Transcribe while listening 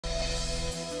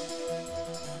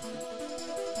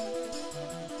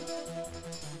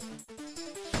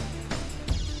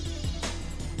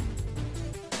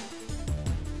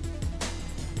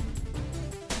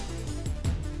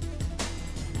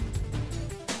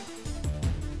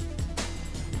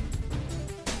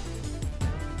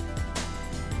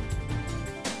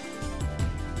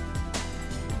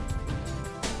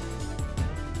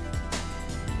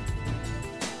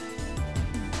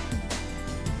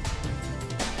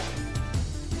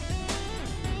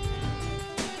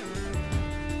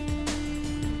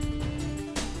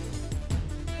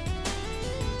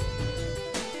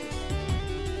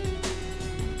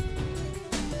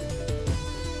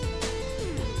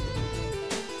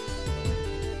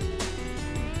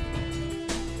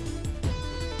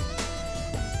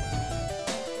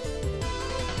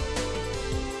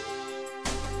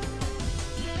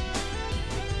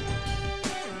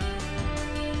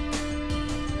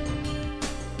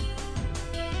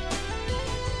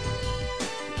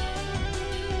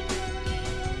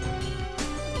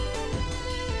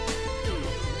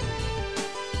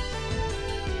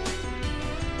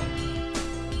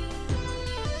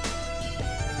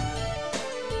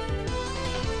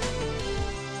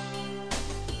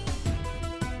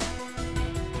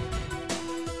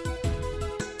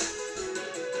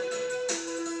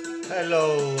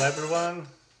Hello everyone,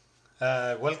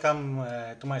 welcome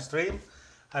to my stream.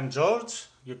 I'm George.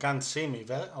 You can't see me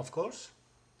there, of course.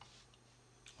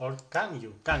 Or can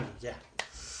you? Can you? Yeah.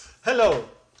 Hello,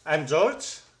 I'm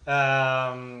George.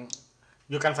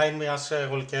 You can find me as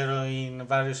Volkero in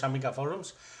various Amiga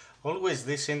forums. Always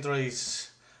this intro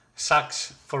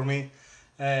sucks for me.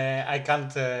 I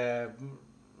can't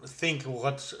think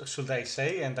what should I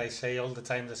say, and I say all the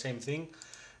time the same thing.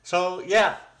 So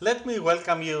yeah, let me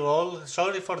welcome you all.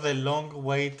 Sorry for the long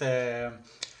wait,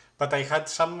 but I had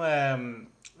some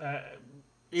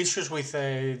issues with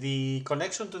the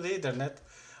connection to the internet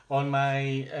on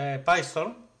my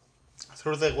PiStorm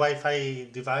through the Wi-Fi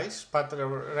device, but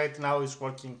right now it's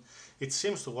working. It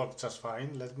seems to work just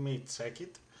fine. Let me check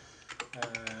it.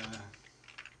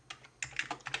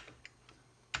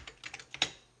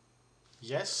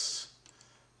 Yes.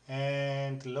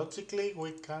 And logically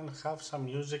we can have some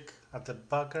music at the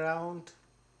background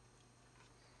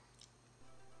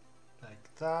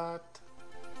like that.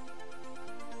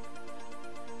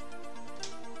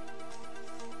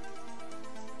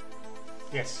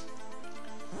 Yes.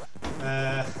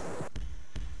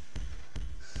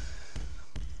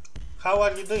 How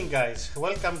are you doing, guys?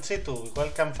 Welcome Chitu,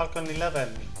 welcome Falcon 11,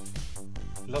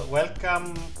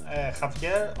 welcome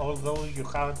Javier, although you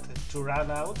had to run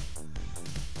out.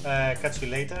 Catch you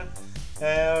later.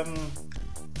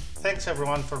 Thanks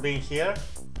everyone for being here.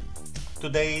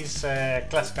 Today is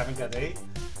Classic Amiga Day.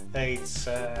 It's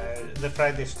the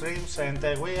Friday streams, and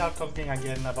we are talking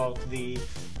again about the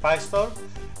PiStorm.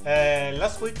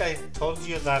 Last week I told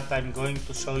you that I'm going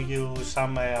to show you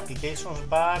some applications,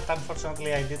 but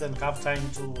unfortunately I didn't have time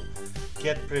to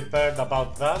get prepared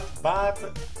about that,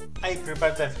 but I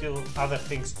prepared a few other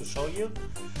things to show you,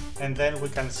 and then we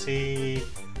can see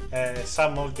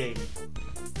some more gaming.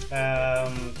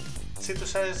 Cito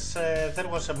says there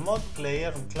was a mod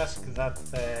player in Classic that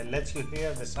lets you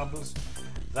hear the samples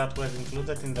that were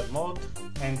included in the mod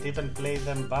and even play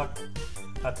them back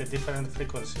at the different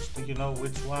frequencies. Do you know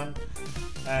which one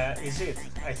is it?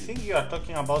 I think you are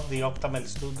talking about the Optamed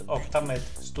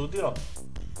Studio,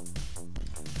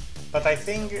 but I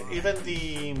think even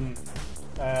the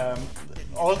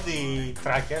all the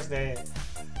trackers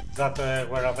that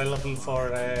were available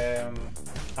for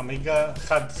Amiga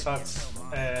had such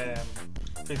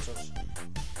features.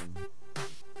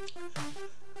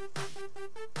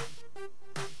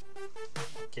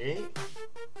 Okay.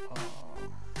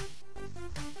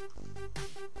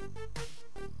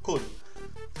 Cool.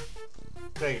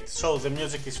 Great. So the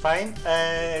music is fine.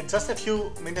 Just a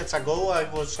few minutes ago I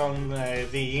was on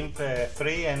the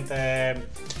imp3 and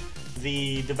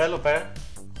the developer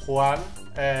Juan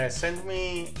sent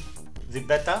me the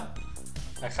beta.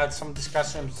 I had some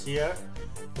discussion here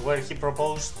where he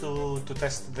proposed to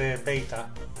test the beta.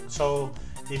 So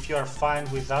if you are fine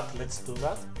with that, let's do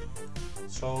that.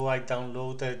 So I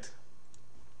downloaded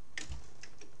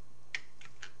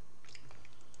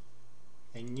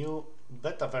a new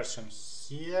beta version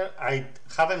here. I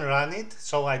haven't run it,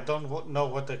 so I don't know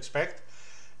what to expect.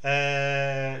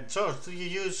 George, do you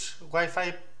use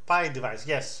Wi-Fi Pi device?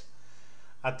 Yes.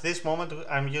 At this moment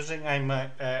I'm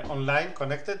online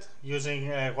connected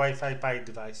using a Wi-Fi Pi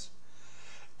device.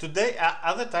 Today,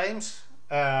 other times,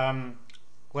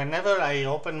 whenever I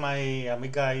open my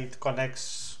Amiga, it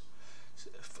connects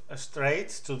straight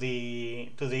to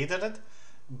the internet.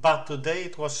 But today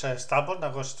it was stubborn. I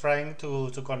was trying to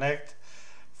connect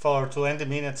for 20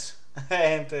 minutes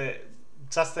and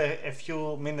just a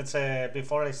few minutes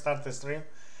before I start the stream,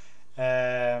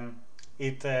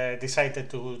 it decided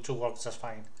to work just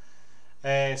fine.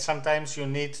 Sometimes you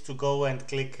need to go and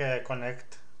click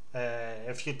connect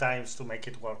a few times to make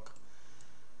it work.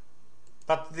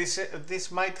 But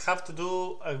this might have to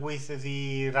do with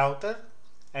the router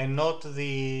and not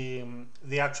the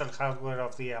actual hardware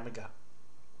of the Amiga.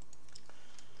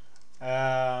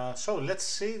 So let's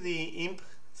see the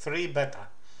imp3 beta.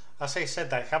 As I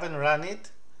said, I haven't run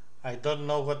it. I don't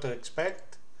know what to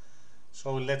expect.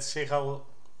 So let's see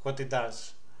what it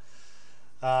does.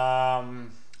 Juan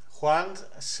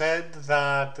said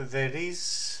that there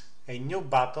is a new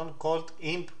button called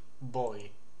impboy.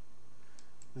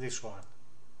 This one.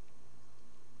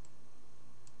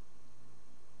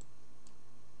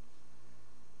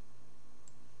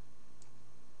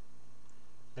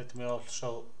 Let me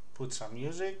also put some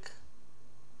music.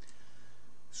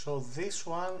 So this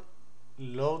one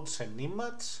loads an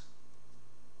image.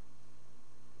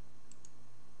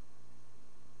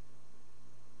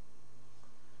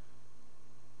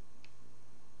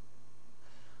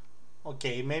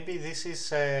 Okay, maybe this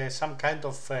is some kind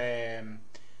of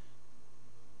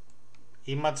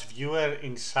image viewer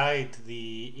inside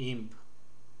the imp.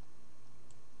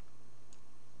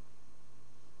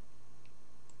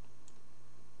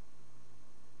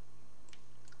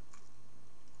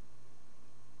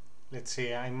 Let's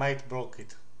see, I might broke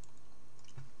it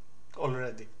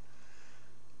already.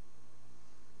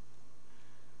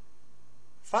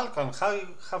 Falcon, how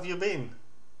have you been?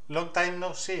 Long time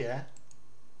no see, eh?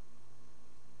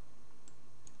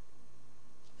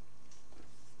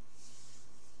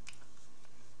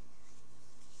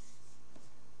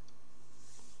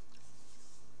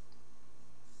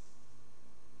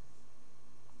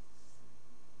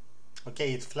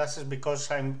 Okay, it flashes because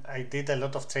I did a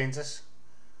lot of changes.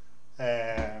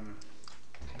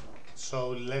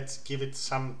 So let's give it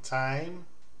some time.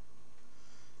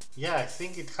 Yeah, I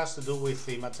think it has to do with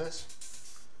images.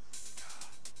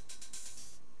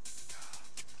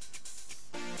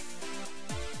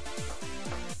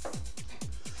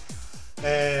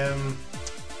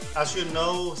 As you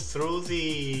know, through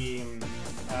the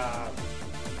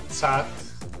chat,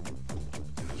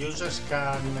 users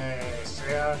can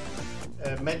share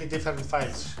many different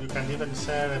files. You can even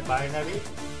share a binary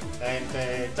and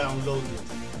download it.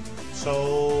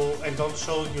 So, and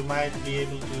also you might be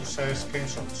able to share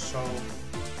screenshots. So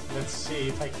let's see,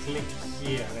 if I click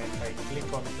here and I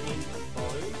click on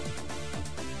impboy,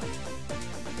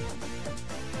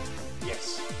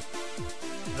 yes,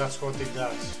 that's what it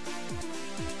does.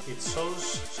 It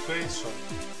shows screenshot.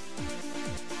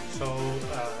 So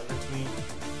let me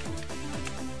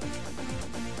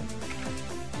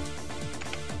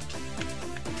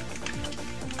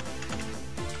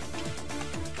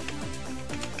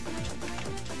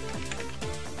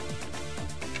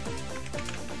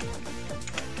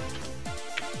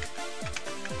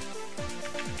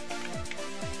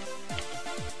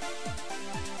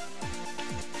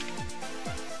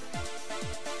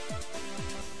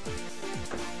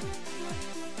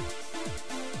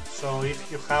So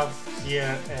if you have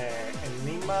here an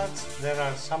image, there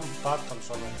are some buttons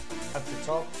on it at the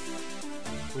top,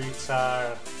 which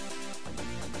are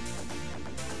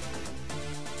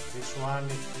this one.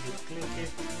 If you click it,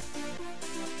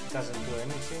 it doesn't do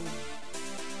anything,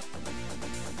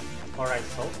 or I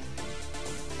thought.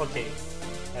 Okay,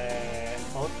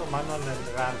 auto, manual and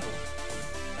random.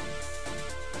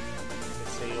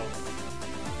 Let's say auto.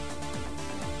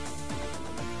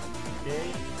 Okay,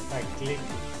 if I click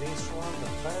this one, the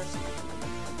first,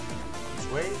 let's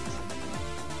wait.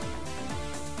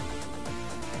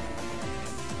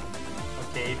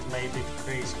 Okay, it made it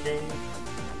grayscale.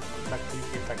 If I click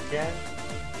it again,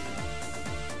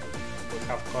 we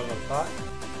have color back.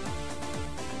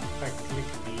 If I click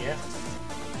the F,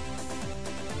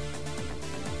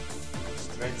 it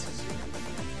stretches it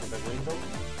to the window.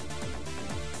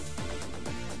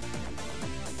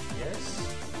 Yes.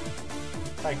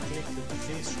 If I click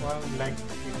this one, like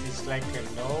it is like a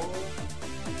no.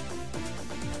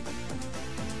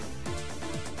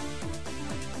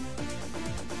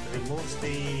 Removes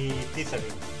the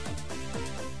tethering.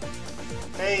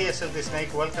 Hey SLD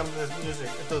Snake, welcome to the music,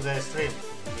 to the stream.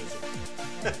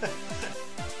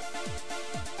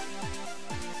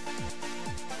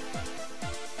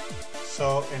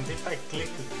 So, and if I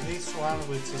click this one,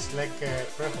 which is like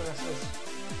preferences.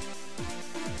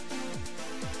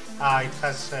 It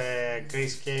has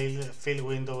grayscale, fill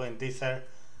window and ether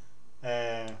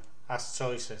as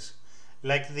choices,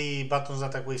 like the buttons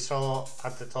that we saw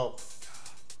at the top.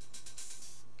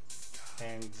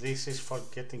 And this is for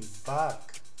getting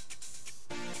back.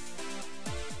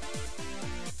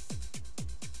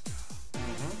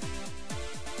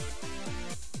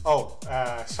 Oh,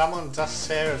 someone just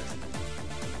shared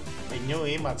a new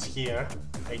image here,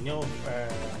 a new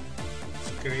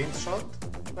screenshot,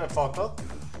 photo.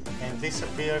 And this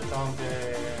appeared on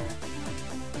the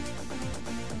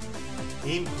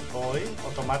impboy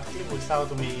automatically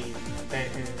without me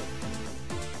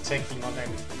checking on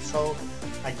anything. So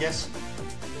I guess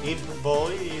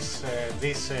impboy is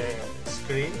this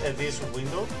screen, this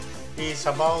window is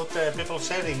about people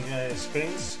sharing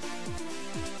screens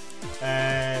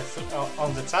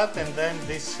on the chat, and then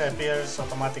this appears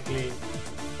automatically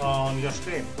on your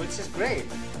screen, which is great.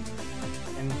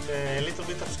 And a little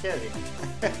bit of scary.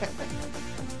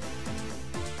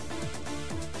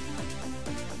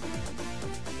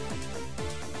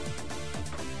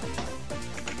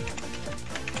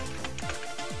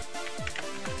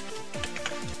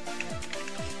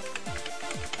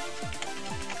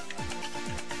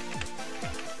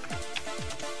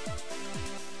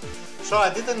 So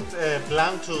I didn't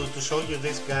plan to show you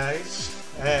this, guys,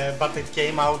 but it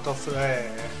came out of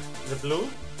the blue.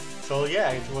 So yeah,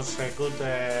 it was a good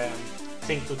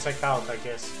thing to check out, I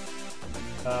guess.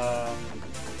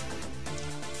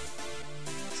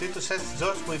 Cito says,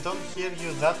 George, we don't hear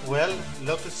you that well.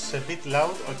 Lotus is a bit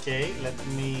loud. Okay, let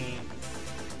me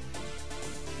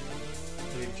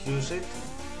reduce it.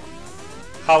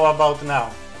 How about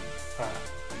now? I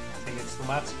think it's too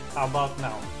much. How about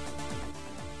now?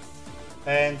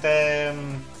 And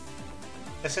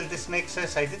SLD Snake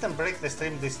says, I didn't break the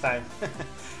stream this time.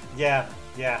 Yeah.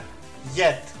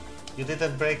 Yet. You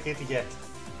didn't break it yet.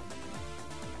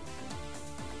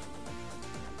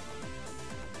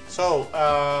 So,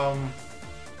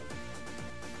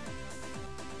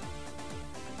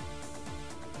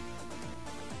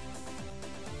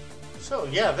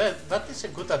 yeah, that is a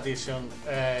good addition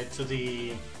to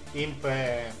the imp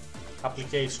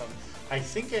application. I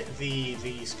think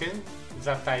the screen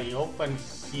that I open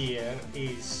here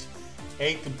is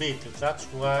 8-bit. That's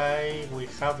why we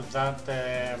have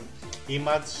that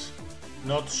image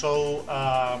not so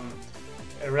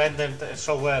rendered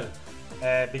so well.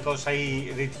 Because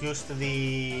I reduced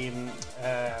the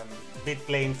bit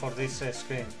plane for this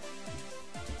screen.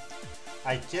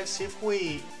 I guess if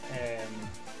we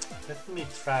let me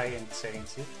try and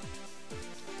change it.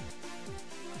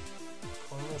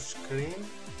 Color screen.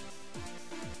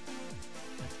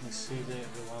 Let me see the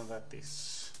one that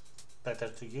is better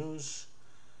to use.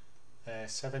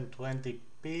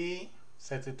 720p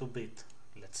 32-bit,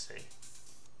 let's say.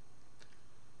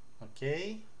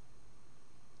 Okay.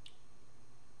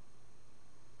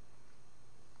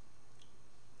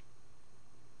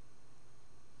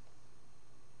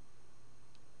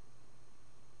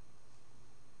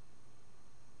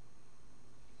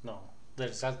 The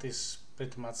result is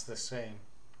pretty much the same,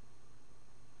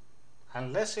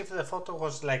 unless if the photo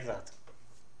was like that.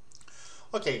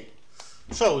 Okay,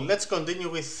 so let's continue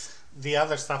with the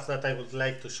other stuff that I would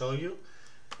like to show you.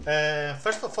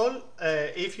 First of all,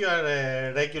 if you are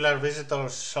regular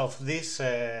visitors of this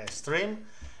stream,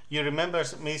 you remember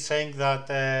me saying that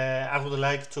I would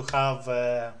like to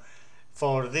have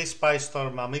for this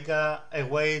PiStorm Amiga a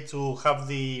way to have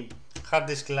the hard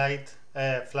disk light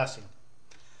flashing.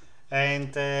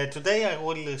 And today I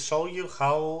will show you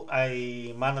how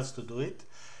I managed to do it.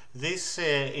 This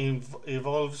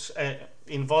involves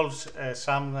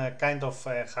some kind of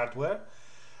hardware.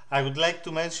 I would like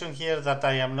to mention here that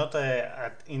I am not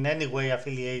in any way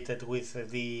affiliated with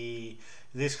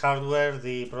this hardware,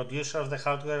 the producer of the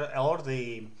hardware, or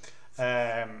the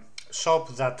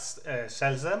shop that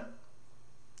sells them.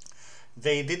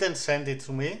 They didn't send it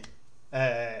to me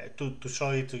to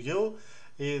show it to you.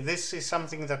 This is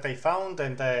something that I found,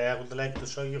 and I would like to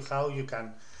show you how you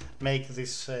can make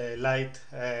this light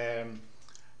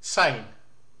shine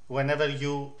whenever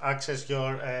you access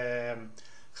your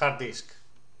hard disk.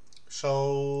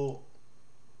 So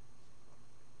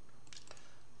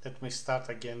let me start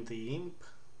again the imp.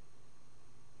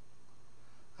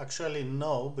 Actually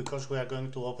no, because we are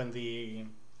going to open the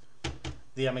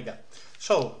Amiga.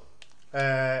 So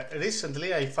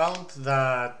recently I found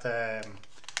that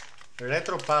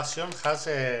Retro Passion has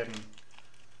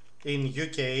in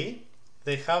UK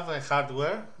they have a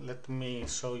hardware. Let me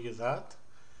show you that,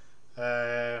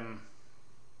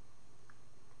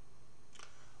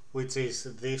 which is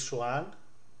this one.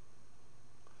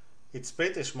 It's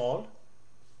pretty small,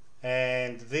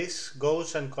 and this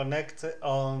goes and connects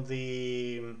on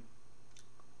the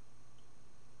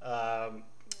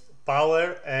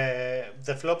power,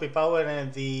 the floppy power,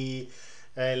 and the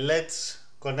LEDs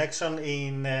connection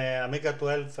in Amiga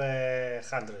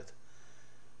 1200.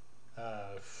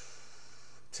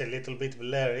 It's a little bit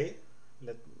blurry.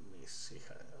 Let me see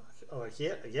over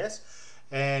here. Yes,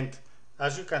 and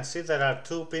as you can see, there are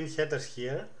two pin headers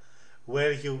here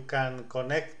where you can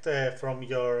connect from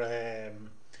your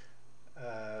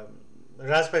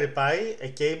Raspberry Pi a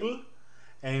cable,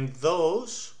 and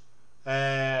those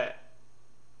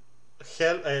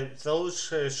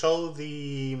show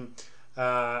the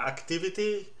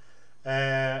activity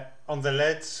on the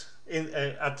LEDs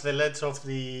at the LEDs of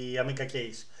the Amiga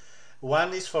case.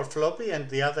 One is for floppy and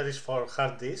the other is for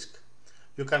hard disk.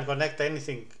 You can connect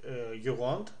anything you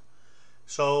want.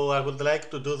 So I would like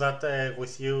to do that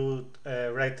with you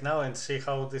right now and see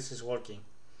how this is working.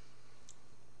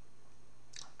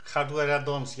 Hardware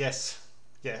add-ons, yes.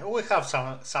 Yeah, we have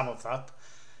some of that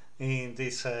in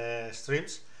these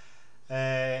streams.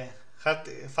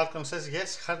 Falcon says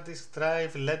yes, hard disk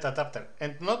drive LED adapter,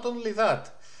 and not only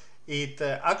that, it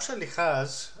actually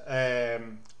has,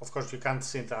 of course you can't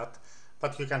see that,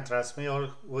 but you can trust me, or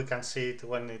we can see it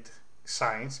when it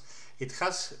shines. It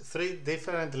has 3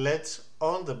 different LEDs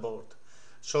on the board,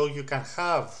 so you can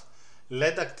have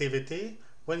LED activity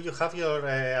when you have your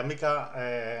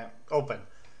Amiga open.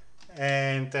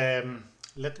 And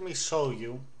let me show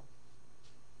you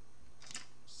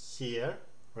here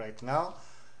right now.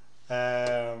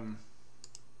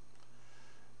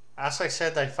 As I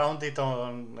said, I found it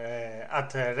on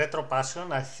at Retro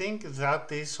Passion. I think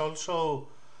that is also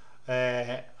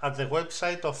at the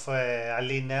website of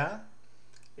Alinea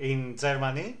in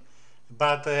Germany,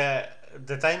 but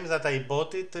the time that I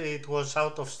bought it, it was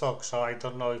out of stock, so I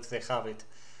don't know if they have it.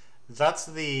 That's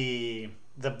the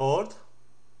board.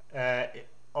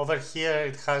 Over here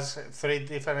it has 3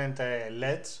 different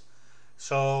LEDs,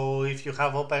 so if you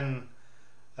have open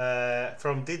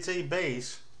from DJ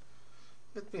Base,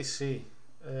 let me see,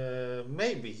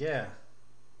 maybe, yeah.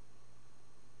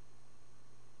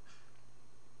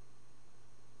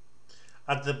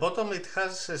 At the bottom it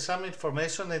has some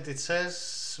information and it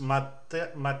says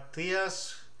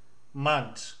Matthias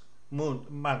Munch,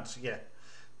 yeah,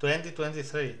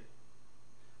 2023,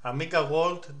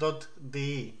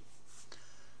 amigaworld.de.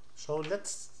 So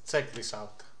let's check this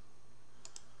out.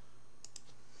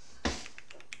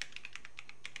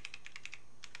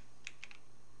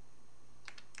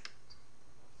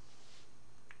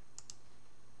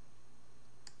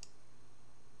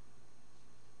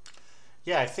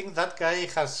 Yeah, I think that guy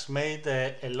has made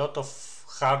a lot of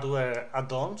hardware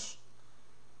add-ons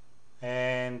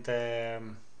and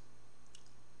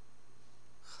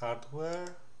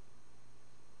hardware.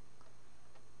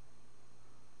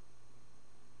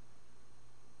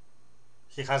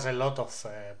 He has a lot of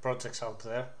projects out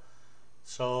there.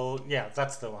 So yeah,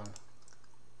 that's the one.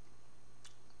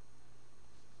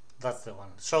 That's the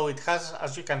one. So it has,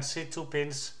 as you can see, 2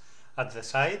 pins at the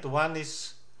side. One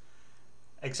is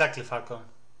exactly Falcon.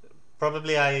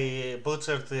 Probably I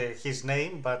butchered his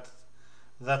name, but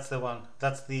that's the one.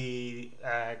 That's the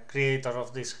creator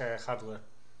of this hardware.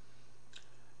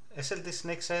 SLD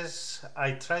Snake says,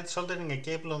 I tried soldering a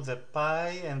cable on the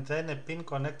Pi and then a pin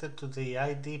connected to the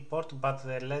ID port, but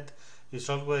the LED is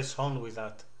always on with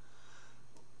that.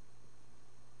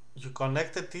 You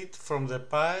connected it from the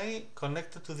Pi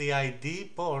connected to the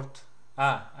ID port.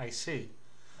 Ah, I see.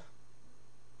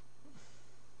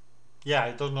 Yeah,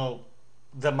 I don't know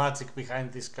the magic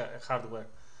behind this hardware,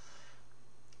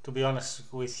 to be honest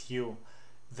with you.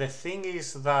 The thing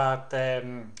is that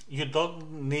you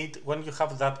don't need, when you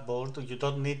have that board, you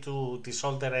don't need to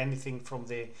desolder anything from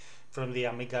the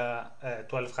Amiga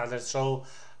 1200. So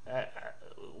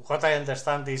what I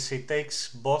understand is it takes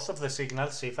both of the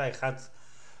signals. If I had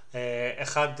a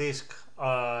hard disk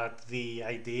at the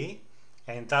ID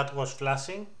and that was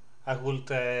flashing, I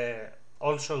would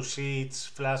also see it's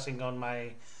flashing on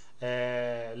my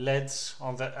LEDs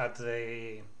on at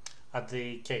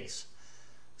the case.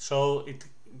 So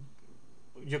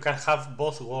you can have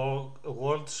both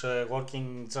worlds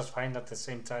working just fine at the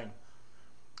same time,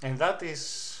 and that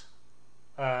is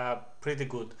pretty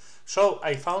good. So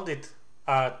I found it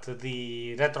at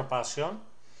the Retro Passion,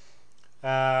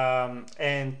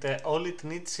 and all it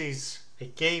needs is a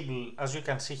cable. As you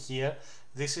can see here,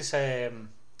 this is a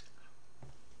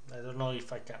I don't know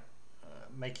if I can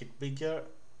make it bigger.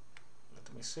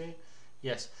 Let me see.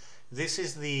 Yes, this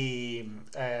is the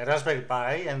Raspberry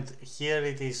Pi, and here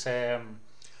it is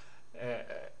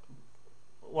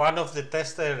one of the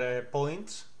test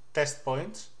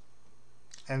points,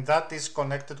 and that is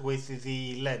connected with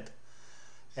the LED.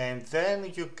 And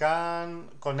then you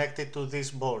can connect it to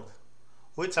this board,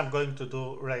 which I'm going to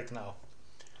do right now,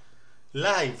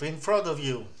 live in front of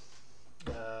you.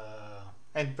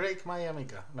 And break my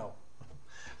Amiga. No,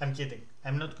 I'm kidding.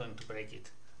 I'm not going to break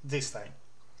it this time.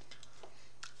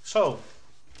 So,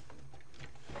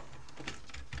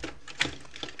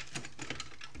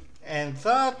 and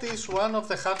that is one of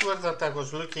the hardware that I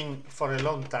was looking for a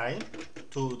long time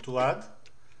to add.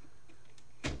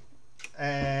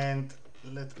 And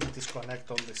let me disconnect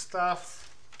all the stuff.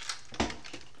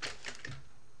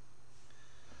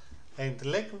 And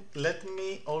let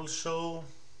me also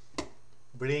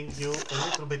bring you a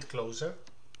little bit closer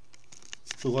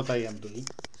to what I am doing.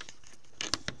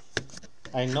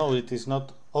 I know it is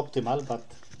not optimal, but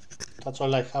that's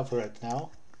all I have right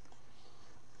now.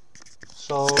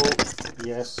 So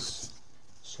yes,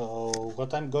 so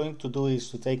what I'm going to do is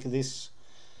to take this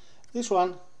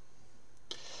one.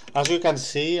 As you can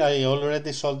see, I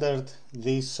already soldered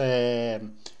this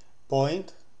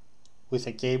point with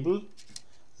a cable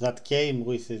that came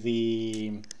with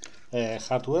the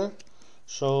hardware.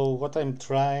 So what I'm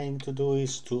trying to do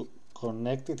is to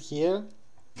connect it here,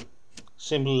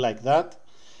 simply like that,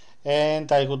 and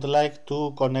I would like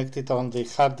to connect it on the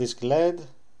hard disk LED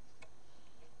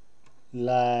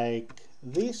like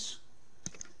this,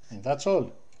 and that's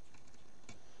all.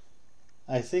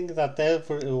 I think that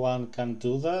everyone can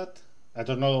do that. I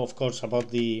don't know, of course,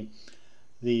 about the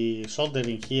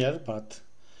soldering here, but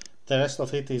the rest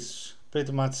of it is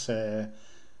pretty much it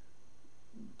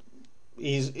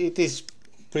is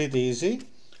pretty easy.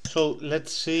 So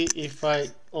let's see if I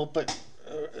open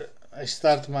I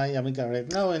start my Amiga right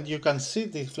now, and you can see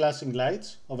the flashing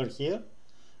lights over here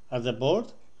at the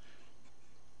board.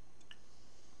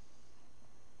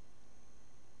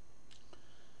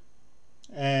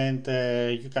 And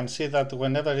you can see that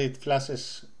whenever it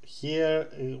flashes here,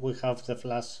 we have the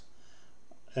flash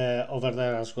over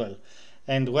there as well.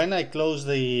 And when I close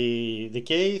the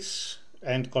case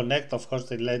and connect, of course,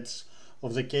 the LEDs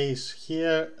of the case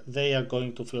here, they are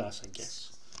going to flash, I guess.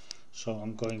 So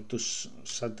I'm going to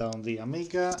shut down the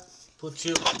Amiga, put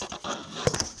you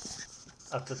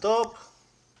at the top,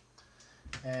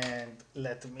 and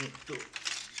let me do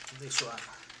this one.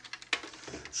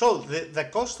 So the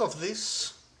cost of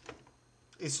this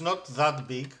is not that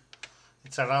big.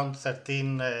 It's around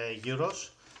 13 euros.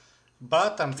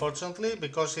 But unfortunately,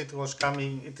 because it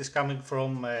is coming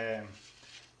from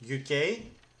UK,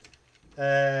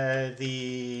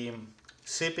 the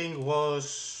shipping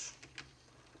was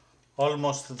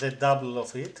almost the double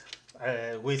of it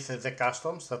with the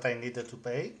customs that I needed to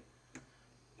pay.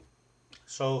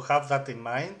 So have that in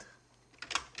mind.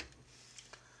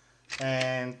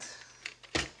 And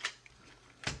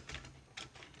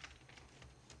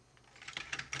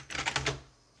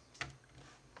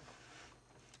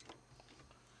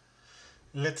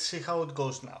let's see how it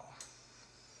goes now.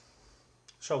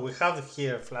 So we have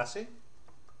here flashing,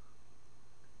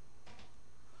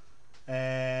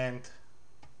 and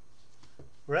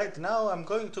right now I'm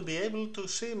going to be able to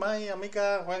see my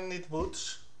Amiga when it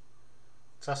boots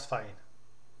just fine.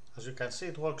 As you can see,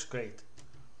 it works great.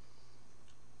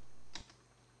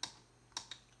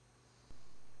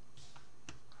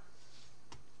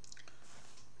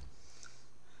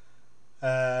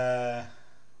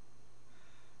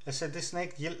 SD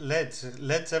snake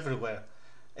LEDs everywhere.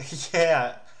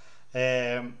 Yeah,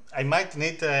 I might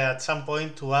need at some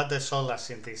point to add a solace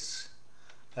in this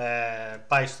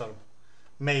PiStorm,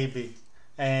 maybe,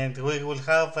 and we will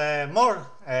have more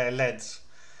LEDs.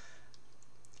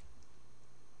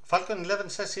 Falcon 11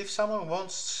 says if someone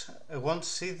wants to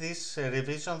see this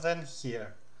revision, then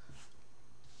here.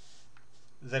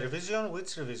 The revision?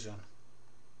 Which revision?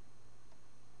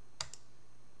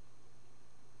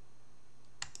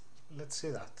 Let's see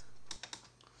that.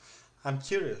 I'm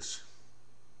curious.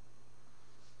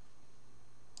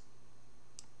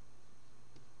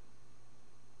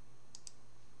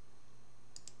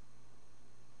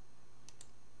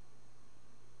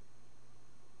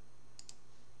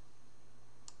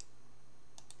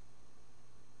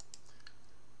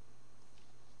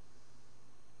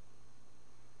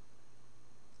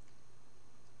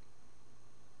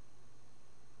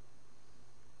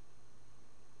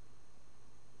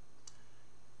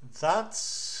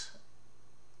 That's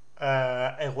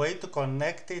a way to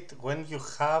connect it when you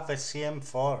have a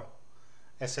CM4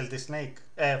 SLD Snake,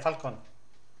 Falcon.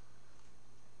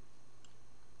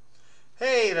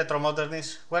 Hey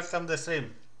Retromodernist, welcome to the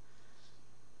stream.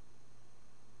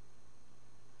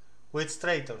 Which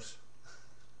traitors?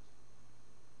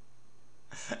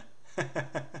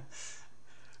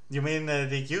 You mean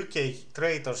the UK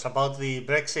traitors about the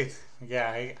Brexit?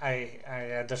 Yeah, I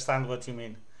understand what you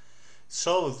mean.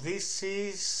 So this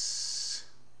is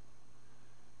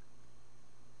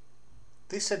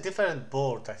a different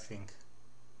board, I think.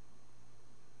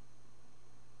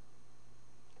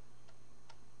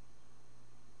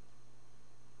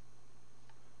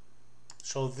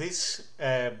 So this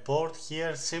board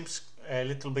here seems a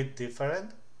little bit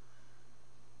different,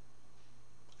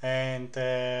 and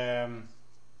I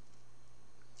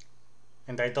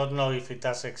don't know if it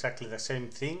does exactly the same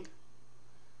thing,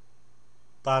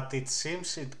 but it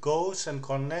seems it goes and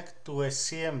connects to a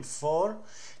CM4.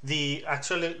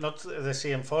 Actually not the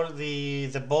CM4,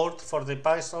 the board for the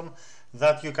PiStorm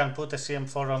that you can put a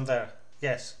CM4 on there.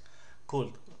 Yes,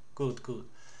 cool, good.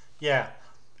 Yeah,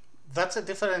 that's a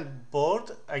different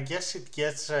board. I guess it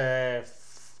gets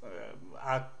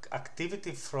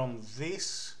activity from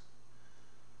this.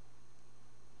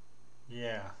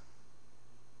 Yeah.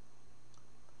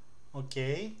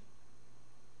 Okay.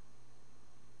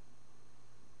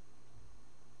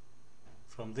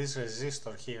 From this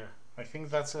resistor here. I think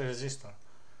that's a resistor.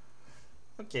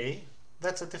 Okay,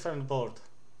 that's a different board.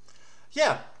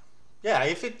 Yeah,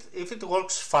 if it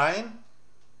works fine,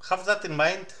 have that in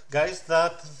mind, guys,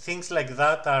 that things like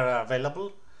that are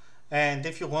available. And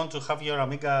if you want to have your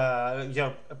Amiga,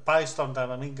 your PiStorm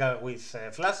Amiga with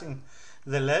flashing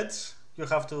the LEDs, you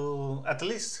have to at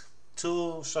least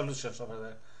two solutions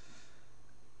over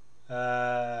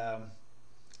Yeah,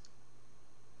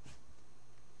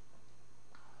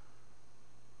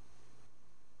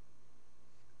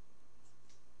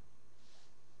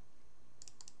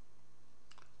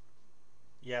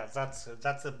 that's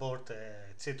the board,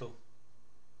 Chitu.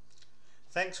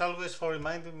 Thanks always for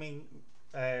reminding me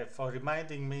the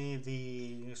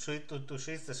to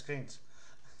switch the screens.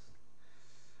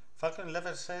 Falcon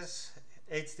 11 says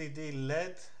HDD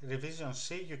LED revision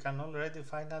C. You can already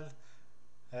final.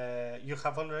 You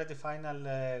have already final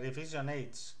revision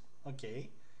H. Okay.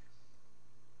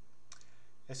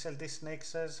 SLD Snake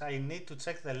says I need to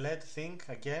check the LED thing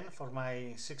again for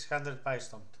my 600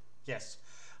 PiStorm. Yes,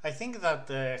 I think that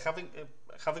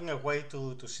having a way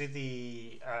to see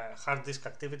the hard disk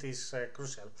activity is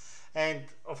crucial. And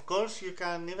of course, you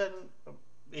can even,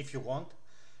 if you want,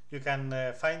 you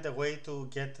can find a way to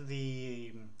get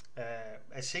the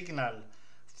a signal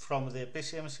from the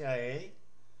PCMCIA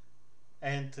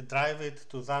and drive it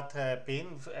to that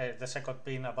pin, the second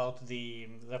pin about the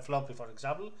floppy, for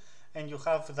example, and you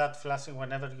have that flashing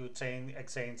whenever you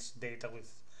exchange data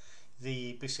with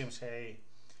the PCMCIA.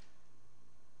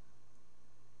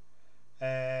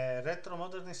 Retro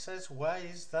Modernist says, why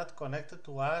is that connected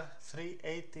to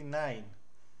R389?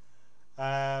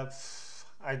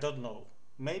 I don't know.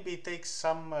 Maybe it takes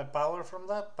some power from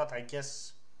that, but I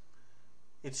guess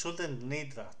it shouldn't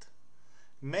need that.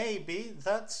 Maybe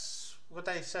that's what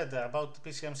I said about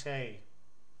PCMCIA.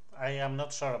 I am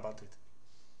not sure about it.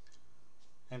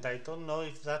 And I don't know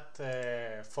if that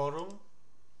forum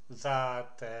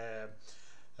that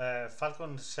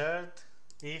Falcon shared,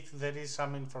 if there is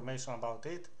some information about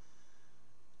it.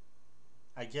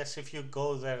 I guess if you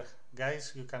go there,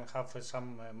 guys, you can have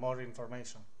some more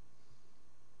information.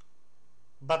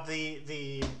 But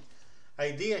the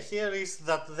idea here is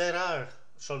that there are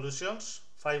solutions.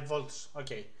 5 volts,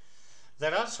 okay,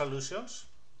 there are solutions,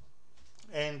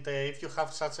 and if you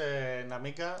have such an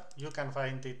Amiga, you can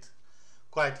find it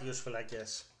quite useful, I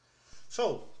guess.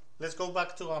 So let's go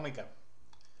back to Amiga.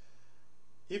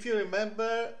 If you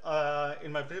remember,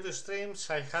 in my previous streams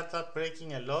I had that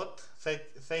breaking a lot.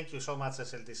 Thank you so much,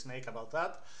 SLD Snake, about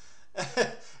that.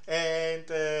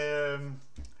 And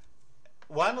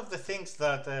one of the things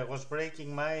that was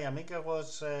breaking my Amiga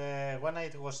was when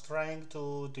I was trying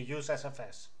to use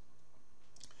SFS.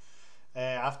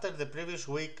 After the previous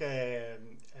week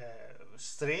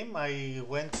stream, I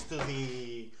went to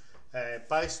the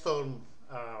PiStorm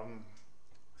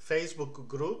Facebook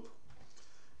group.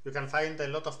 You can find a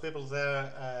lot of people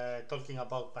there talking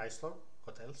about PiStorm.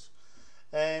 What else?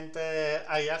 And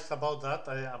I asked about that,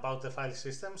 about the file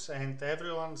systems, and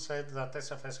everyone said that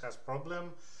SFS has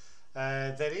problem.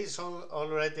 There is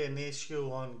already an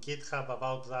issue on GitHub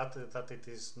about that it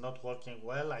is not working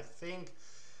well. I think,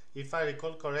 if I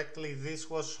recall correctly, this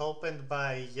was opened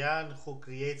by Jan, who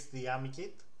creates the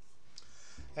AmiKit,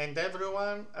 and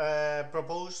everyone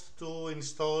proposed to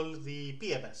install the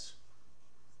PMS.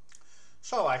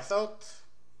 So I thought,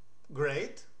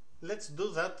 great, let's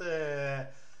do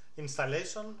that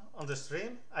installation on the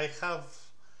stream. I have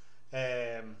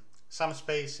some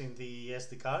space in the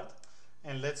SD card,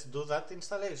 and let's do that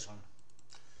installation.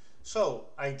 So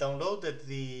I downloaded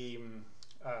the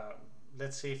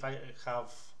let's see if I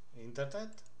have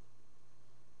internet,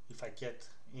 if I get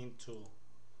into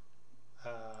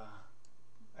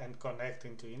and connect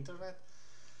into internet.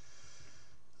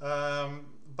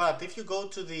 But if you go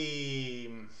to the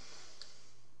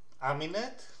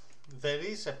Aminet, there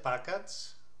is a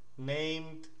package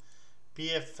named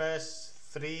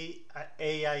PFS3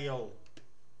 AIO.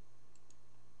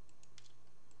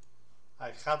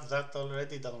 I have that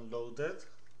already downloaded,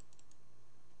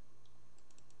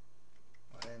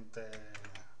 and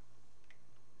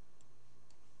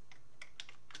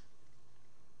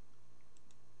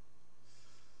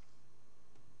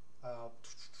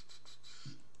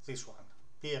this one,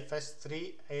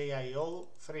 PFS3 AIO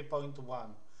 3.1.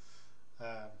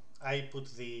 I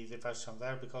put the version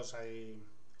there because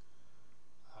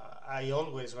I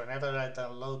always, whenever I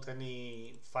download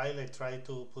any file, I try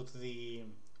to put the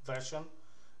version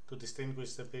to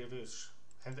distinguish the previous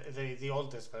and the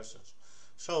oldest versions.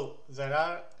 So there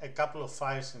are a couple of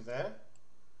files in there.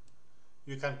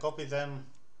 You can copy them,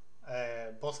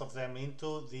 both of them,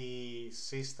 into the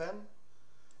system,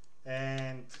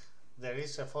 and there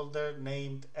is a folder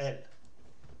named L.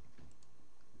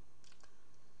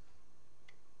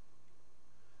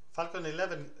 Falcon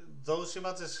 11, those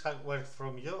images were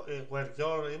from were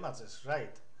your images,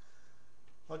 right?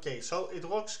 Okay, so it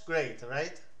works great,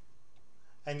 right?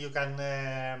 And you can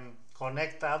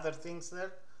connect other things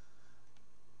there.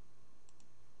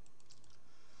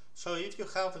 So if you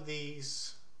have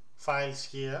these files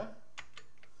here.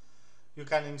 You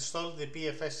can install the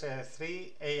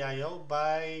PFS3 AIO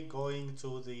by going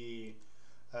to the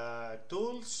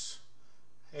tools,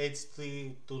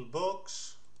 HD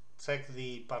toolbox, check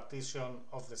the partition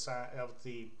of the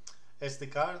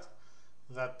SD card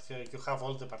that you have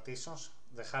all the partitions,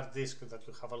 the hard disk that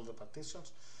you have all the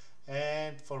partitions.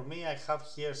 And for me, I have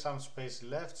here some space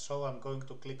left, so I'm going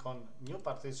to click on new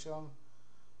partition,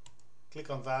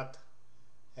 click on that,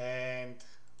 and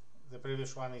the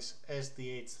previous one is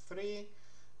SDH3.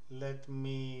 Let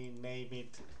me name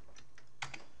it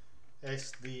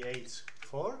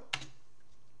SDH4.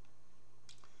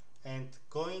 And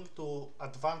going to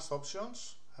advanced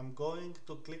options, I'm going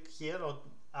to click here on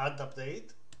add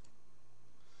update.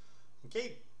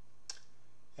 Okay,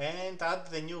 and add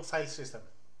the new file system,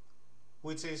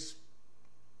 which is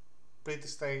pretty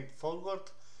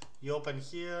straightforward. You open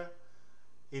here,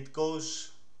 it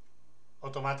goes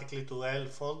automatically to L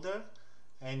folder,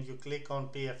 and you click on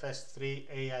PFS3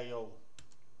 AIO.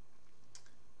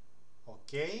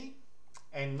 Okay,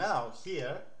 and now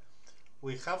here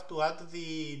we have to add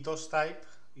the DOS type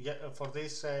for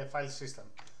this file system.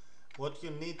 What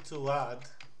you need to add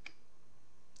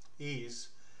is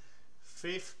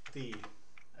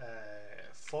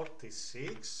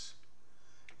 5046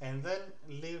 and then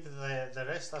leave the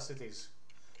rest as it is.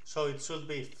 So it should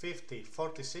be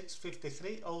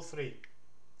 50465303.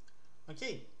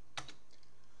 Okay,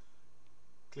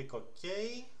 click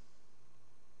OK.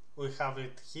 We have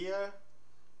it here.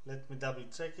 Let me double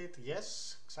check it.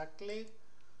 Yes, exactly.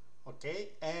 Okay,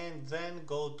 and then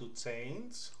go to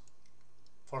change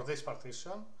for this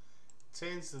partition.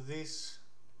 Change this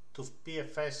to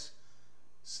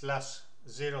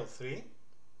PFS/03.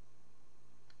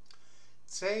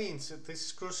 Change, this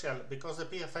is crucial because the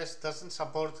PFS doesn't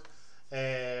support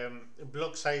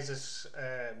block sizes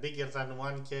bigger than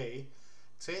 1K.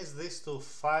 Change this to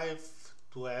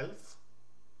 512.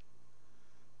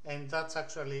 And that's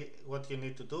actually what you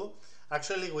need to do.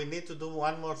 Actually, we need to do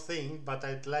one more thing, but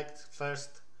I'd like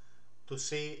first to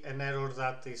see an error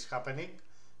that is happening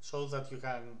so that you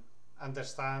can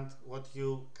understand what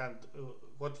you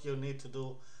need to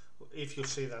do if you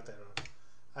see that error.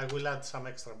 I will add some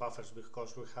extra buffers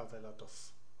because we have a lot of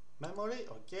memory.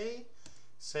 Okay,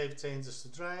 save changes to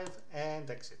drive and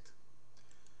exit.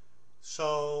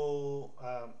 So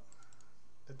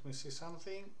let me see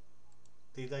something.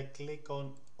 Did I click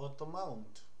on auto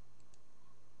mount?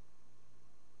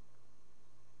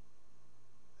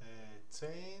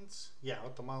 Change. Yeah,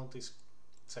 auto mount is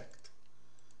checked.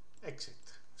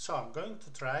 Exit. So I'm going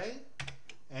to try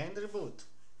and reboot.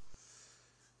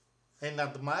 And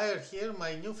admire here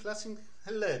my new flashing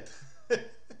LED.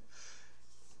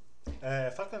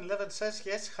 Falcon 11 says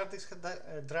yes, hard disk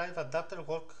drive adapter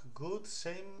work good.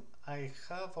 Same I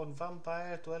have on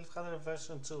Vampire 1200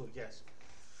 version 2. Yes.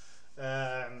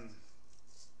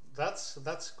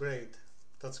 That's great.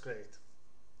 That's great.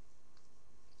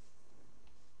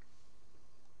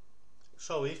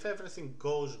 So if everything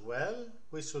goes well,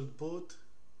 we should boot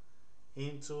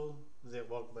into the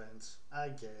workbench, I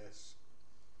guess.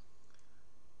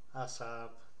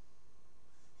 ASAP.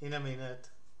 In a minute.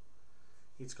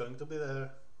 It's going to be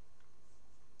there.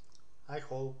 I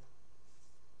hope.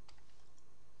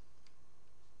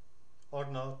 Or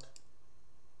not.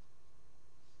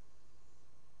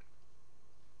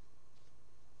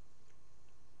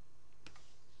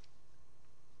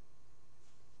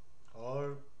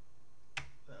 Or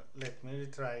let me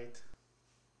retry it.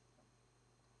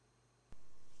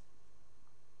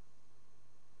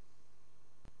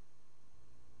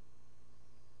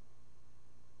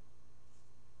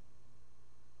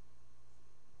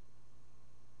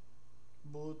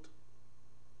 Boot.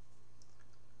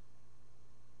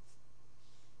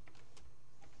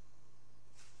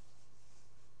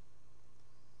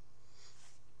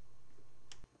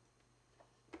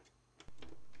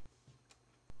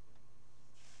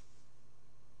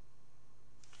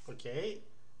 Okay,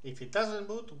 if it doesn't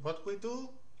boot, what we do?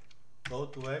 Go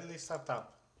to early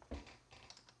startup.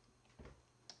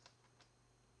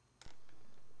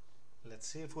 Let's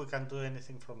see if we can do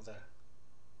anything from there.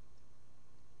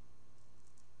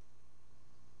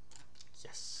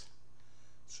 Yes.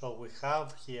 So we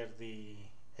have here the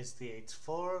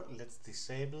SDH4. Let's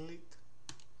disable it.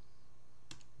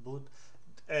 Boot.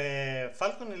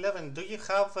 Falcon 11, do you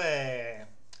have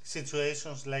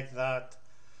situations like that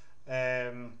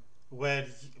where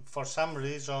for some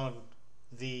reason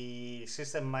the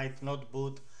system might not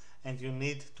boot and you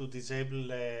need to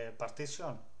disable a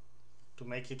partition to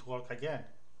make it work again?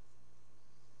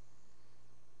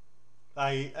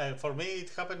 For me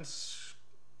it happens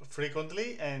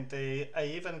frequently, and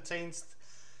I even changed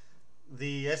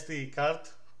the SD card,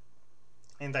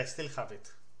 and I still have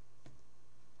it.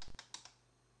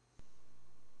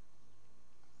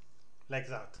 Like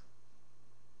that.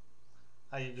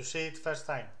 You see it first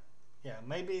time. Yeah,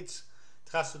 maybe it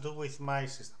has to do with my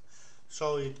system.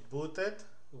 So it booted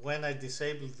when I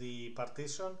disabled the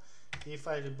partition. If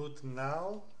I reboot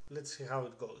now, let's see how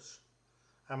it goes.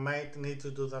 I might need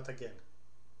to do that again.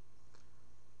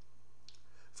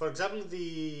 For example,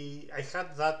 I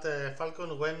had that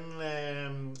Falcon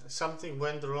when something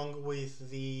went wrong with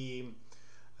the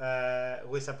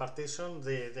with a partition,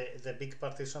 the big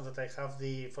partition that I have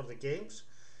for the games.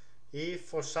 If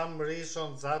for some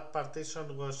reason that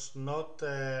partition was not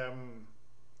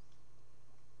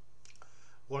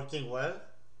working well,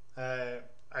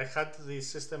 I had the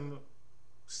system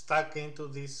stuck into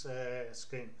this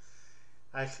screen.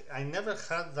 I never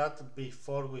had that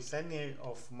before with any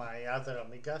of my other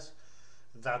Amigas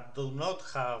that do not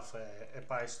have a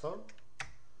PiStorm,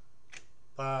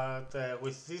 but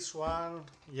with this one,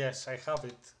 yes, I have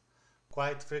it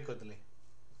quite frequently.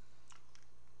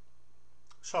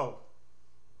 So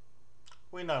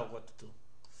we know what to do.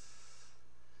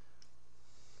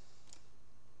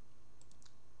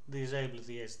 Disable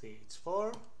the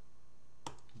SDH4,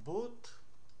 boot,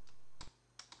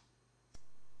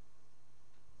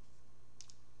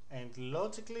 and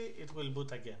logically it will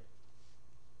boot again.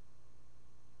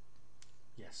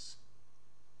 Yes.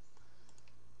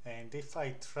 And if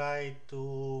I try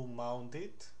to mount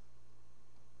it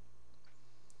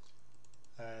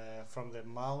from the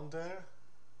mounter,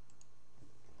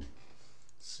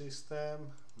 system,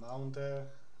 mounter,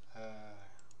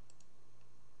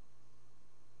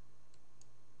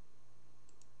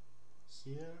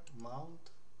 here,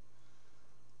 mount.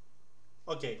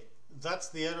 Okay, that's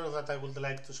the error that I would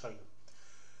like to show you.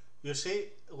 You see,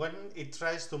 when it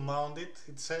tries to mount it,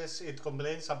 it says it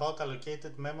complains about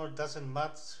allocated memory doesn't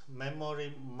match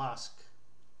memory mask.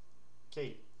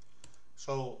 Okay,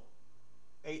 so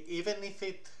even if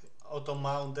it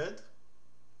auto-mounted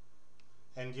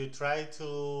and you try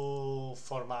to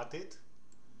format it,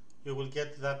 you will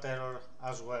get that error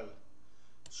as well.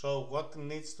 So what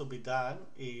needs to be done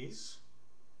is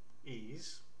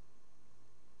if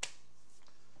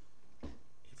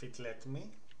it let me,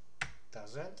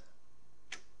 doesn't.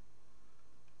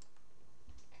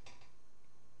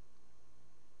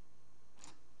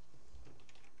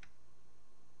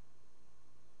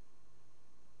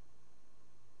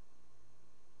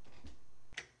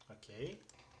 Okay.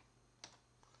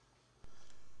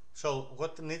 So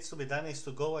what needs to be done is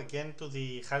to go again to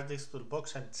the hard disk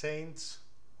toolbox and change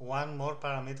one more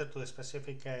parameter to a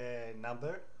specific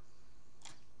number.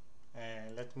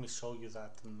 Let me show you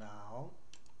that now.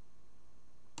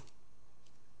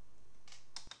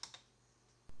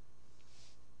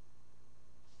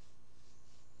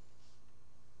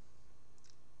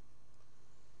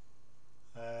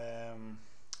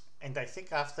 And I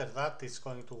think after that it's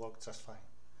going to work just fine.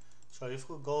 So if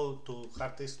we go to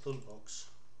hard disk toolbox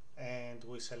and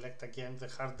we select again the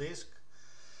hard disk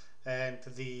and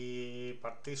the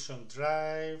partition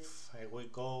drive, we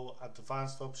go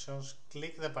advanced options,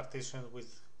 click the partition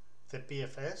with the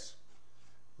PFS,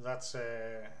 that's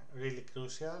really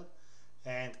crucial,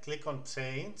 and click on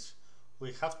change.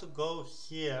 We have to go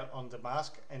here on the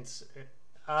mask and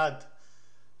add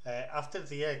after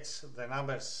the X the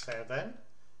number 7,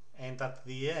 and at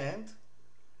the end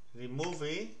remove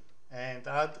E and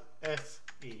add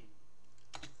FE.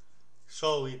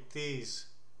 So it is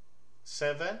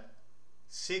 7,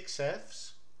 6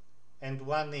 Fs and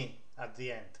 1 E at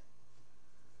the end.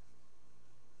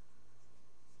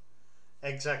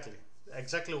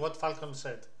 Exactly what Falcon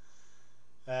said.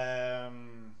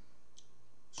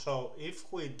 So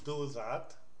if we do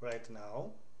that right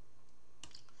now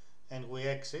and we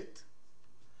exit,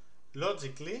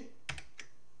 logically,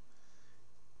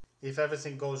 if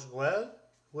everything goes well,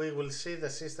 we will see the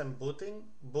system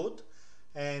boot,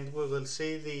 and we will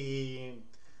see the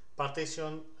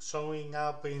partition showing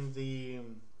up in the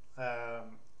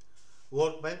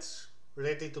workbench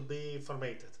ready to be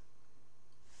formatted,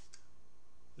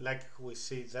 like we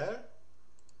see there.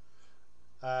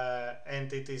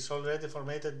 And it is already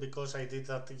formatted because I did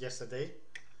that yesterday.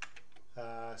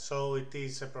 So it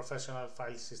is a professional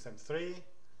file system 3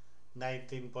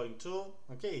 19.2.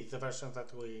 okay, the version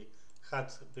that we had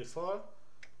before.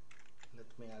 Let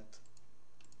me add.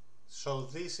 So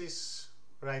this is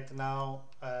right now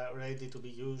ready to be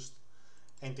used,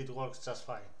 and it works just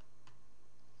fine.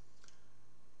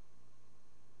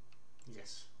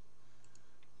 Yes.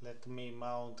 Let me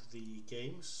mount the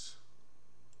games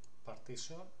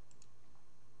partition.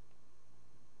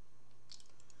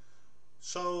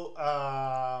 So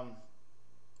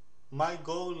my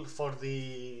goal for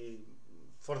this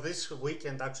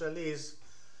weekend actually is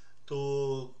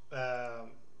to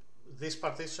this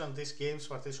partition, this games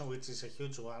partition, which is a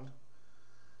huge one.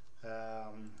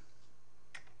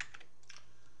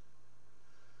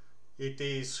 It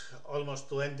is almost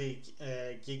 20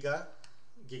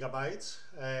 gigabytes,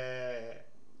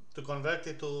 to convert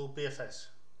it to PFS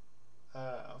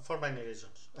for many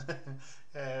reasons,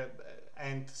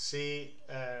 and see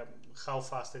how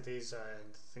fast it is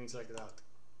and things like that.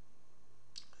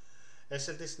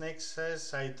 SLT Snake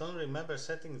says, I don't remember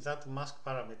setting that mask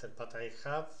parameter, but I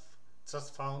have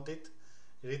just found it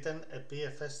written a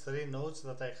PFS3 nodes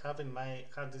that I have in my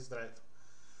hard disk drive.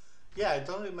 Yeah, I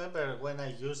don't remember when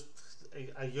I used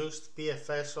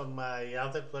PFS on my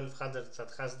other 1200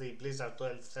 that has the Blizzard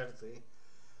 1230.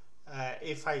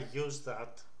 If I use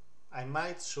that, I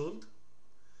might should.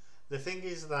 The thing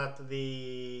is that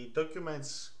the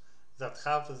documents that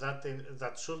have that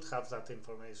that should have that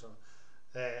information,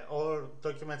 or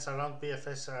documents around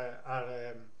PFS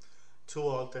are too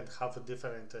old and have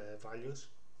different values.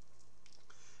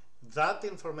 That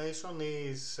information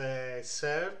is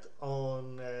shared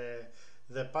on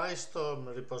the PiStorm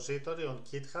repository on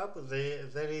GitHub.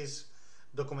 There is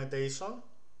documentation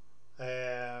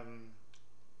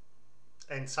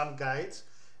and some guides.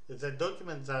 The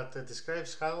document that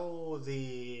describes how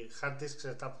the hard disk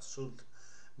setup should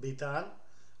be done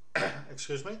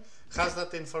excuse me, has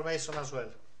that information as well.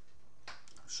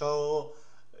 So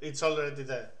it's already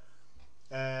there,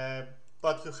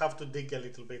 but you have to dig a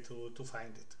little bit to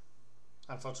find it,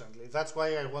 unfortunately. That's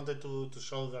why I wanted to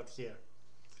show that here.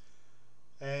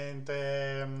 And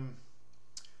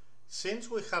since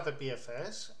we have a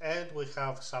PFS and we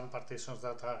have some partitions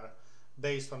that are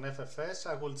based on FFS,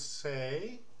 I would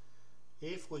say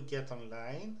if we get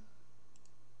online,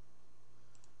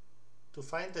 to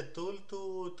find a tool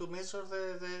to measure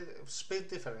the speed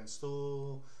difference,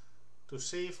 to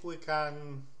see if we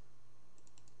can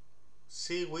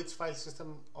see which file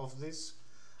system of this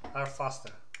are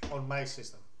faster on my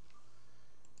system,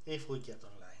 if we get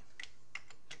online.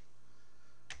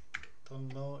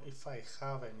 Don't know if I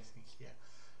have anything here.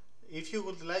 If you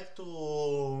would like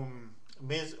to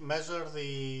measure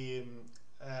the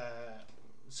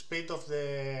speed of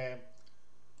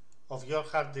your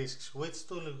hard disks, which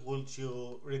tool would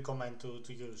you recommend to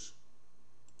use?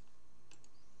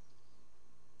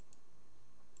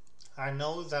 I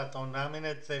know that on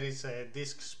Aminet there is a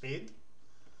disk speed,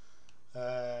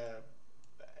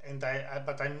 and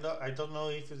I don't know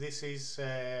if this is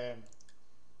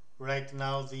right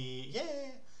now the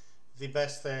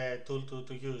best tool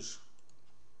to use,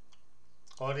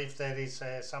 or if there is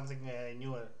something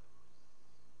newer.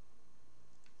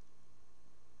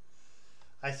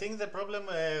 I think the problem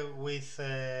with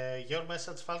your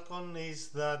message, Falcon, is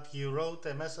that you wrote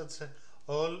a message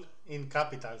all in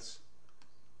capitals.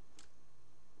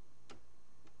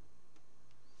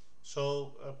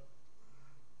 So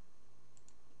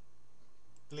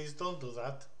please don't do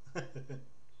that.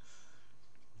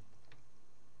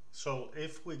 So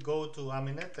if we go to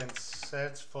Aminet and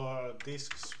search for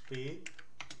disk speed,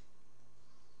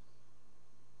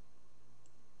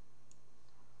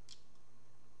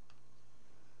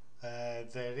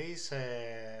 there is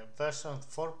a version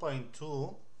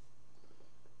 4.2.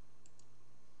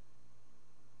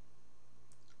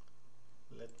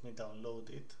 Let me download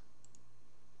it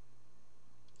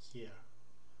here.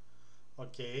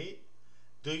 Okay,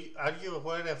 are you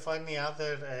aware of any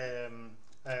other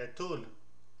tool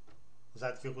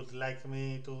that you would like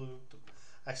me to?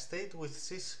 I stayed with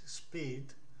sys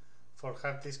speed for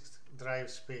hard disk drive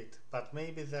speed, but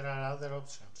maybe there are other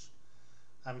options.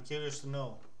 I'm curious to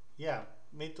know. Yeah,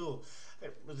 me too.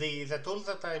 The tool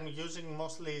that I'm using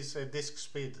mostly is disk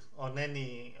speed on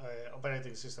any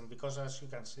operating system, because as you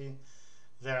can see,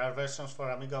 there are versions for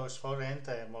Amiga OS 4 and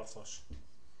Morphos.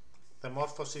 The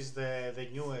Morphos is the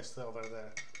newest over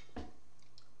there.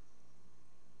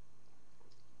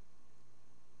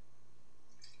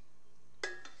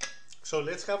 So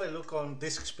let's have a look on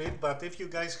disk speed, but if you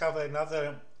guys have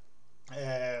another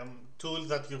tool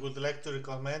that you would like to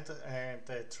recommend and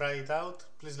try it out,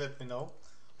 please let me know.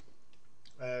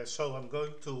 So I'm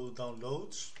going to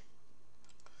downloads,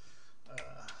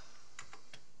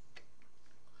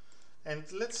 and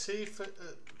let's see if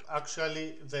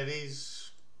actually there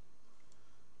is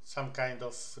some kind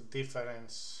of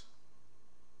difference.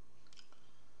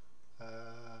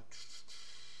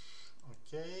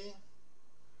 Okay.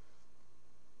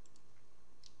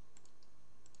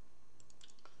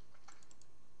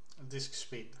 Disk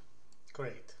speed,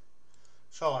 great.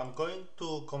 So I'm going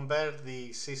to compare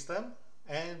the system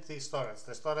and the storage.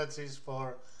 The storage is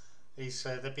for is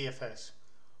the PFS.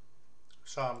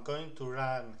 So I'm going to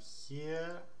run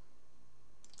here,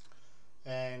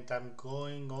 and I'm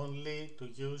going only to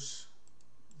use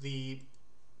the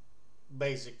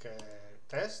basic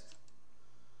test.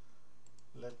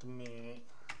 Let me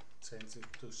change it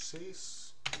to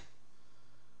sys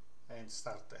and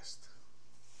start test.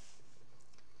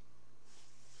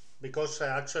 Because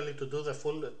actually to do the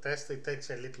full test it takes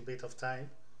a little bit of time.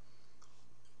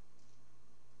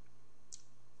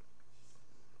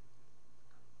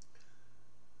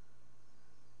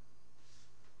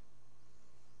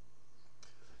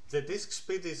 The disk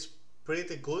speed is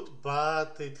pretty good,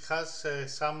 but it has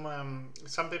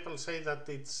some people say that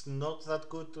it's not that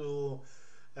good to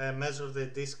measure the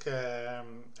disk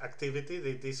activity,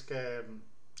 the disk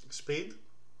speed,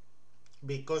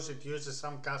 because it uses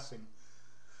some caching.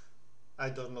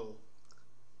 I don't know.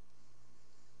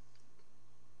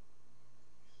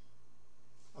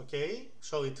 Okay,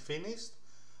 so it finished.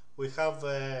 We have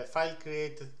a file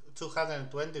created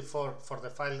 224 for the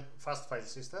fast file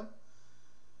system.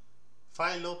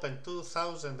 File open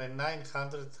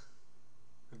 2900,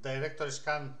 directory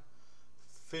scan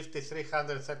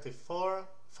 5334,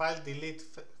 file delete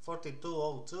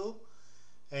 4202,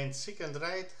 and seek and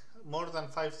write more than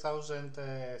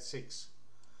 5006.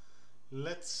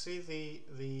 Let's see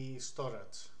the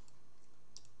storage,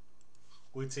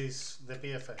 which is the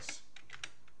PFS.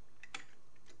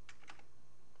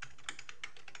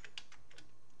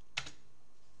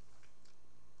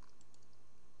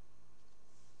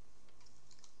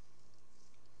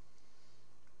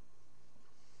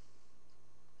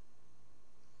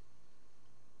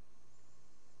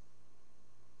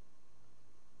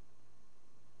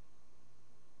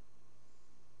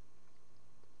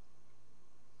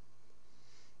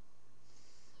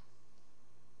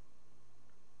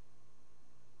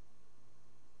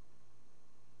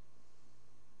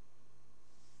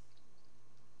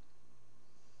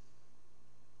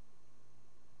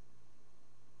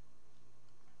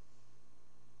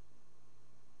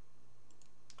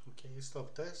 Okay,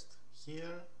 stop test.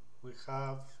 Here we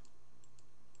have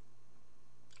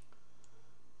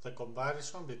the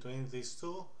comparison between these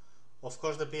two. Of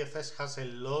course, the PFS has a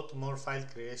lot more file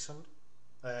creation,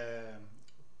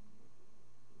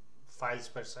 files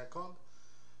per second.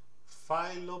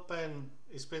 File open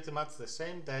is pretty much the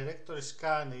same. Directory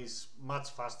scan is much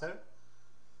faster,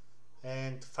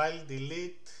 and file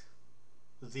delete,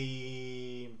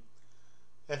 the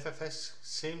FFS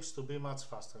seems to be much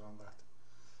faster on that.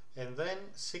 And then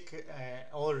seek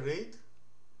or read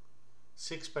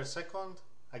 6 per second,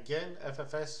 again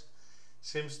FFS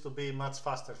seems to be much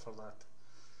faster for that.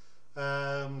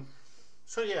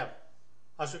 So yeah,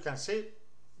 as you can see,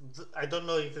 I don't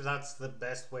know if that's the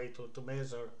best way to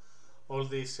measure all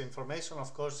this information.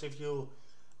 Of course, if you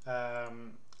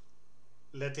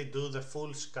let it do the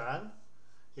full scan,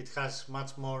 it has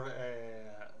much more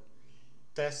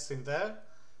tests in there,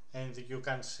 and you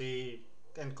can see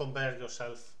and compare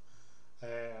yourself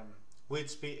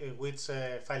which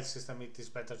file system it is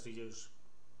better to use.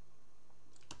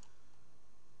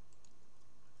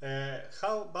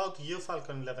 How about you,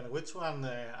 Falcon 11? Which one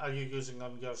are you using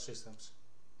on your systems?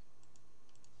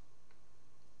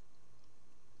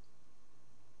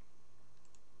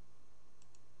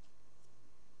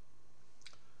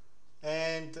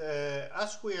 And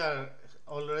as we are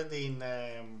already in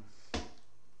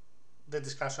the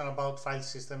discussion about file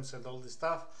systems and all this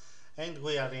stuff, and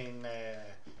we are in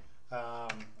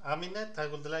Aminet, I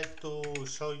would like to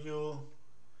show you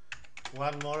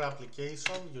one more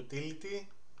application, utility.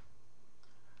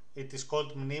 It is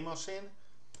called Mnemosyne.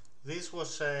 This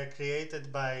was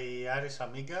created by Aris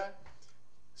Amiga.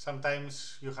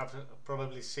 Sometimes you have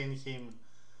probably seen him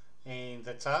in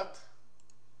the chat.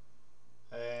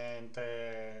 And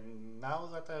now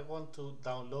that I want to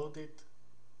download it,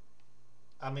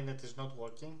 Aminet is not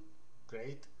working.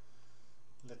 Great.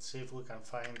 Let's see if we can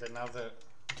find another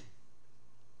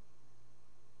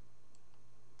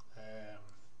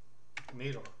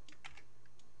mirror.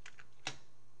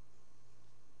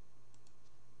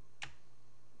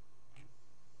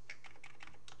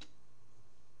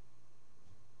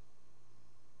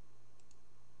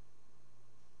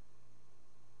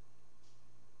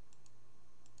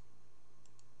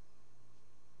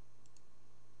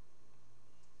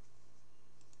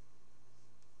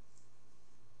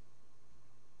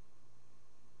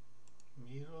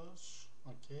 Mirrors,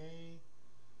 okay,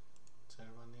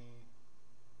 Germany.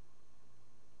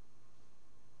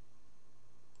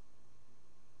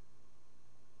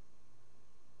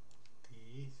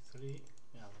 DE3,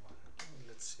 yeah,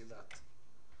 let's see that.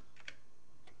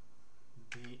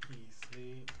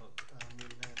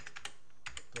 DE3.aminet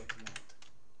 .NET.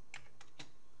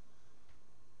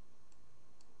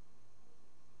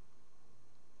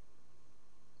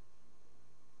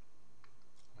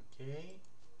 Okay.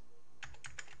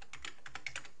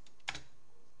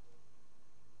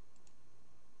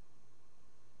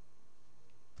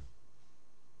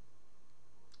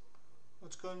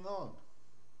 What's going on?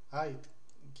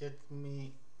 Get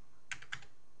me.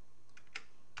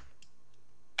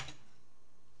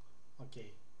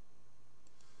 Okay.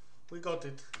 We got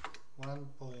it.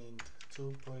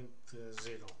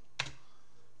 1.2.0.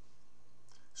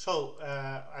 So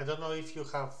I don't know if you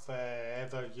have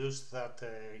ever used that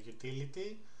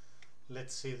utility.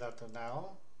 Let's see that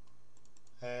now.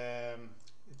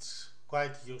 It's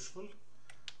quite useful.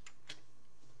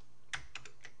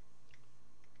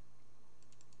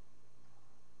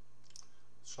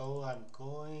 So I'm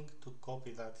going to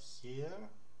copy that here,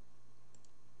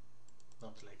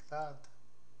 not like that.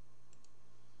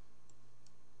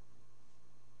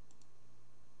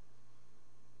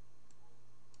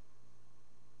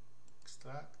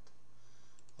 Extract.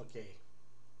 Okay.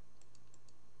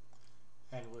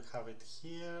 And we have it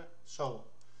here. So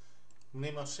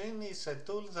Mnemosyne is a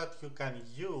tool that you can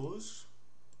use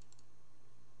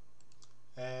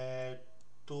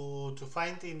to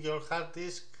find in your hard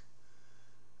disk.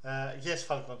 Yes,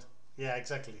 Falcon. Yeah,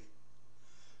 exactly.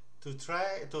 To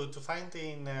try to find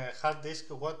in hard disk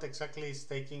what exactly is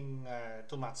taking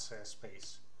too much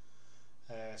space.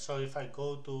 So if I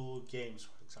go to games,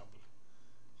 for example,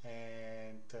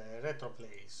 and retro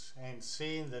plays, and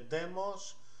see in the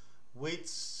demos which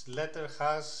letter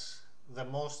has the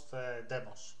most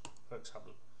demos, for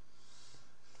example,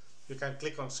 you can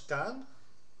click on scan,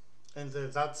 and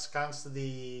that scans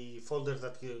the folder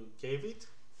that you gave it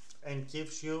and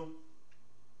gives you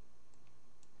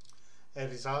a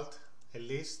result, a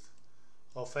list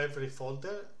of every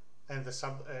folder, and the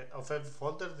of every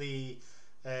folder the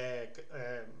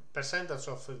percentage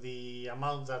of the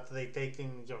amount that they take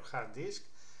in your hard disk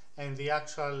and the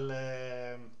actual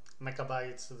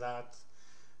megabytes that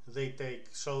they take.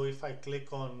 So if I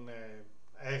click on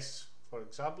S, for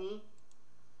example,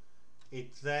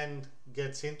 it then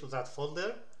gets into that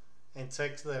folder and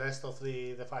checks the rest of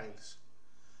the files,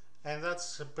 and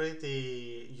that's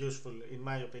pretty useful in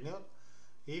my opinion.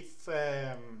 If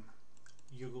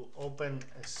you open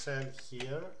a cell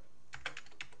here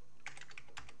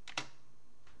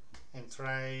and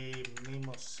try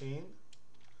Mnemosyne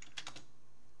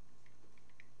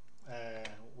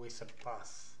with a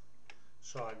path,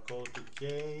 so I go to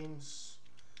games,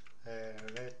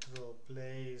 retro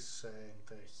plays,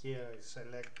 and here I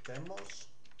select demos.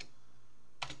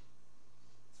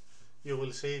 You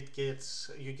will see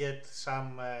you get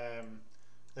some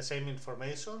the same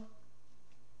information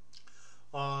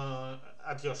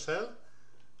at your cell,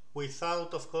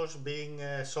 without of course being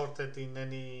sorted in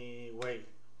any way.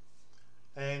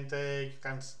 And you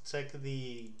can check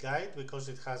the guide because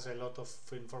it has a lot of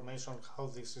information how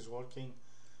this is working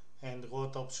and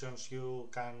what options you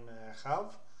can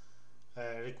have,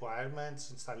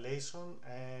 requirements, installation,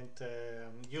 and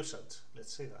usage.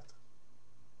 Let's see that.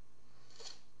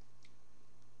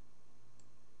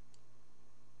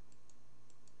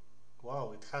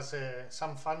 Wow, it has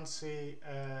some fancy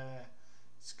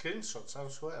screenshots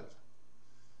as well.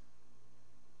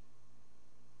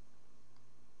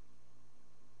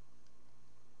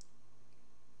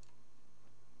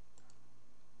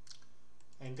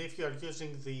 And if you are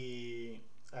using the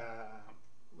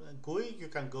GUI, you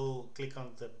can go click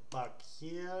on the back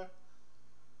here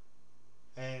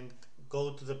and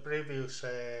go to the previous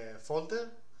folder.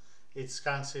 It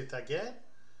scans it again,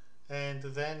 and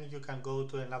then you can go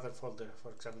to another folder,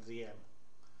 for example the M.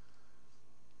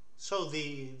 So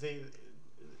in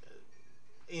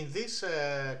this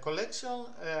collection,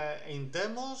 in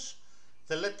demos,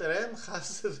 the letter M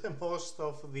has the most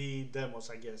of the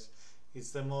demos, I guess.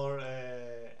 It's the more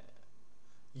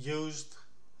used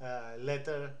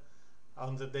letter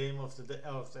on the name of the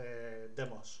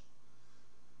demos.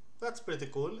 That's pretty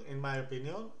cool in my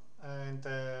opinion, and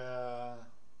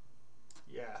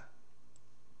yeah,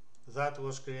 that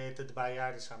was created by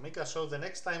Aris Amiga. So the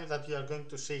next time that you are going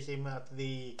to see him at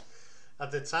the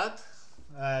chat,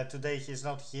 today he's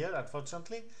not here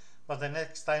unfortunately, but the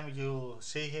next time you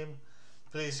see him,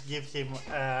 please give him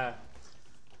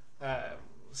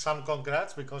some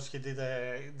congrats, because he did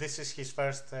this is his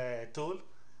first tool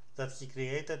that he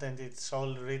created, and it's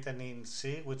all written in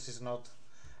C, which is not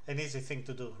an easy thing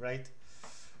to do, right?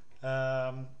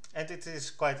 And it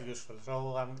is quite useful,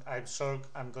 so I'm sure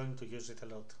I'm going to use it a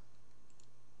lot.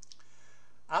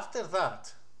 After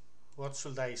that, what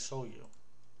should I show you?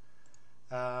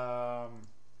 I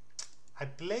I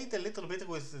played a little bit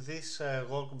with this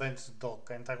workbench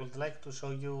dock, and I would like to show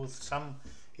you some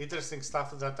interesting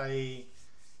stuff that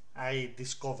I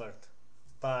discovered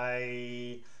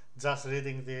by just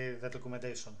reading the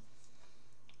documentation.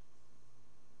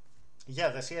 Yeah,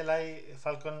 the CLI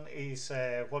Falcon is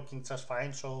working just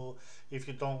fine, so if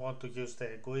you don't want to use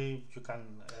the GUI, you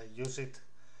can use it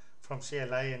from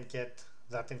CLI and get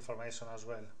that information as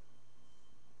well.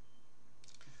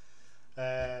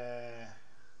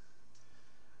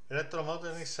 Retro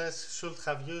Modernist says should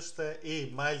have used E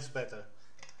miles better.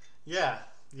 Yeah,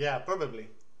 probably.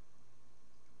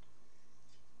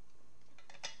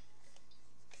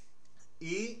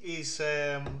 E is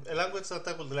a language that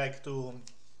I would like to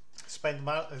spend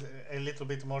a little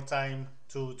bit more time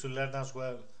to learn as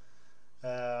well.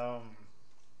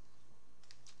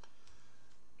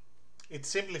 It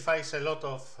simplifies a lot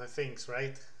of things,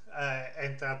 right?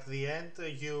 And at the end,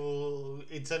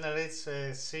 it generates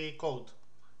C code,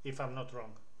 if I'm not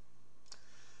wrong.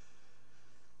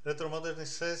 Retro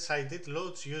Modernist says I did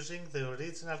loads using the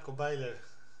original compiler,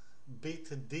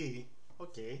 bit.d.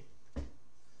 Okay.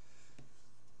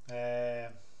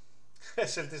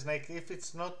 SLT Snake, if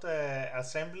it's not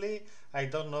assembly, I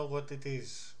don't know what it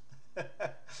is.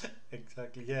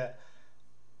 Exactly, yeah.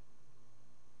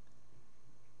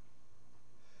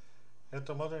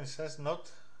 Retro Modernist says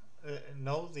not.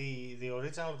 No, the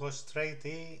original was straight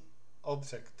E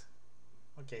object.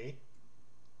 Okay.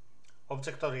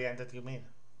 Object oriented, you mean?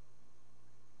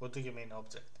 What do you mean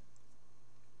object?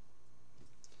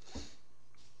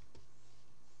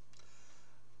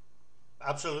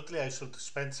 Absolutely, I should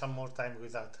spend some more time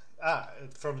with that.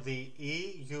 From the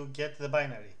E you get the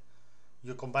binary.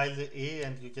 You combine the E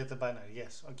and you get the binary.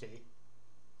 Yes, okay.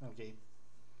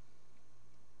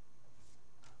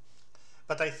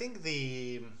 But I think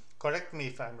correct me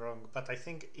if I'm wrong, but I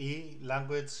think E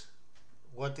language,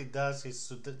 what it does is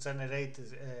to generate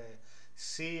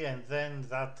C, and then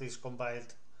that is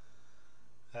compiled.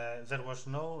 There was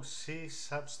no C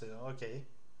substep. Okay,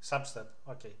 substep.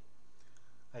 Okay,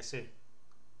 I see.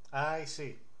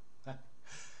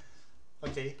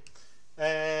 Okay,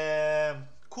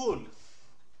 cool.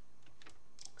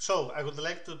 So I would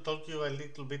like to talk to you a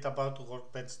little bit about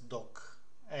Workbench Dock,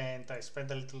 and I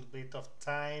spent a little bit of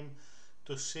time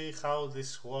to see how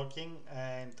this is working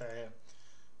and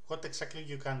what exactly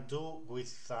you can do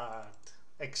with that,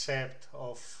 except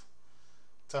of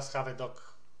just have a dock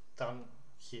down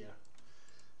here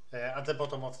at the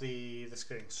bottom of the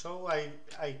screen. So I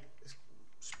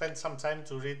spent some time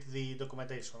to read the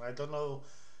documentation. I don't know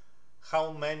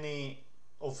how many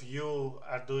of you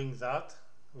are doing that,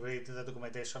 read the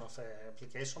documentation of an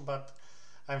application, but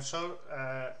I'm sure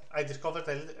I discovered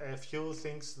a few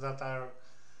things that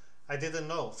I didn't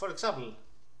know. For example,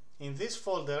 in this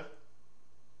folder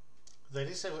there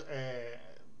is a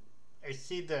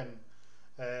hidden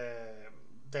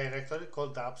directory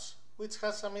called apps, which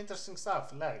has some interesting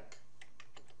stuff, like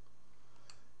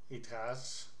it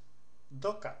has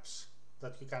dock apps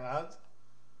that you can add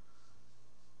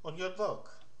on your dock.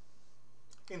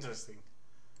 Interesting.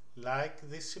 Like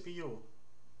this CPU.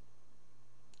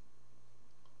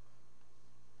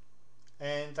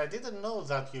 And I didn't know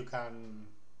that you can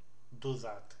do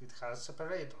that. It has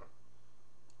separator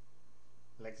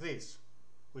like this,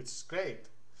 which is great.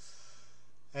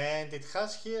 And it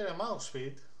has here a mouse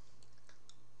speed,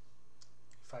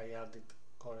 if I add it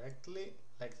correctly,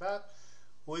 like that,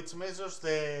 which measures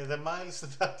the miles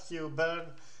that you burn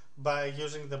by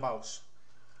using the mouse.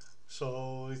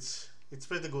 So it's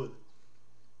pretty good.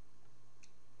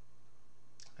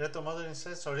 Retro Modern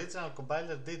says original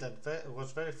compiler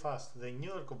was very fast. The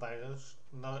newer compilers,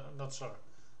 not sure.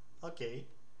 Okay.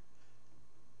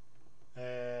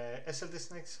 SLT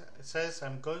Snake says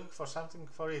I'm going for something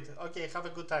for it. Okay, have a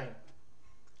good time.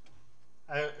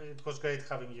 It was great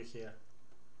having you here.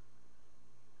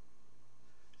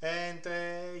 And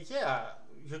yeah,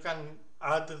 you can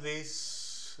add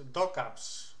these dock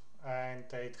apps,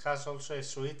 and it has also a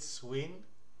switch win,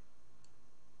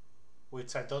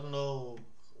 which I don't know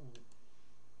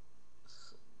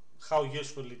how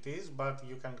useful it is, but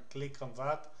you can click on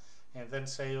that and then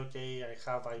say, okay, I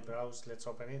have eyebrows, let's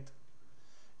open it,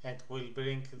 and will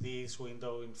bring this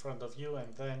window in front of you,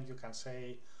 and then you can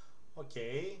say,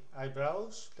 okay,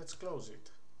 eyebrows, let's close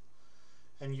it,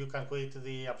 and you can quit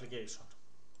the application,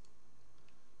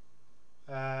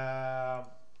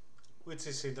 which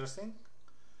is interesting.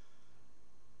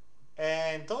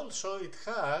 And also it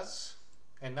has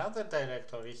another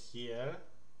directory here,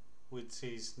 which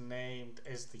is named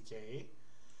SDK,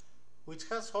 which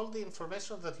has all the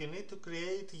information that you need to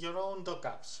create your own dock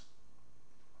apps.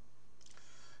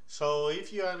 So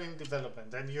if you are in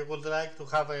development and you would like to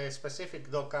have a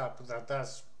specific dock app that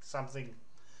does something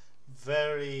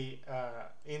very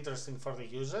interesting for the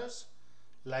users,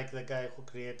 like the guy who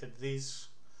created this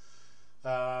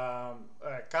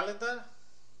calendar,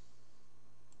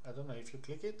 I don't know if you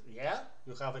click it, yeah,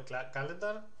 you have a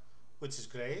calendar, which is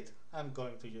great. I'm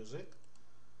going to use it.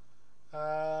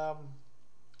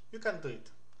 You can do it.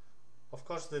 Of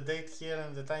course, the date here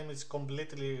and the time is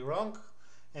completely wrong,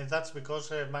 and that's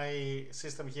because my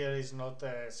system here is not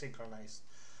synchronized.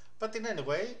 But in any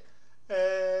way,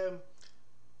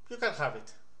 you can have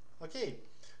it. Okay,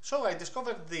 so I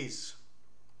discovered this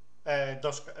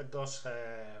dock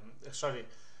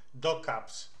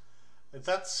apps.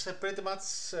 That's pretty much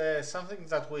something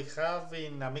that we have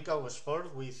in Amiga OS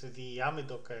 4 with the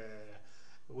AmiDock,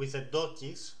 with the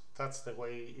dockies. That's the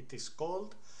way it is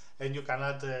called, and you can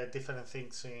add different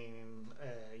things in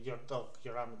your dock,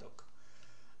 your AmiDock.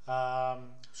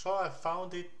 So I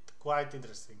found it quite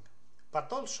interesting.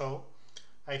 But also,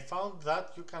 I found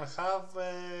that you can have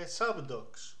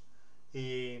sub-docks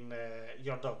in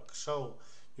your dock. So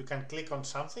you can click on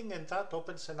something and that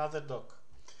opens another dock.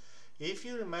 If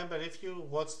you remember, if you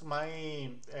watched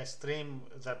my stream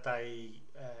that I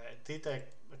did a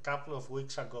couple of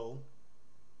weeks ago,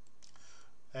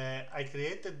 I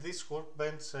created this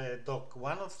workbench dock.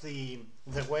 One of the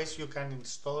ways you can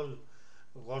install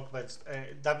workbench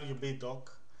WBDock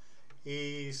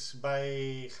is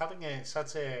by having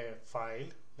such a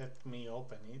file. Let me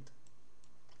open it,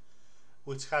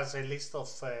 which has a list of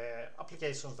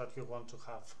applications that you want to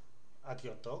have at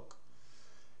your dock.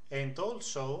 And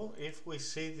also, if we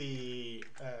see the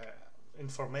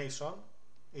information,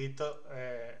 it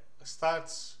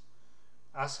starts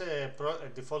as a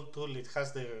default tool. It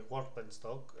has the workbench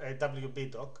dock,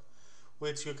 WBDock,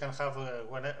 which you can have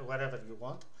wherever you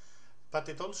want. But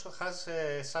it also has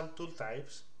some tool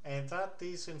types, and that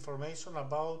is information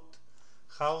about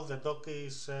how the dock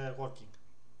is working.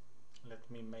 Let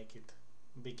me make it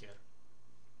bigger,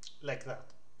 like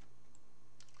that.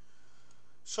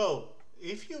 So,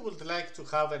 if you would like to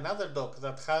have another dock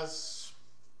that has,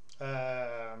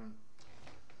 I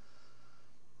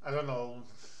don't know,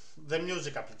 the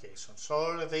music applications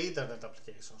or the internet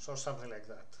applications or something like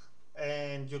that,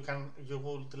 and you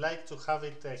would like to have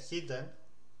it hidden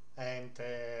and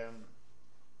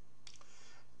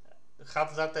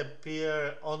have that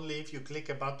appear only if you click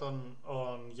a button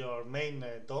on your main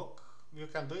dock, you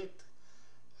can do it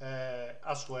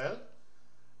as well.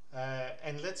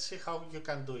 And let's see how you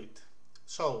can do it.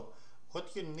 So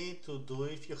what you need to do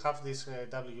if you have this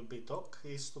WBDock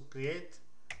is to create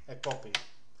a copy.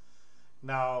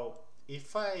 Now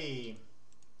if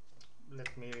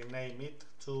let me rename it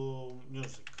to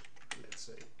music, let's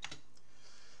say.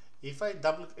 If I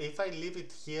leave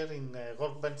it here in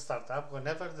Workbench Startup,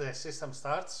 whenever the system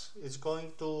starts, it's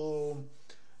going to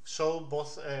show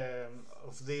both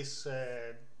of these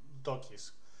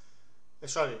dockies.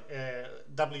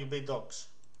 WBDocks.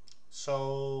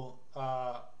 So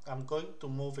I'm going to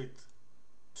move it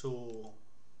to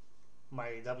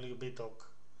my WBDock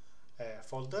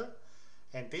folder,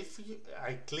 and if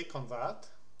I click on that,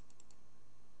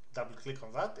 double click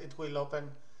on that, it will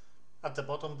open at the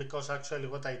bottom, because actually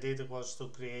what I did was to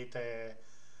create a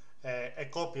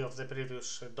copy of the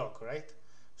previous dock, right?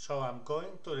 So I'm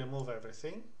going to remove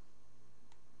everything.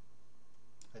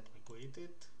 Let me quit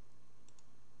it.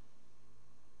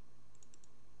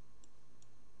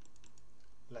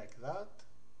 Like that.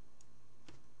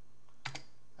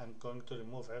 I'm going to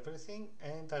remove everything,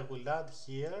 and I will add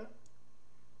here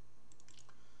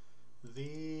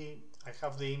I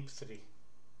have the imp3.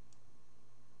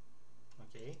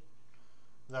 Okay,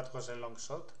 that was a long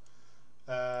shot.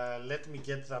 Let me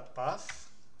get that path.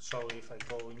 So if I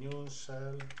go new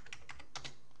shell,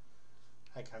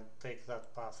 I can take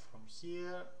that path from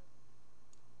here,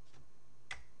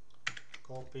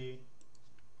 copy,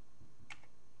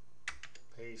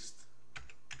 paste,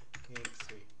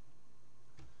 imp3.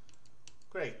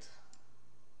 Great.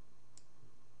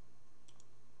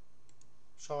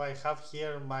 So I have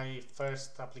here my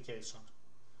first application.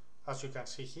 As you can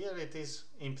see here, it is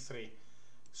imp3.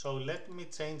 So let me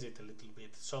change it a little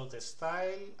bit. So the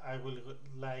style, I will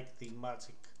like the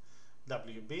magic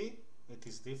WB. It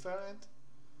is different,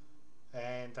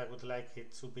 and I would like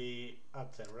it to be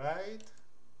at the right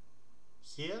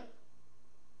here,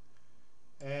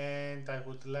 and I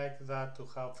would like that to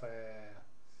have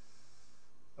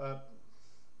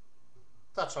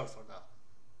that's all for now.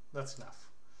 That's enough.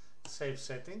 Save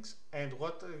settings, and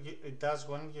what it does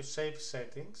when you save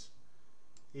settings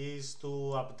is to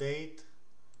update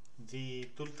the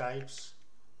tool types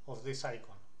of this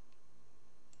icon.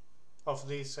 of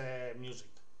this music.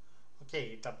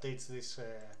 Okay, it updates these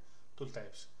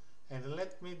tooltypes. And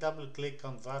let me double click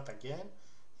on that again,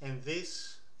 and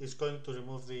this is going to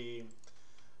remove the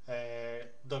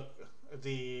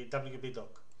the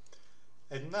WBDock.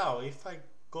 And now if I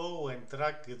go and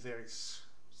drag this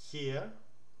here,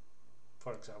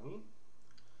 for example,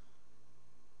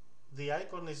 the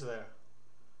icon is there,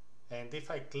 and if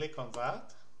I click on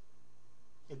that,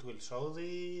 it will show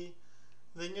the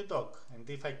new dock, and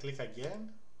if I click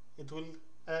again, it will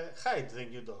hide the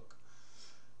new dock.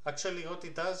 Actually, what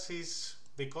it does is,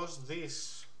 because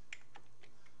this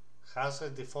has a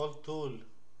default tool,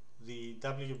 the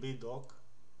WBDock,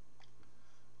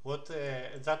 what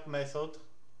that method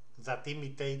that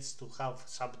imitates to have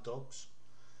subdocks,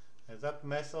 that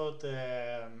method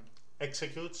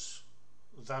executes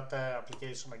that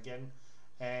application again,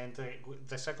 and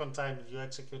the second time you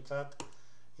execute that,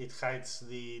 it hides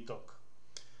the dock.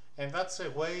 And that's a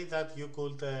way that you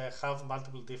could have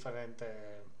multiple different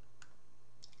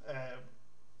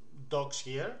docks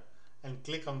here and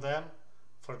click on them.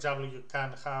 For example, you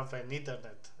can have an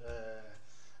internet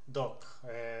dock,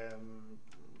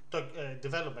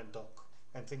 development dock,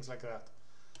 and things like that.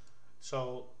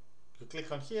 So you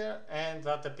click on here, and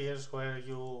that appears where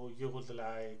you would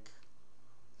like,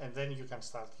 and then you can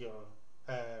start your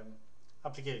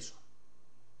application.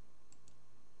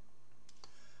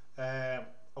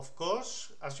 Of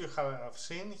course, as you have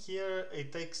seen here,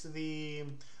 it takes the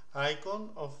icon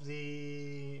of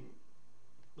the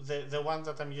one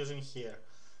that I'm using here.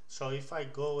 So if I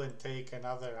go and take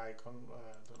another icon,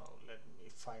 I don't know, let me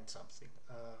find something.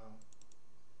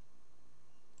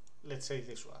 Let's say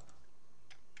this one,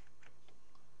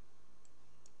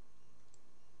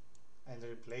 and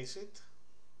replace it,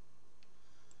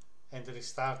 and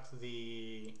restart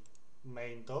the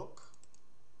main dock.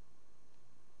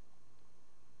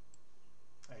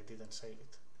 I didn't save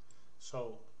it,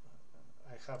 so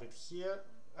I have it here.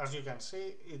 As you can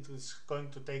see, it is going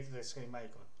to take the same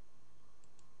icon.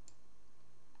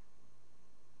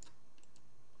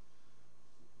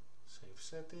 Save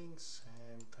settings,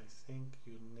 and I think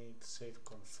you need save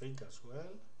config as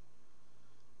well.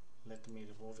 Let me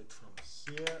remove it from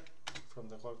here, from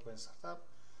the workbench startup.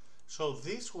 So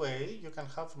this way you can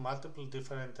have multiple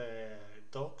different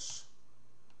docks,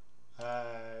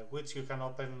 which you can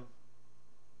open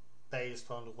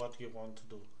based on what you want to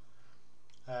do.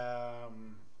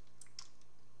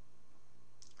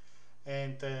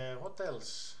 And what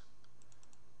else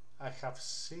I have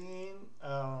seen?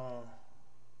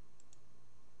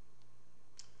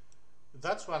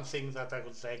 That's one thing that I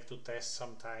would like to test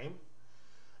sometime.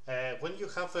 When you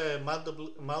have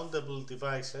mountable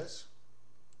devices,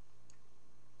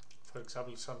 for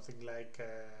example, something like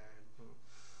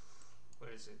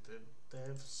where is it?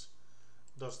 Devs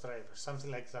DOS driver, something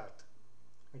like that.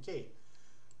 Okay,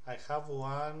 I have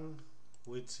one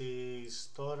which is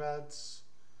storage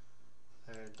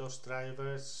DOS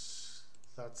drivers.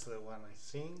 That's the one, I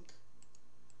think.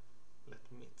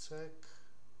 Let me check.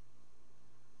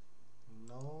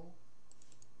 No.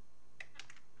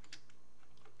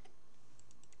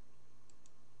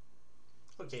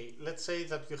 Okay, let's say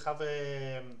that you have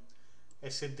a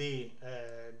CD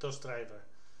DOS driver.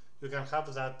 You can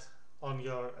have that on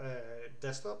your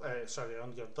desktop,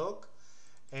 on your dock,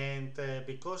 and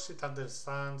because it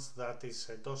understands that is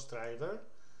a DOS driver,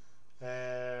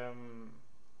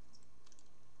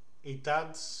 it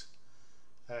adds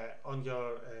on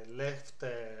your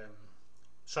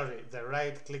the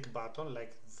right click button,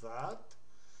 like that.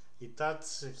 It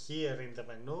adds here in the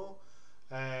menu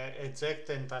eject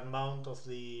and unmount of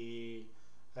the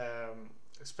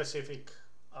specific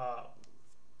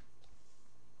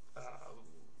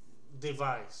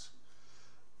device.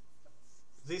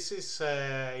 This is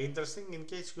interesting in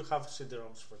case you have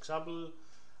CD-ROMs, for example,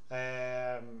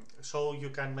 so you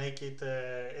can make it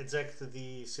eject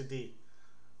the CD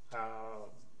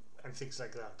and things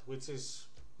like that, which is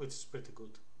pretty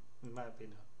good in my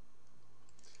opinion.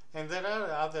 And there are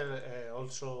other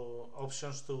also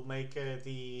options to make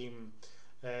the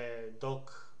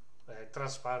dock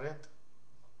transparent,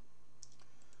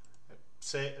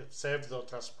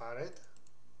 pseudo-transparent.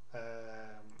 I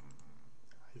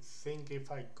think if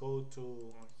I go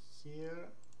to here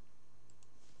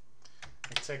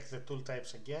and check the tool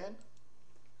types again,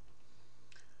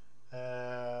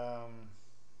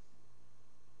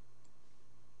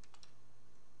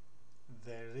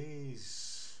 there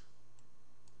is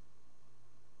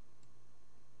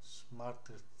Smart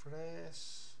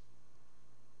Refresh,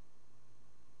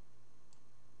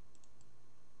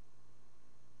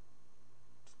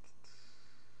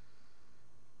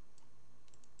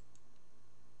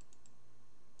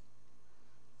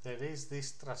 there is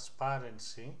this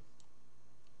transparency,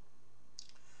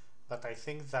 but I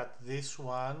think that this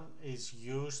one is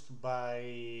used by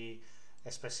a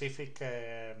specific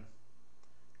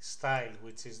style,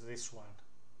 which is this one,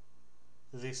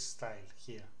 this style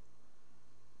here.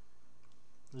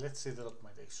 Let's see the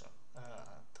documentation.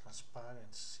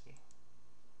 Transparency.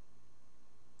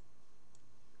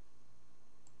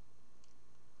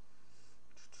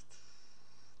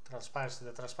 Transparency.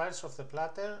 The transparency of the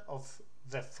platter of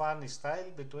the funny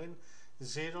style between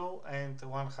 0 and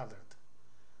 100.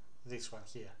 This one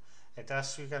here. And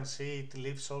as you can see, it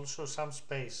leaves also some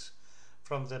space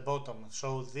from the bottom.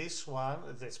 So this one,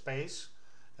 the space,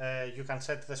 you can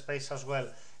set the space as well.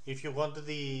 If you want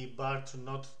the bar to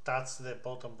not touch the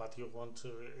bottom, but you want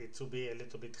it to be a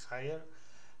little bit higher,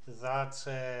 that's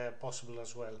possible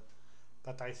as well.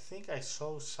 But I think I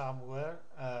saw somewhere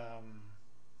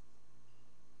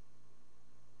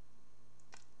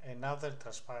another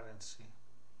transparency.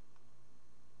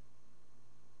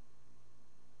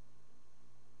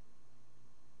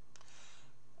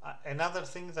 Another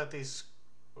thing that is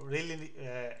really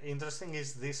interesting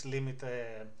is this limit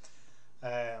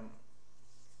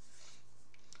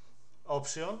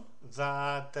option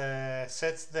that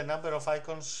sets the number of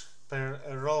icons per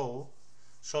row.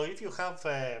 So if you have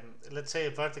let's say a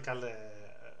vertical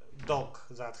dock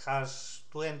that has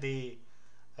 20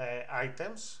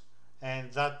 items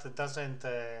and that doesn't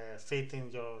fit in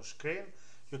your screen,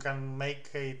 you can make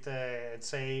it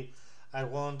say I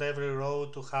want every row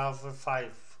to have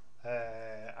 5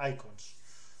 icons.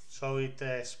 So it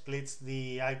splits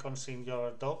the icons in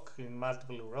your dock in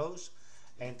multiple rows,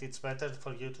 and it's better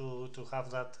for you to have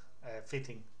that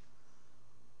fitting.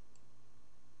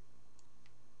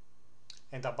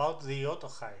 And about the auto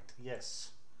hide,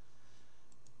 yes.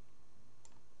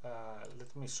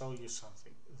 Let me show you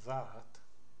something. That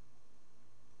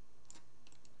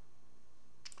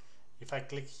if I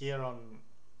click here on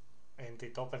and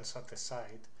it opens at the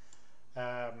side,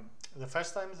 the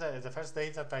first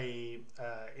day that I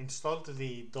installed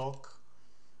the dock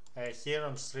here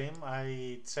on stream,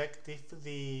 I checked if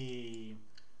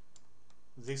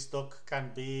this dock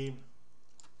can be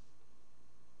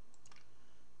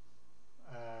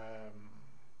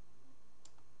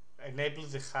enable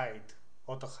the hide,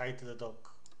 auto hide the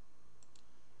dock,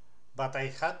 but I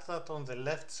had that on the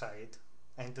left side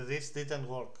and this didn't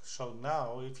work. So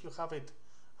now if you have it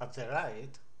at the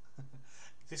right,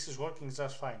 this is working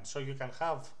just fine. So you can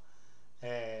have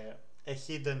a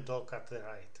hidden dock at the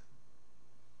right,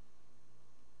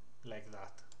 like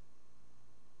that.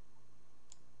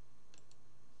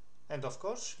 And of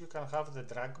course you can have the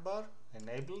drag bar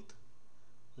enabled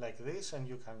like this, and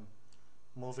you can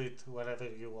move it wherever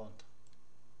you want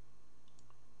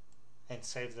and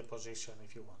save the position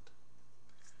if you want.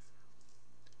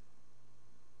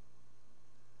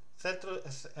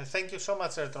 Thank you so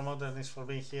much, rtgmaster, for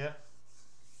being here.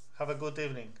 Have a good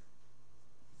evening.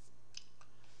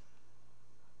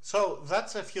 So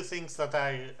that's a few things that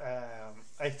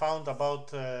I found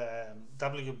about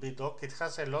WBDock. It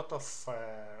has a lot of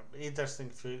interesting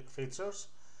features,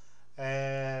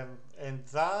 and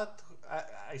that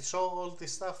I saw all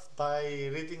this stuff by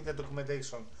reading the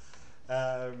documentation.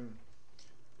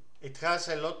 It has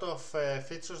a lot of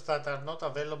features that are not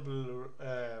available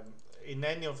in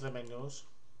any of the menus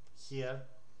here.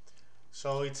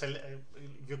 So it's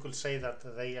you could say that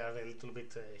they are a little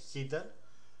bit hidden.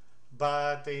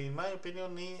 But in my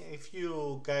opinion, if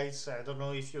you guys, I don't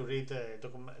know if you read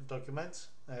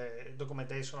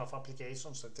documentation of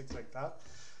applications and things like that,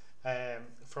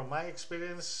 from my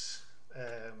experience,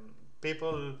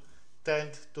 people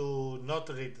tend to not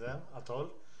read them at all.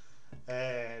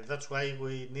 That's why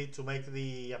we need to make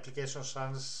the applications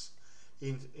as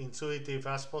intuitive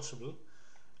as possible.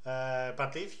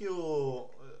 But if you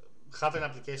have an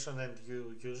application and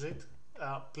you use it,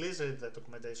 please read the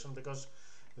documentation, because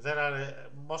there are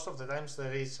most of the times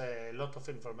there is a lot of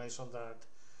information that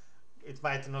it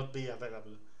might not be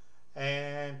available,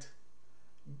 and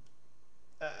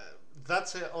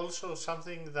that's also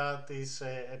something that is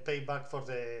a payback for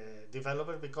the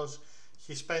developer, because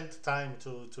he spent time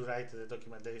to write the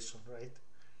documentation, right?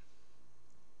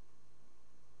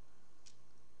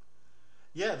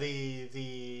 Yeah,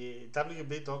 the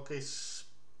WBDock is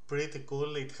pretty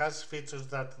cool. It has features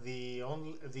that the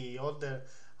older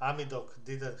AmiDock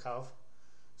didn't have,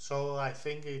 so I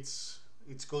think it's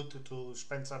good to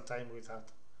spend some time with that.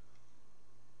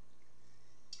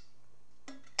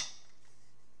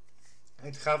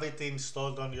 And have it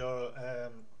installed on your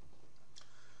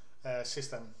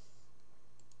system.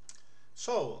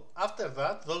 So after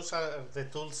that, those are the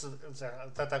tools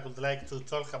that I would like to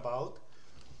talk about.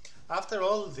 After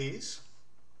all this,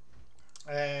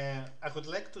 I would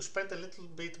like to spend a little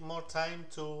bit more time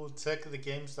to check the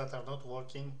games that are not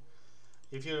working.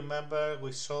 If you remember,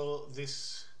 we saw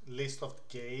this list of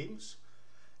games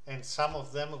and some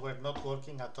of them were not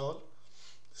working at all.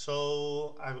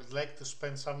 So I would like to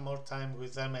spend some more time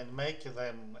with them and make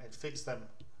them and fix them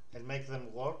and make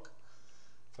them work.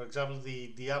 For example,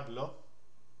 the Diablo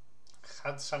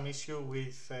had some issue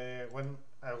with when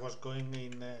I was going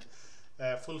in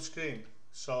full screen.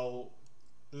 So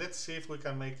let's see if we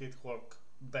can make it work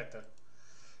better.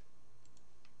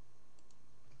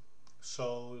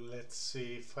 So let's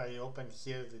see if I open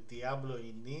here the Diablo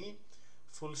in E,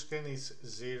 full screen is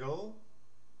 0,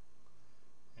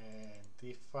 and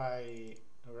if I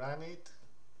run it,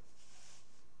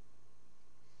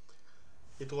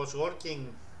 it was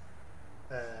working.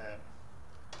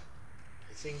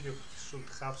 I think you should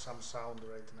have some sound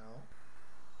right now.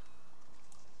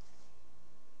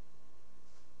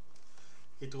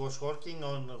 It was working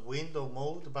on window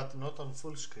mode but not on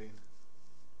full screen.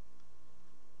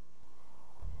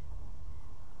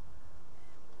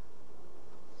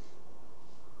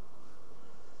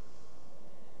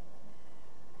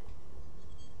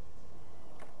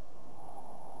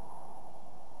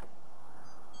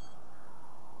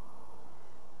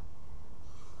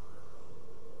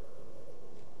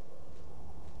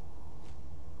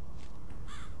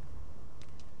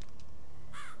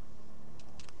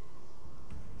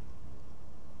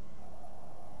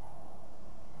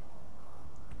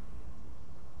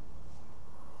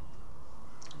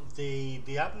 The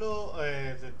Diablo,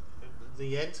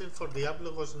 the engine for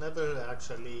Diablo was never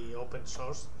actually open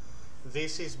source.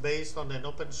 This is based on an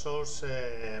open source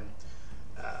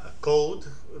code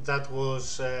that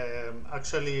was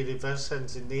actually reverse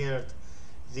engineered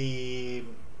the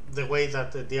way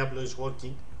that Diablo is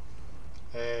working,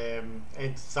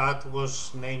 and that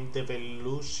was named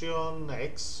Evolution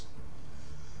X.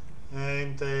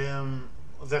 And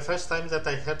the first time that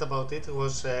I heard about it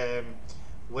was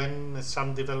when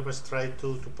some developers tried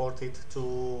to port it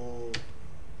to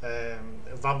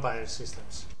vampire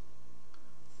systems.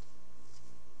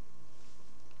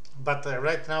 But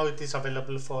right now it is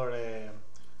available for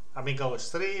Amiga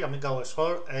OS 3, Amiga OS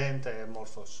 4 and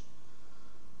Morphos.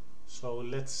 So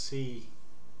let's see,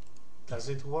 does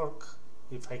it work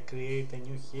if I create a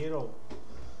new hero,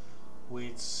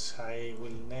 which I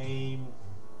will name,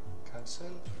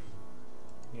 cancel,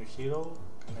 new hero,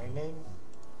 can I name?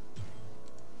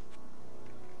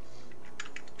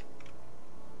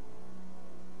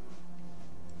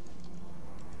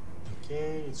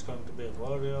 Okay, it's going to be a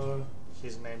warrior.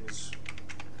 His name is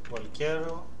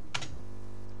Volquero.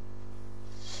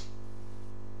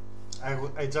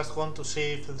 I just want to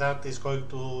see if that is going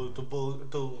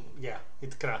to yeah,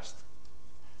 it crashed.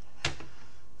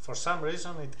 For some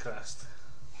reason it crashed.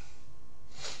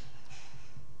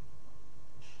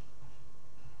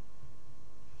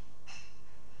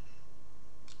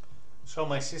 So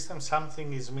my system,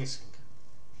 something is missing.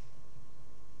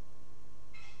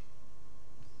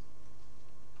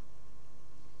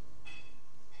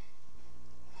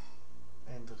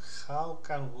 How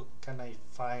can I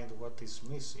find what is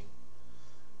missing?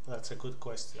 That's a good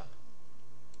question.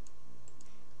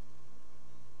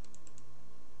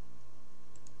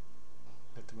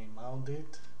 Let me mount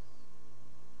it.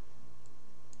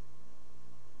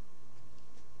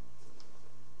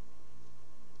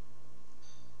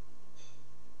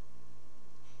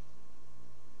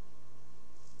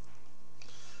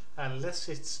 Unless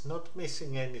it's not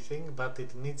missing anything, but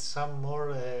it needs some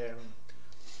more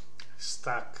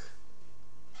stack.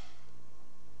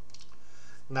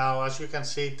 Now, as you can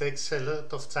see, it takes a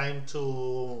lot of time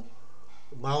to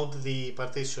mount the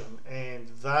partition, and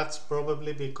that's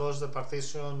probably because the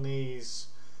partition is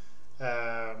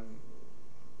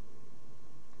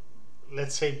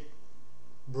let's say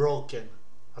broken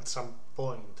at some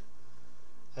point.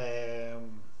 I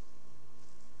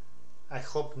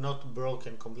hope not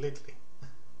broken completely.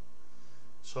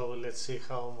 So let's see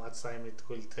how much time it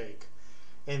will take.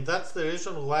 And that's the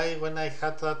reason why when I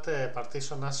had that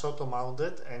partition as auto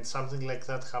mounted and something like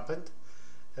that happened,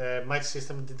 my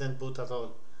system didn't boot at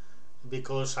all,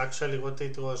 because actually what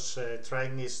it was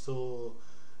trying is to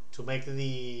make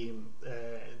the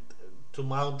to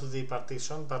mount the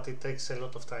partition, but it takes a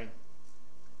lot of time.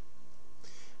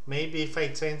 Maybe if I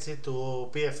change it to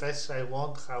PFS I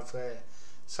won't have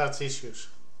such issues,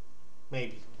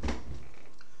 maybe.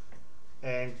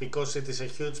 And because it is a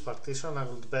huge partition, I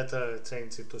would better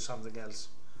change it to something else.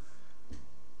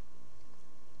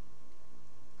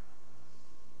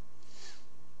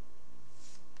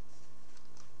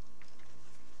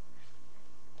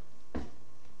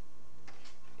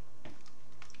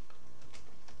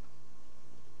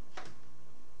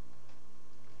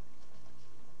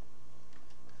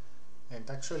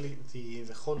 actually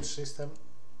the whole system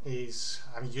is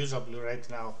unusable right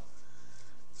now,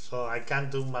 so I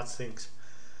can't do much things.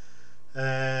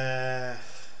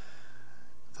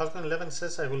 Falcon 11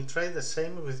 says, I will try the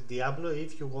same with Diablo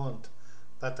if you want,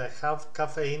 but I have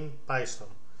caffeine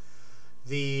PiStorm.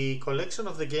 The collection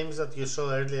of the games that you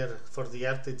saw earlier for the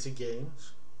RPG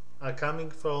games are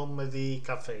coming from the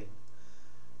caffeine.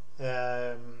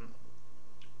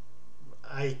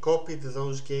 I copied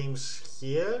those games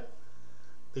here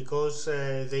because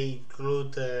they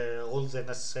include all the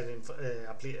necessary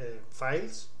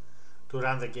files to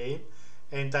run the game,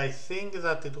 and I think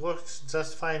that it works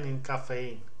just fine in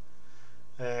caffeine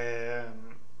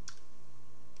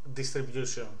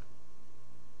distribution.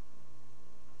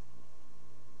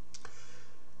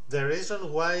 The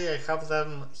reason why I have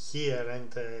them here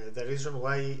and the reason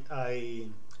why I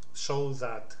show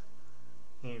that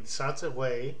in such a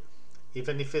way,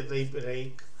 even if they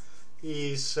break,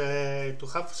 is to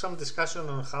have some discussion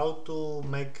on how to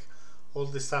make all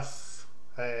the stuff,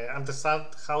 understand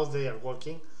how they are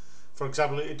working. For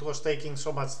example, it was taking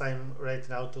so much time right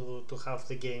now to have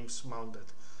the games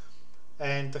mounted,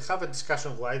 and have a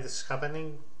discussion why this is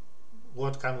happening,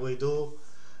 what can we do,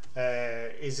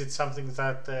 is it something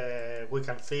that we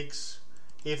can fix.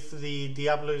 If the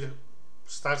Diablo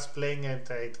starts playing and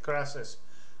it crashes,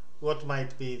 what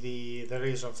might be the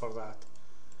reason for that?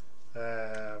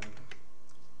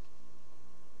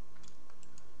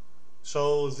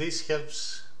 So this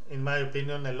helps, in my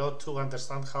opinion, a lot to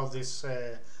understand how this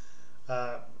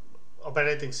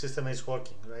operating system is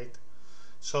working, right?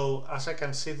 So as I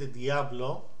can see, the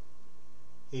Diablo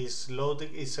is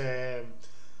loading, is an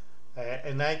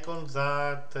icon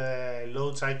that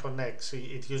loads icon X.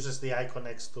 It uses the icon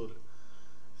X tool,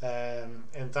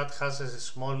 and that has a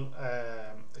small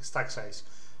stack size.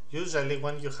 Usually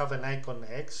when you have an icon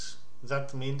X,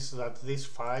 that means that this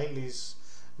file is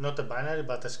not a binary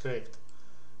but a script.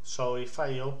 So if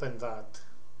I open that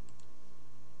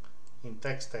in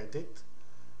text edit,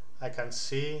 I can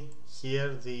see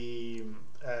here the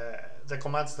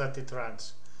commands that it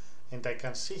runs, and I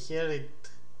can see here it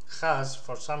has,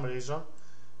 for some reason,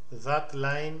 that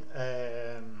line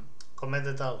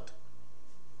commented out.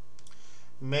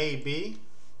 Maybe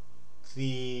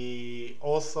the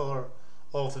author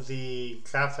of the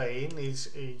caffeine is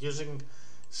using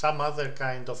some other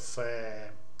kind of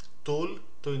tool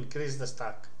to increase the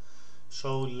stack.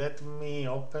 So let me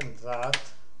open that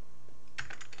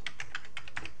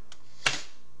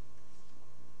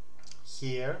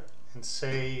here and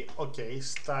say, okay,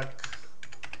 stack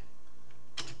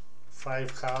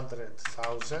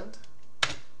 500,000,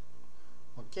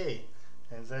 okay,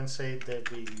 and then say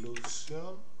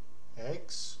devolution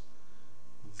x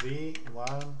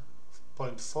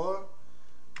v1.4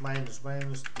 minus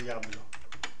Diablo,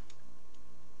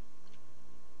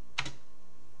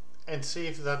 and see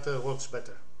if that works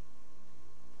better.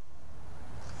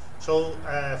 So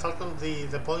Falcon,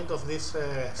 the point of these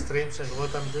streams and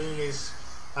what I'm doing is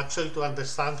actually to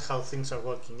understand how things are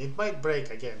working. It might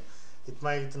break again, it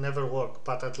might never work,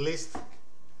 but at least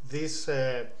this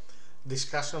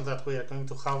discussion that we are going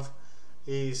to have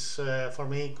is for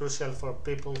me crucial for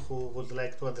people who would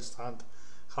like to understand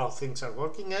how things are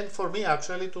working, and for me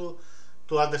actually to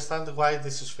understand why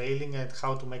this is failing and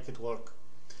how to make it work.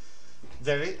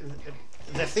 The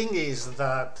thing is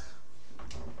that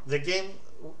the game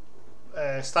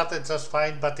started just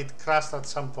fine, but it crashed at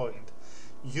some point.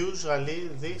 Usually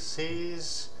this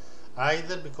is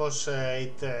either because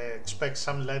it expects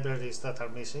some libraries that are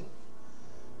missing,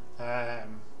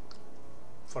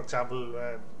 for example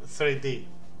 3D,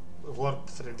 Warp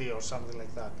 3D or something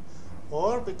like that,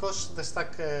 or because the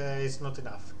stack is not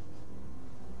enough.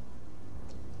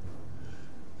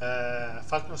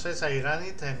 Falcon says, I ran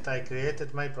it and I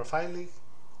created my profile,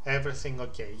 everything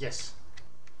okay. Yes.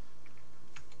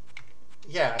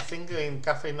 Yeah, I think in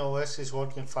Caffeine OS is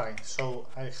working fine. So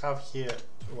I have here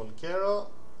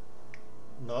Volcero,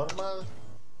 normal.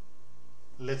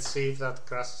 Let's see if that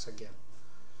crashes again.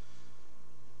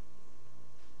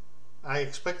 I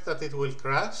expect that it will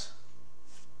crash,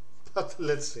 but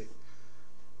let's see.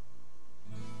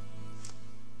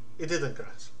 It didn't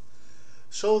crash.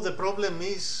 So the problem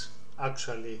is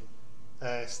actually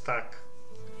stack.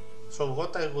 So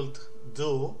what I would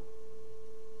do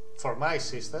for my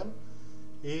system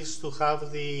is to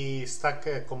have the stack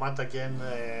command again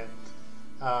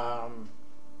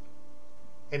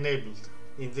enabled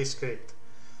in this script.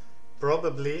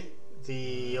 Probably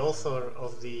the author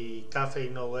of the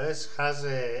Caffeine OS has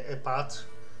a patch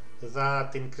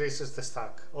that increases the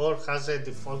stack, or has a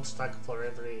default stack for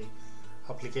every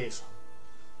application.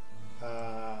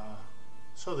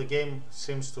 So the game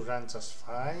seems to run just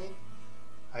fine.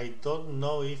 I don't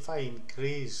know if I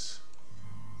increase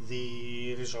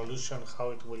the resolution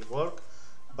how it will work,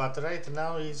 but right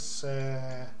now it's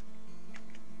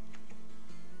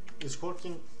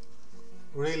working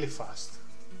really fast.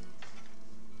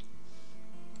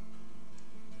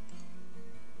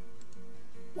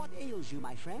 What ails you,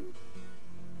 my friend?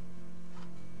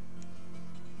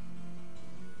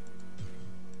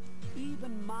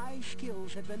 Even my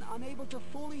skills have been unable to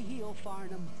fully heal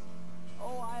Farnham.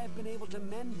 Oh, I have been able to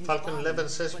mend his Falcon body, 11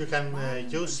 says you can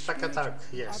use stack attack.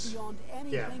 Yes. Are beyond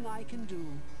anything I can do.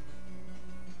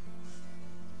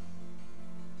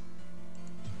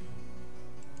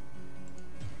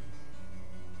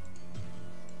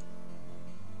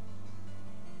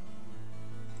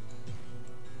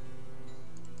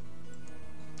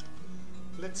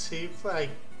 Let's see if I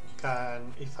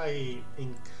can, if I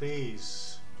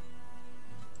increase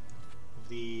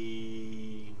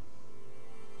the,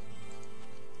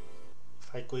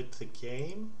 if I quit the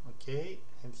game, okay,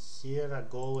 and here I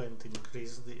go and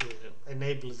increase the,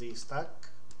 enable the stack,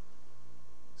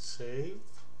 save,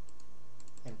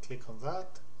 and click on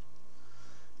that.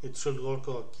 It should work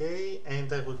okay,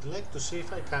 and I would like to see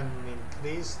if I can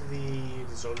increase the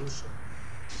resolution,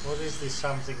 or is this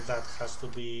something that has to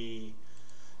be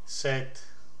set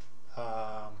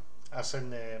as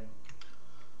an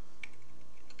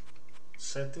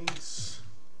settings,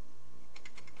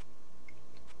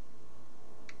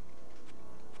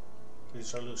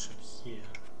 resolution here,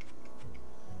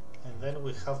 and then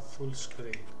we have full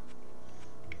screen.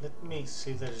 Let me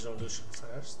see the resolution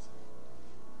first.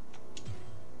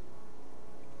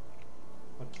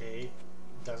 Okay,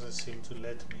 doesn't seem to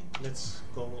let me. Let's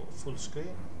go full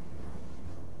screen.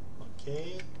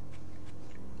 Okay.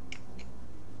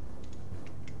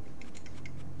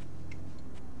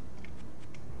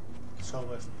 Show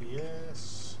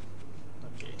FPS.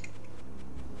 Okay.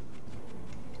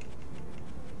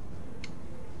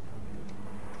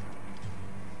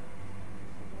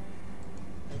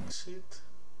 Exit.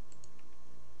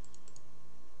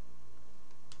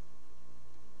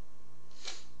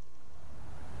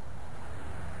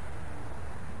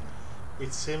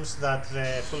 It seems that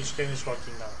the full screen is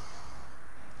working now.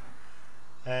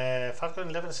 Falcon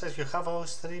 11 says you have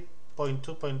OS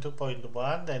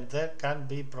 3.2.2.1 and there can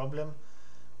be problem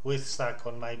with stack.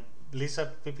 On my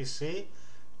Blizzard PPC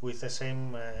with the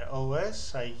same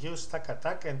OS, I use stack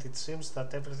attack and it seems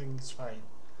that everything is fine.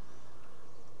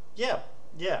 Yeah.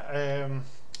 I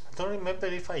don't remember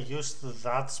if I used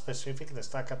that specific, the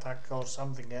stack attack, or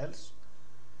something else,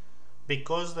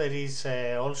 because there is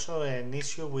also an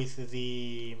issue with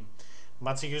the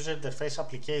Magic User Interface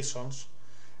applications,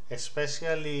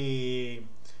 especially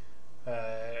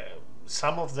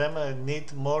some of them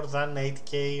need more than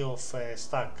 8K of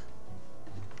stack.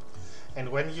 And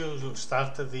when you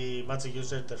start the Magic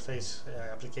User Interface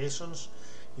applications,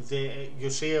 you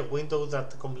see a window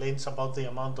that complains about the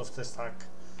amount of the stack.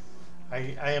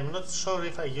 I am not sure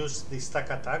if I use the stack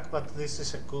attack, but this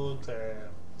is a good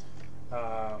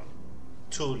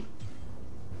tool.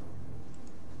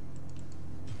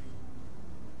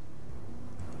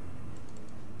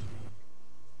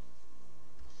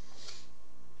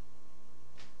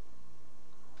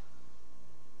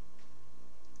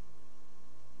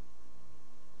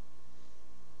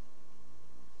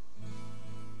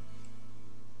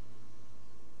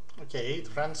 Okay, it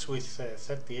runs with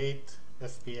 38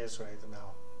 FPS right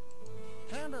now.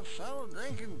 And a fellow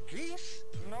drinking peace?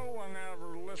 No one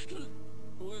ever listens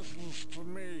to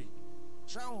me.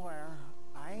 Somewhere,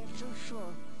 I ain't too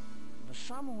sure, but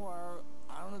somewhere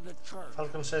under the church.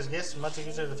 Falcon says yes, Magic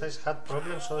User Interface had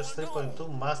problems, so OS 3.2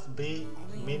 must be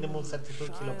minimum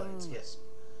 32 kilobytes, yes.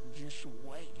 Just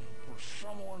waiting for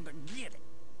someone to get it.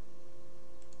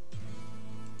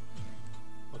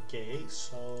 Okay,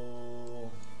 so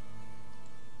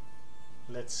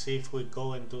let's see if we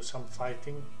go and do some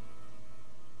fighting,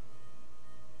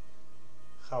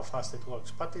 how fast it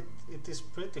works. But it is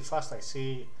pretty fast. I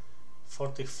see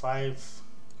 45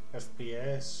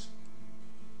 FPS.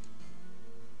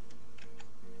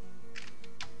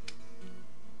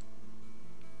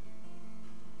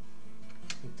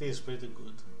 It is pretty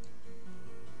good.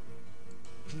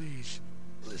 Please,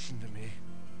 listen to me.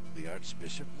 The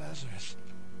Archbishop Lazarus.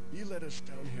 He led us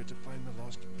down here to find the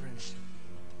lost prince.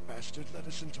 Bastard led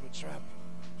us into a trap.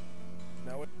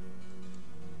 Now it...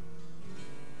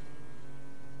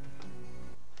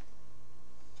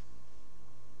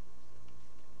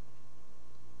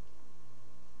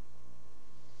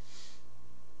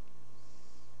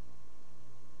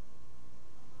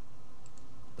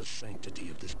 The sanctity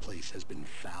of this place has been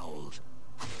fouled.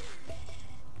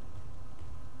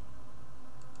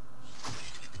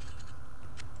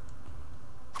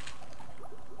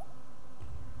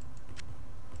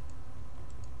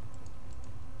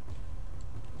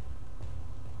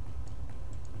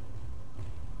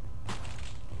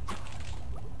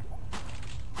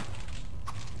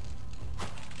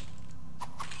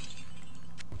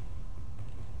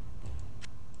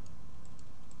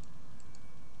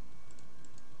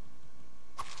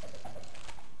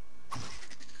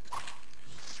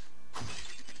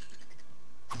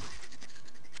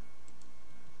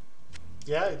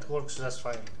 Yeah, it works just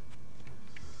fine.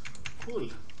 Cool.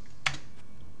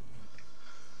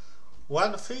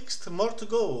 One fixed, more to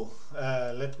go.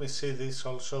 Let me see this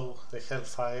also, the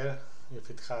Hellfire, if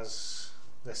it has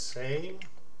the same.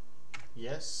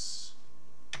 Yes.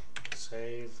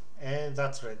 Save, and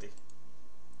that's ready.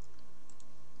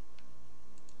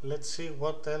 Let's see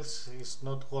what else is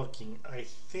not working. I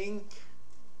think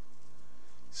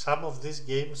some of these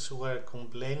games were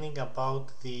complaining about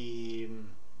the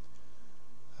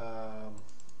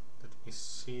let me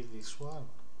see this one,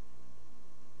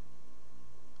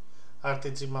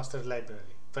 rtgmaster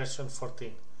library version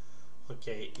 14.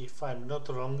 Okay, if I'm not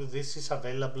wrong, this is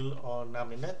available on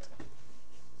Aminet.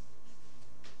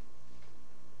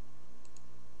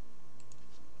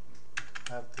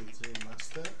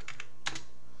 rtgmaster.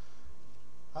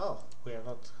 Oh, we are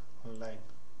not online.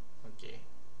 Okay.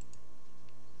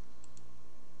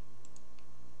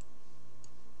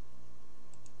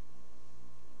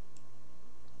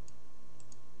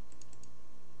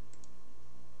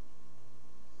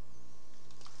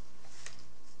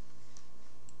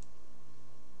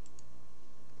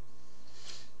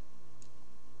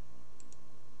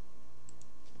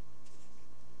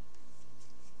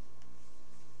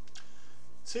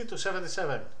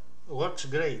 C277 works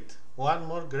great. One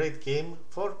more great game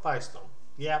for PiStorm.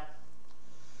 Yeah.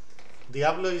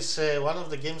 Diablo is one of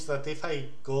the games that if I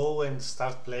go and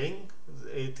start playing,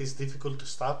 it is difficult to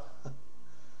stop.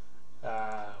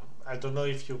 I don't know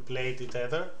if you played it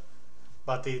ever,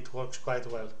 but it works quite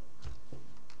well.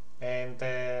 And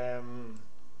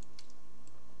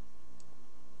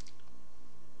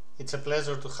it's a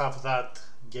pleasure to have that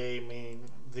game in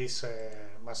these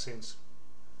machines.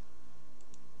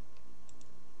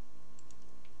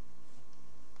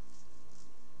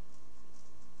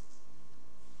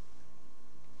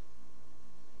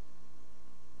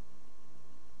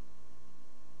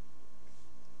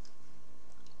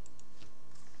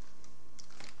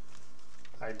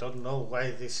 I don't know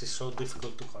why this is so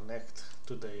difficult to connect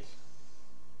today.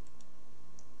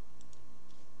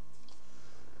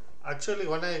 Actually,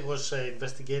 when I was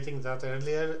investigating that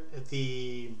earlier,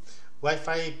 the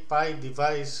Wi-Fi Pi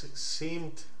device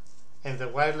seemed, and the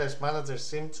wireless manager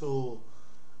seemed to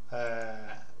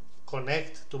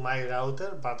connect to my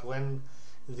router, but when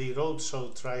the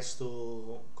roadshow tries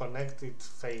to connect, it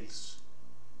fails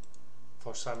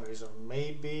for some reason.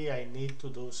 Maybe I need to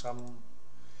do some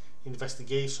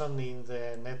investigation in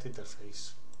the net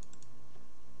interface.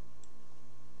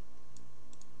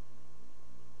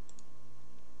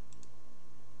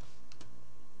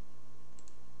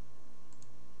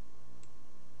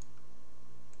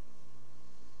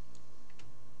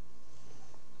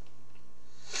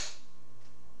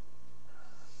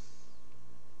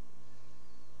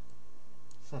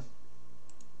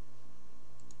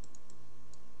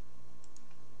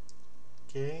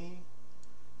 Okay,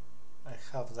 I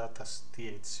have that as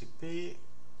DHCP.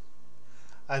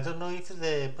 I don't know if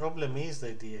the problem is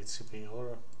the DHCP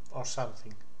or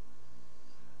something.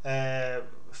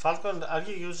 Falcon, are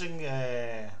you using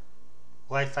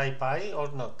Wi-Fi Pi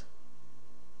or not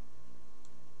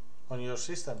on your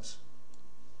systems?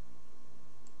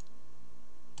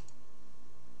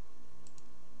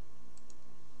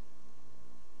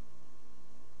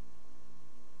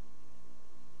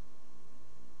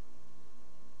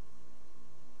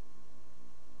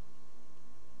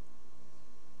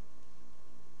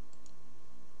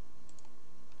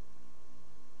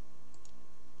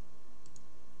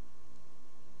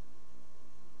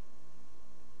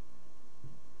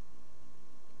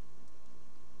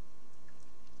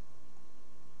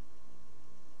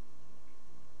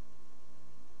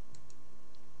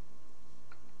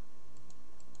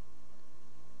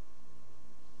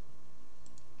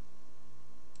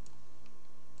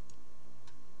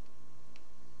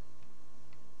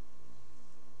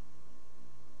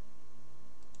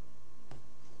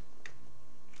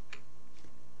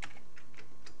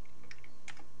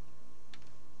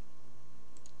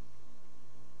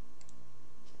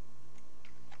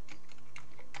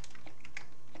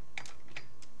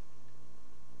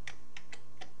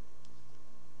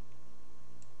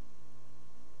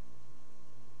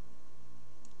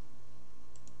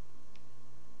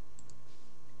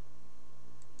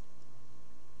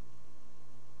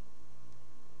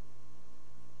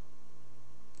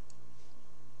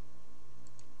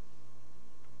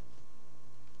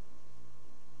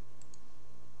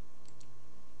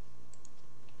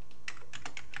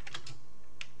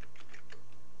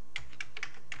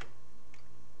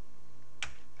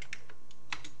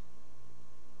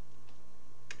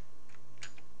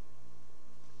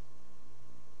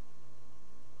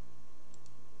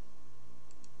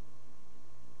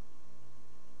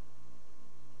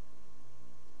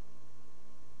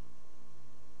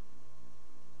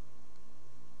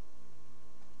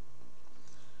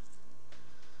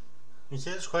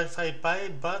 Yes, Wi-Fi Pi,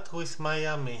 but with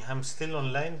Miami. I'm still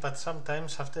online, but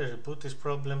sometimes after reboot is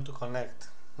problem to connect.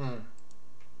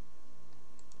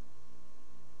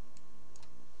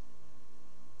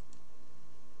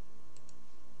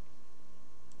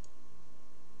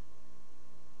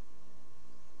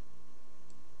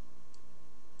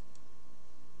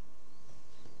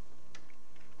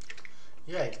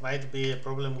 Yeah, it might be a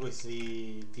problem with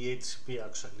the DHCP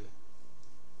actually.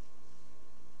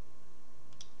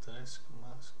 Mask,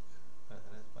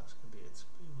 red mask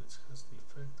DHCP, which has the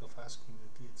effect of asking the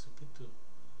DHCP to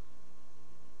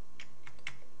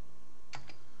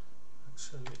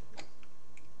actually.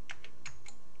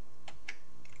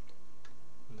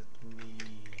 Let me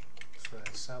try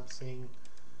something.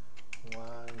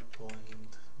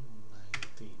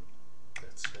 1.19.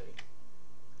 Let's say.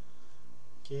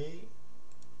 Okay.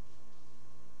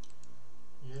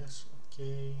 Yes.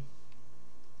 Okay.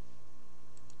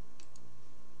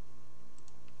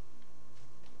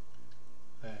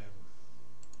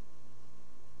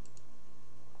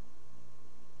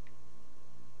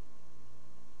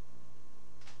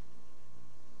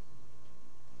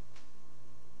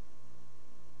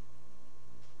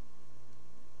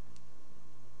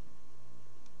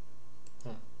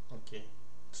 Okay,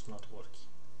 it's not working.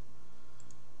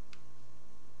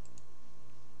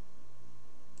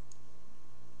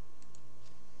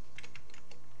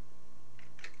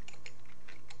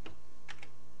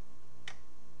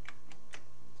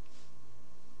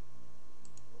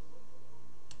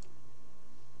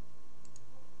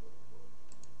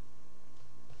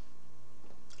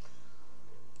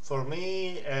 For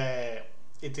me,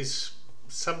 it is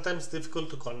sometimes difficult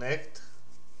to connect,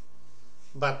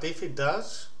 but if it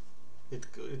does,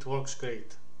 it works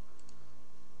great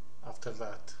after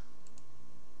that.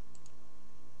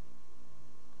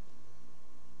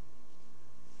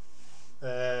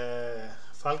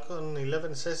 Falcon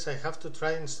 11 says I have to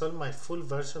try install my full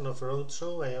version of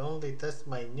Roadshow. I only test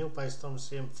my new PiStorm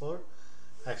CM4.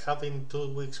 I have in 2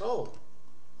 weeks. Oh,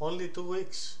 only 2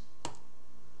 weeks.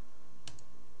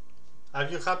 Are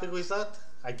you happy with that?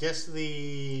 I guess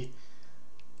the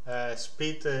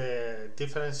speed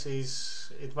difference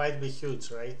is, it might be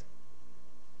huge, right?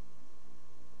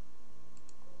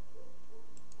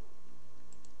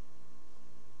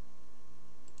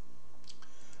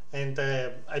 And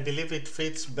I believe it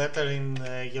fits better in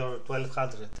your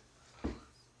 1200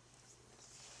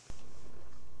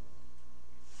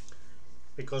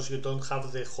 because you don't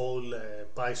have the whole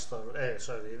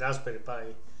Raspberry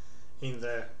Pi in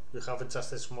there. You have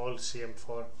just a small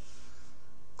CM4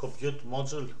 compute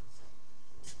module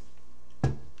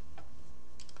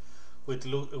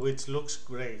which looks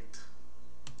great.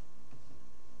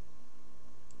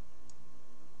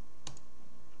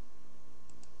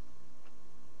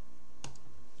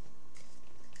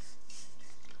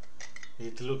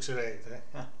 It looks great,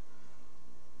 eh?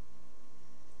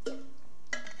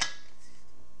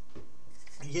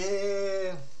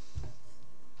 Yeah,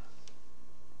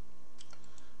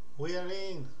 we are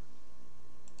in.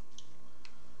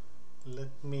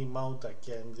 Let me mount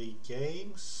again the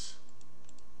games.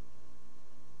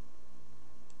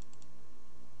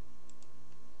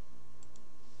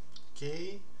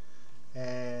 Okay,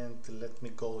 and let me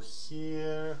go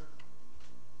here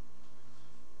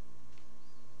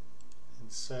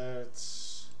and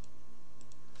search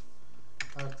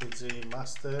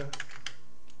rtgmaster.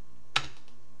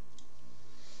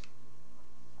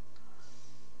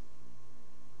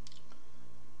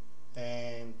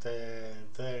 And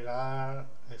there are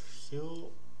a few.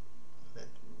 Let me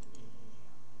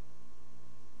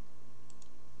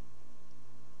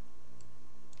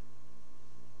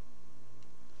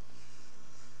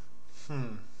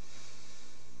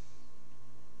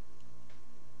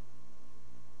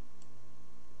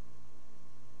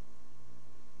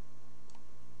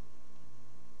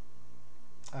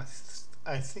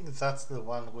I think that's the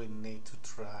one we need to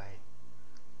try.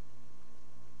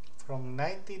 From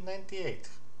 1998.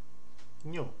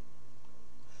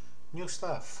 New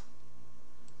stuff.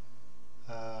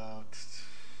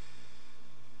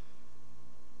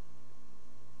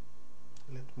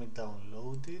 Let me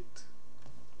download it.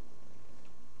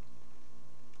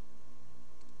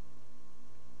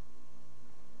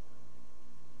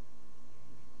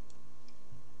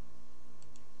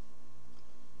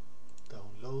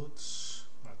 Downloads,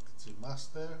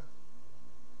 rtgmaster.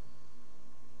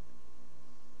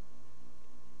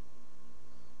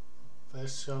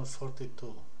 Version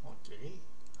 42. Okay.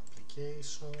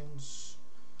 Applications,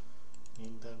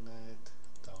 internet,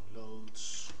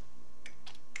 downloads,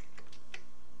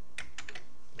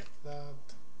 like that.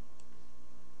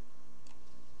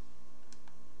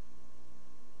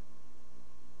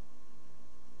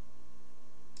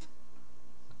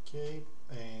 Okay,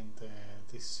 and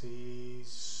this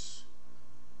is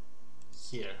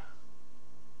here.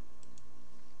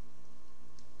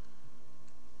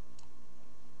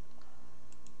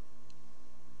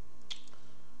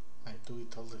 I do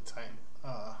it all the time.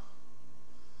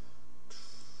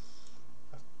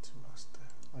 rtgmaster.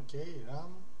 Okay,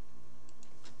 RAM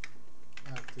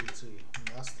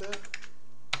rtgmaster,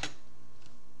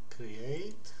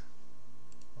 create.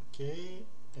 Okay,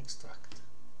 extract.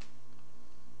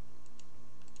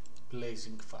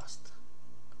 Blazing fast.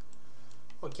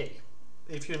 Okay,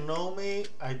 if you know me,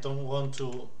 I don't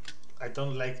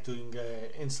like doing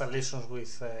installations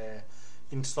with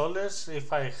installers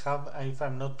if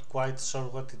I'm not quite sure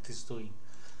what it is doing.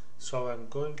 So I'm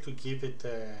going to give it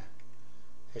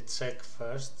a check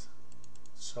first.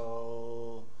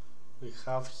 So we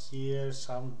have here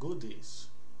some goodies.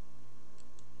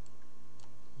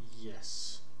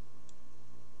 Yes.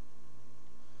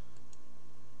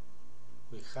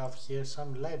 We have here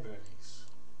some libraries.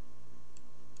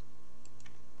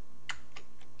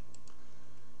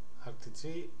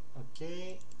 RTG,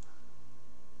 okay.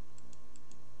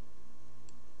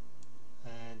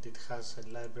 And it has a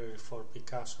library for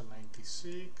Picasso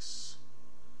 96.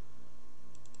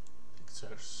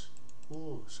 Pictures.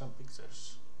 Ooh, some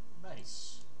pictures.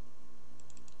 Nice.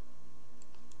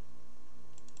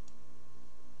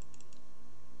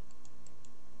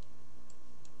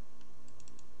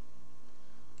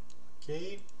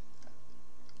 Okay,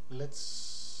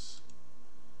 let's,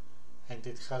 and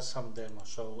it has some demo,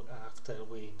 so after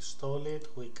we install it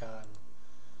we can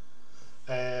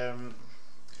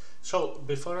so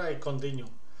before I continue,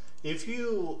 if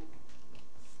you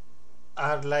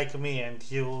are like me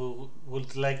and you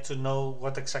would like to know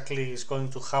what exactly is going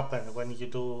to happen when you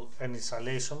do an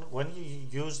installation, when you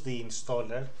use the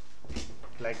installer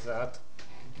like that,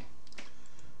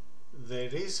 there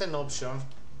is an option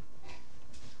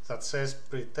that says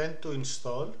pretend to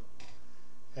install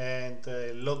and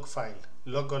log file,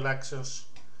 log all actions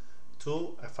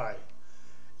to a file.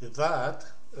 That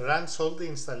runs all the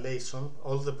installation,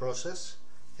 all the process,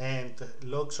 and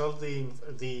logs all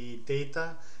the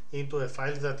data into a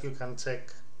file that you can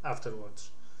check afterwards.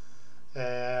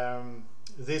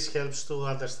 This helps to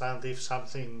understand if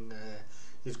something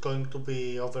is going to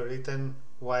be overwritten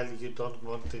while you don't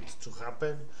want it to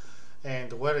happen,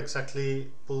 and where exactly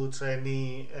puts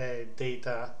any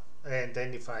data and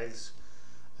any files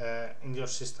in your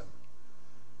system.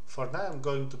 For now I'm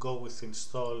going to go with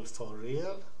install for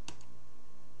real.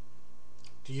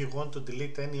 Do you want to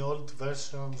delete any old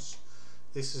versions?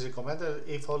 This is recommended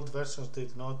if old versions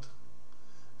did not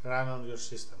run on your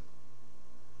system.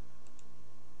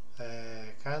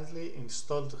 Currently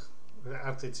installed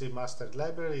rtgmaster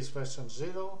library is version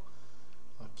 0.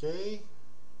 Okay.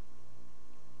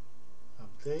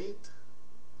 Update.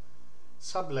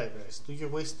 Sublibraries. Do you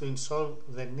wish to install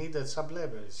the needed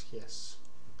sublibraries? Yes.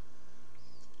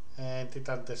 And it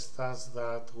understands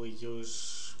that we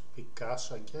use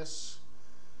Picasso, I guess.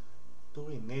 Do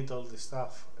we need all this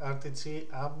stuff?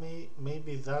 RTG, AMI,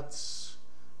 maybe that's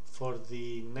for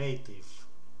the native.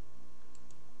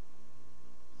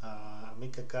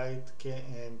 Amiga Guide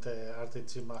and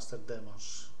rtgmaster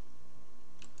demos.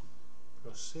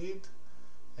 Proceed.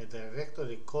 A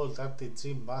directory called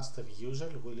rtgmaster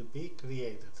user will be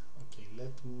created. Okay,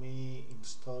 let me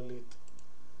install it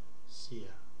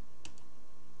here.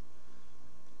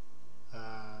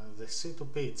 The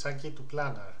C2P, chunky to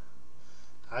planner.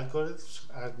 Algorithms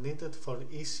are needed for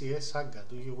ECS Saga.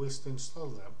 Do you wish to install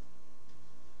them?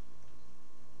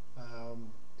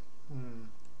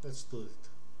 Let's do it.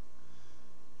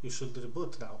 You should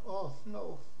reboot now. Oh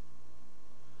no.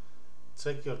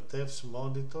 Check your devs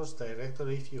monitors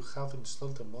directory if you have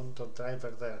installed a monitor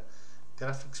driver there.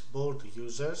 Graphics board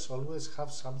users always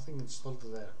have something installed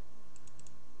there.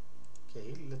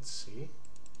 Okay, let's see.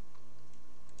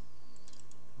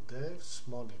 Devs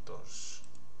monitors.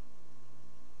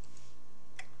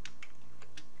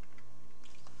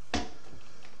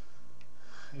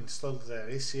 Installed there.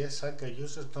 ECS AGA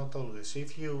users not always.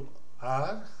 If you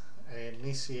are an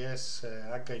ECS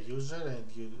AGA user and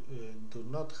you do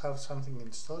not have something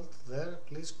installed there,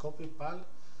 please copy PAL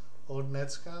or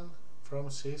netscan from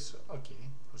sys. Okay,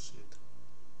 proceed.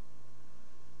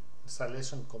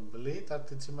 Installation complete.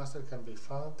 rtgmaster can be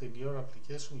found in your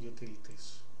application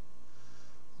utilities.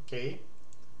 Okay,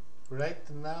 right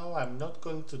now I'm not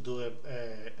going to do a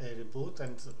reboot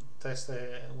and test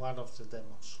one of the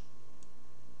demos.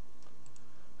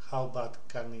 How bad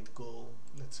can it go?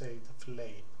 Let's say the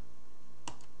flame.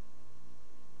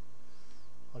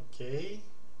 Okay,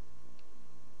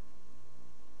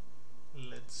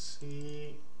 let's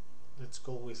see, let's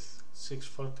go with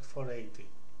 640, 480.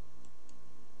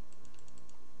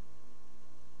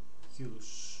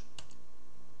 Use.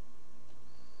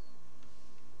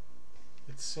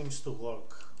 It seems to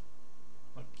work.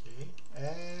 Okay,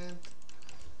 and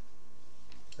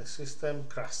the system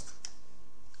crashed.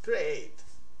 Great.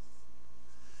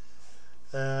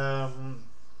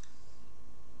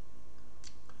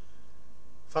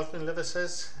 Falcon Lever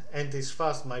says, and is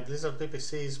fast. My Blizzard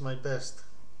PPC is my best.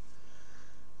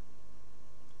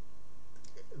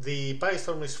 The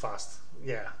PiStorm is fast.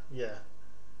 Yeah.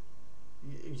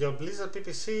 Your Blizzard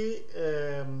PPC,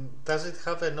 does it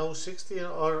have an 060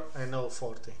 or an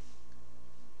 040?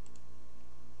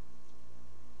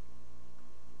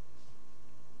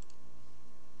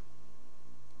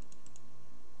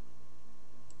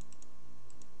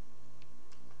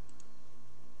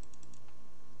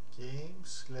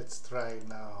 Games, let's try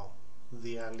now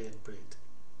the Alien Breed.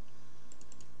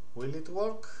 Will it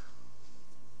work?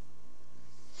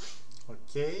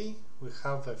 Okay, we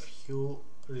have a few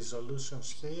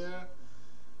resolutions here.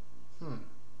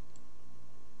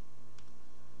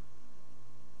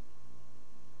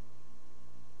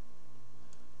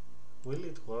 Will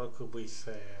it work with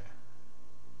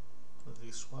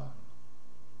this one?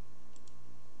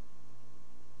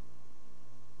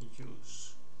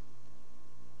 Use.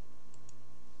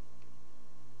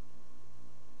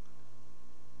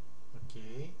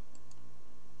 Okay.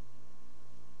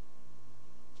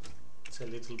 It's a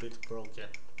little bit broken.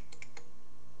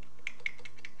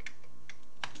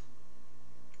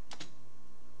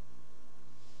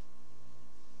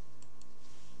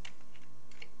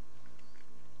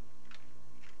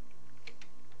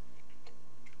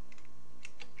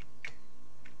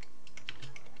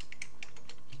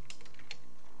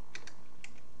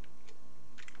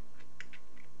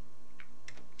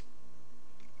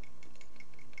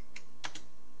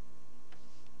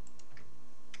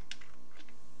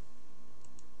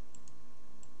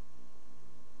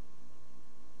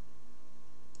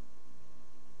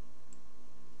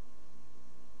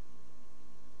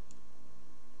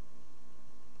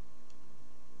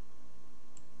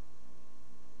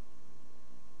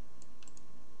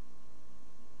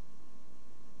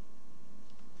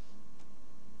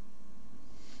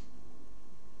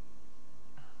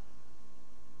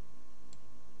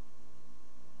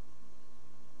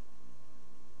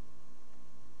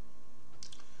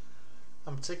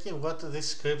 I'm checking what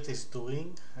this script is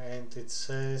doing, and it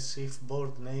says if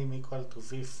board name equal to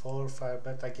v4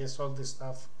 firebet. I guess all this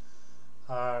stuff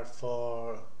are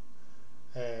for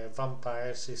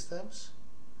vampire systems.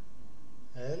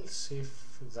 Else,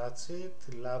 if that's it,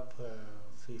 lab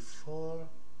v4.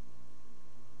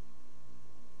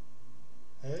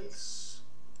 Else,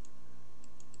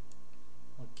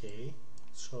 okay.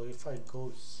 So if I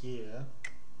go here,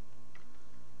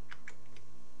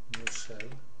 new cell,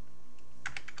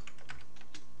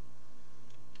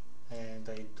 and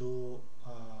I do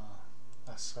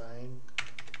assign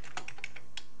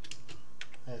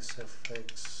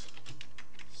SFX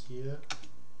here,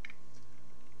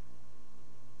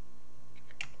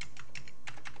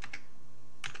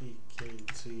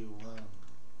 TKG1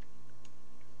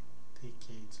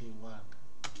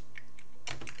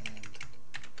 and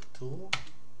 2,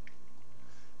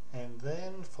 and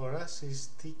then for us is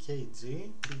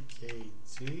TKG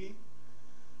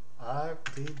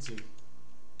rtg,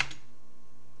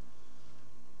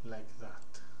 like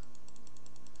that.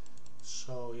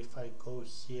 So if I go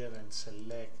here and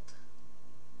select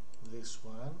this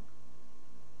one,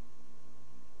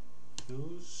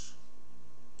 use,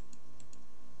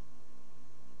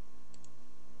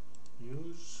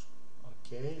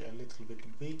 okay, a little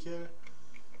bit bigger.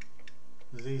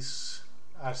 These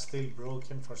are still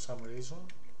broken for some reason.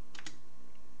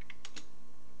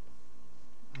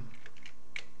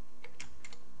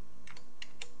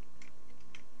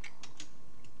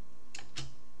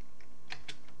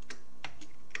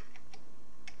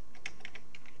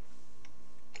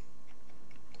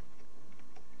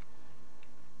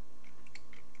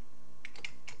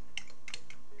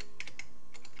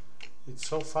 It's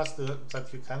so fast that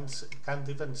you can't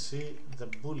even see the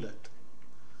bullet.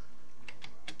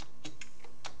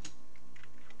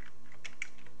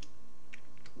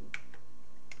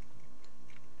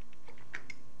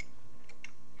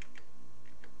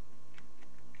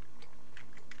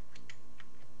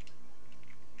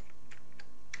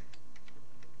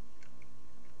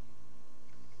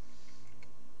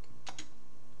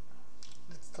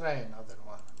 Let's try another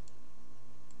one.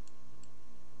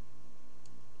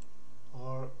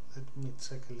 Or let me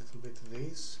check a little bit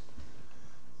this.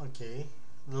 Okay,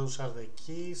 those are the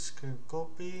keys. Screen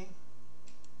copy.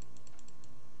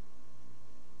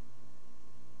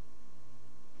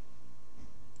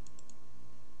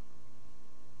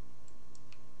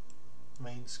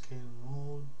 main scale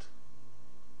mode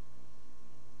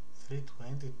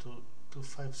 320 to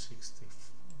 560.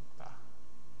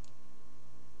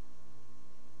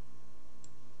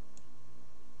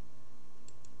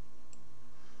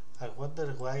 I wonder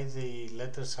why the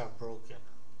letters are broken.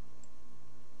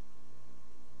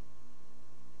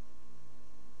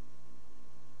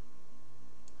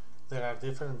 There are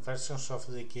different versions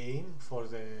of the game for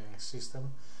the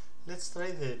system. Let's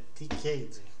try the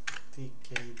TKG.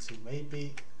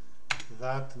 Maybe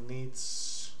that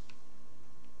needs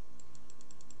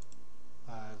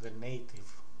the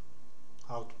native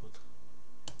output.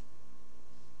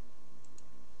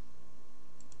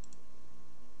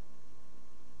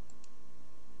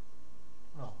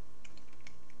 No.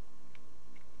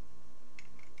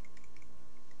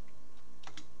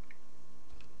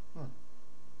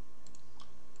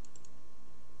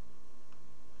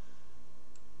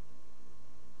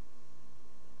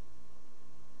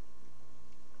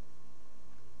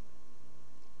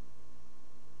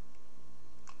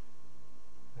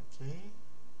 Okay.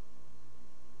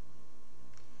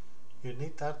 You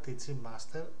need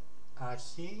rtgmaster,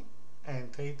 AHI, and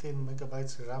 18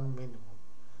 megabytes RAM minimum.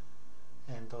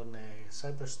 And on a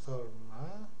PiStorm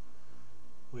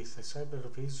with a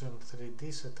CyberVision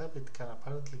 3D setup, it can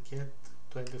apparently get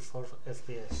 24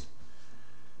 FPS.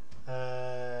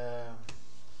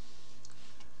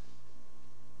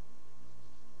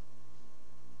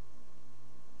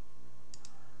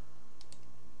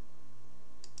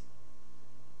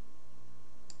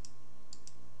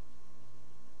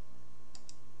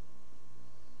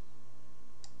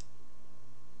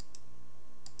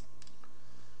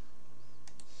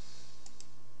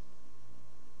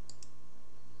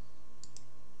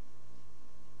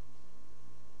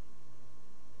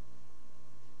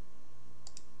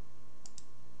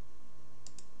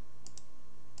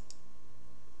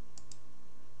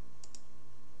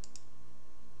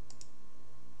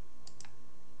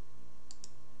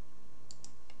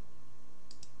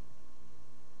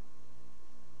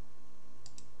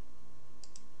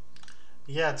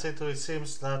 Yeah, it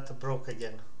seems that broke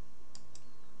again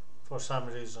for some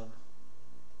reason.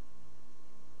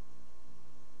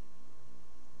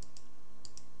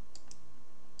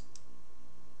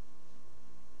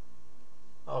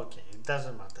 Okay, it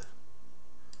doesn't matter.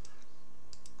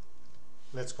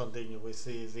 Let's continue with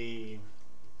the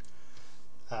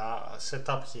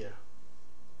setup here.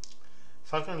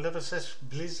 Falcon 11 says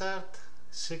Blizzard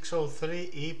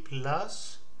 603E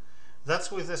plus.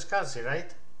 That's with the SCSI,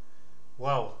 right?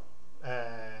 Wow.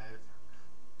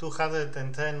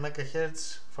 210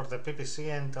 megahertz for the PPC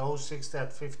and 060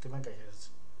 at 50 megahertz.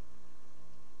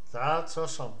 That's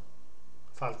awesome,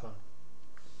 Falcon.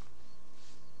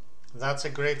 That's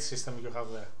a great system you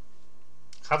have there.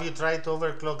 Have you tried to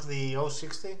overclock the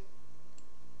 060?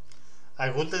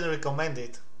 I wouldn't recommend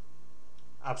it.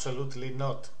 Absolutely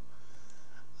not.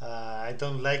 I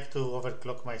don't like to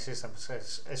overclock my systems,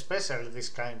 especially this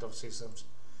kind of systems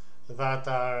that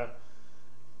are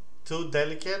too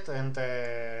delicate and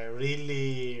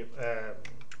really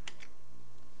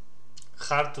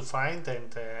hard to find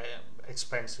and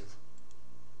expensive.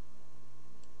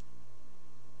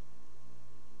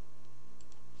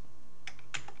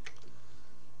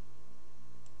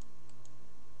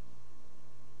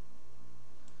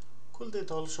 Could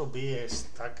it also be a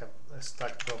stack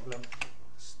problem?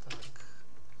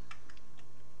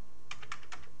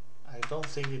 I don't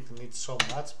think it needs so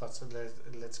much, but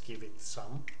let's give it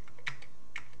some.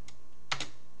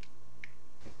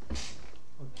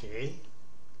 Okay.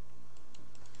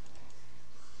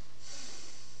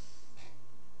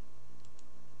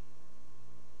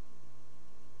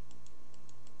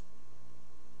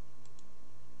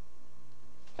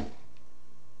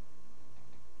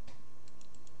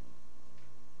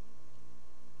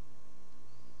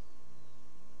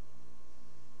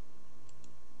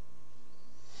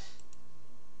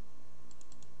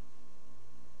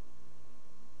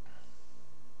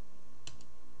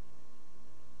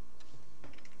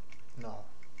 No.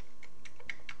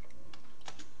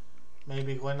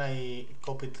 Maybe when I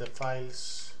copied the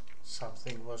files,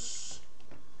 something was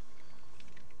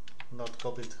not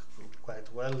copied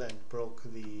quite well and broke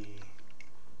the...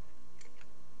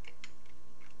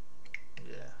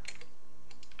 yeah.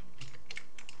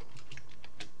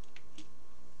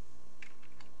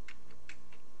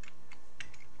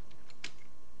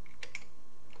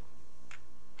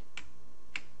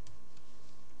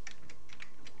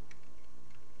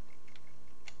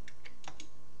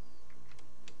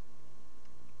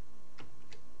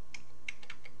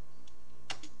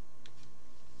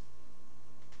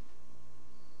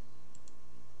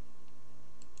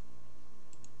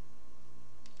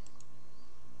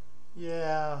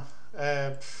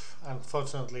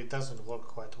 unfortunately it doesn't work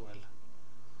quite well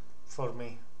for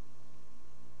me.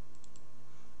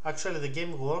 Actually the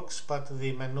game works, but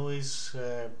the menu is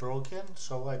broken,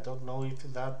 so I don't know if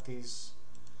that is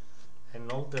an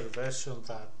older version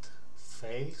that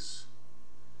fails.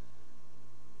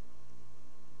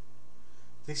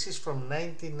 This is from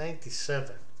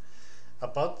 1997.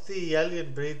 About the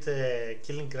alien breed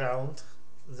killing ground,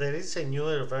 there is a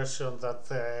newer version that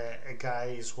a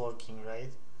guy is working,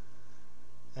 right?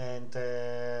 And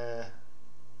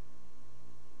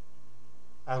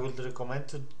I would recommend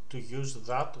to use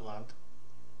that one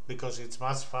because it's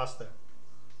much faster.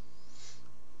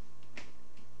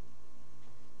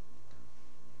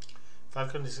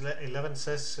 Falcon 11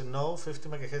 says no, 50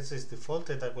 MHz is default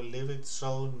and I will leave it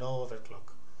so no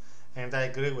overclock. And I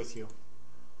agree with you.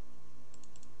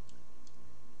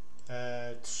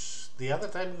 The other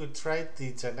time we tried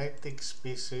the genetic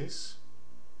species,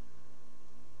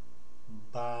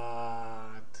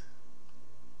 but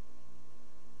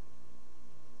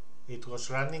it was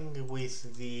running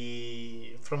with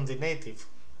from the native.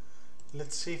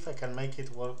 Let's see if I can make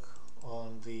it work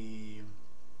on the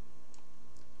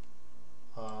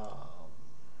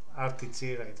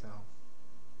RTG right now.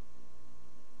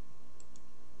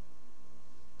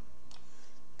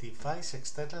 Device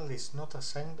external is not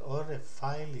assigned or a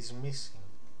file is missing.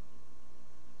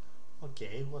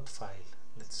 Okay, what file?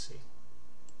 Let's see.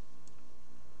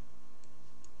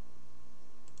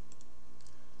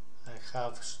 I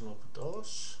have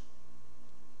Snoop-DOS,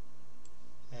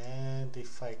 and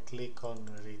if I click on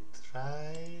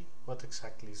retry, what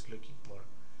exactly is looking for?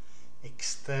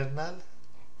 External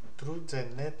true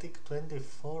genetic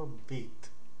 24-bit.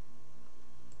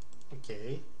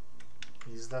 Okay,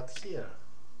 is that here?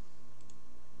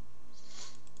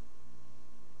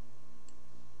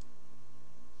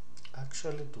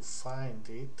 Actually, to find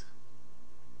it,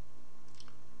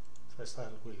 first I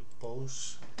will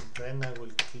pause, then I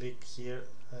will click here,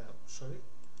 sorry,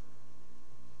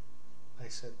 I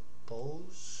said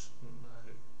pause,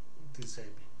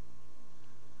 disable,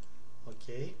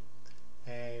 okay,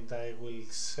 and I will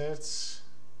search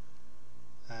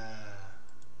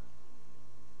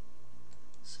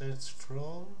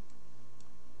from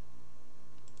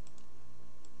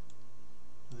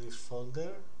this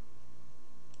folder,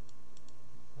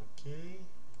 okay,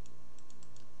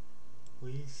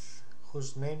 with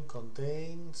whose name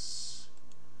contains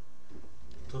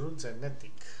true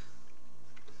genetic.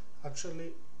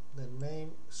 Actually the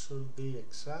name should be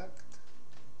exact,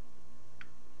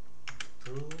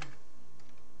 true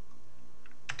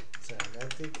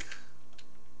genetic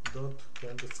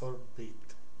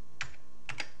 .24-bit.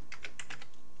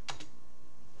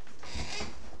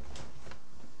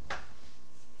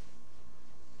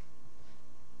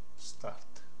 Start.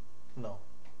 No.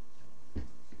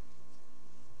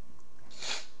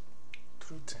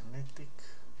 True genetic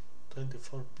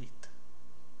 24-bit.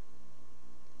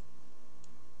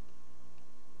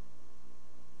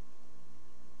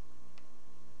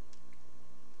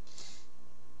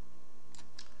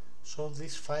 So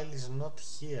this file is not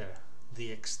here.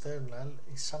 The external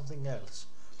is something else.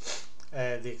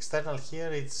 The external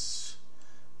here, it's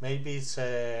maybe it's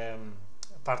a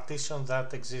partition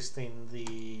that exists in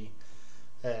the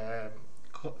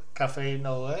Caffeine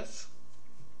OS,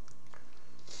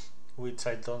 which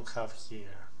I don't have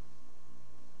here.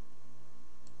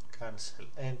 Cancel.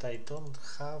 And I don't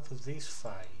have this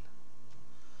file.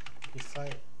 If I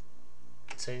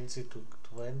change it to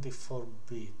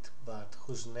 24-bit, but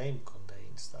whose name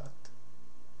contains that,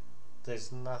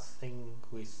 there's nothing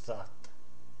with that.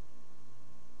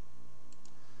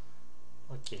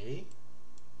 Okay,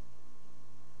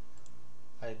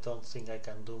 I don't think I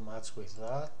can do much with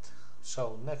that.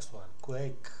 So next one,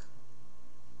 Quake.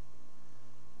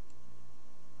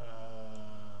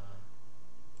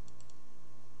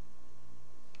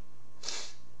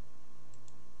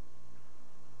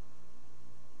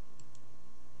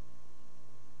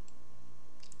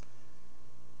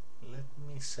 Let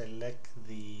me select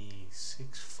the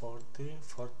 640,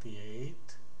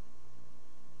 48,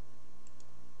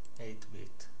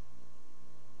 8-bit.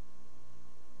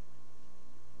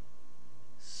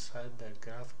 Cyber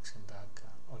graphics and DACA.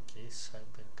 Okay,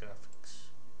 cyber graphics.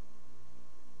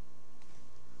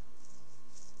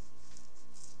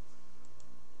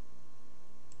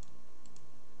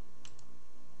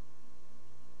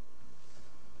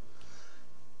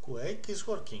 Quake is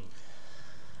working,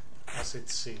 as it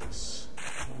seems.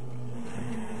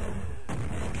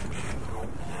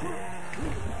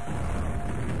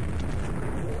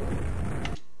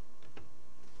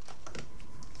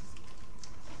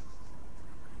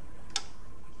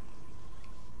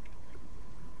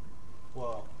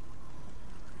 Wow,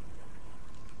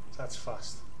 That's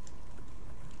fast.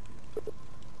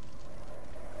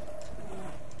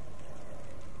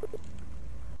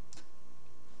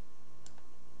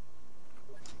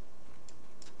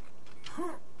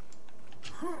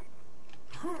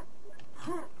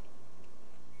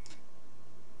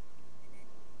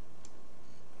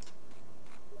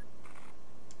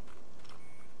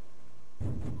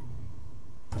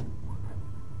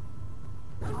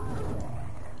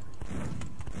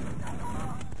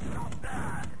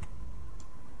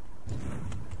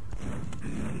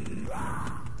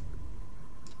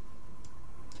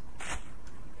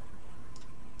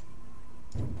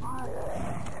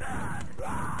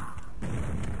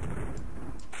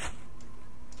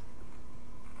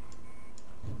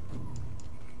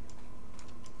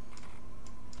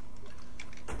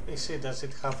 Let's see, does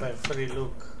it have a free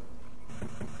look?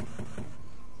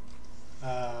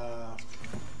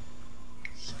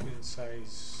 Screen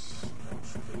size,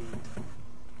 mouse speed,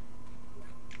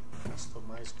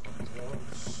 customize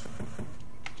controls,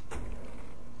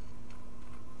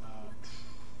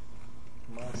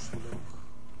 mouse look.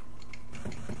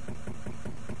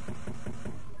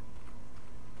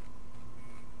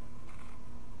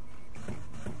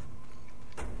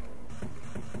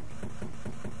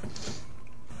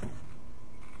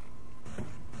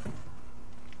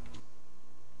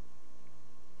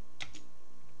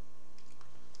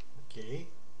 Okay,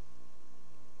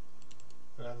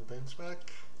 run benchmark.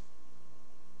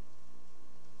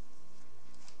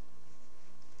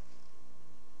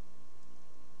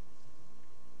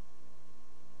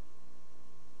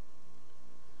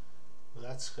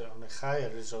 That's on a higher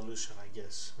resolution, I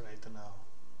guess, right now.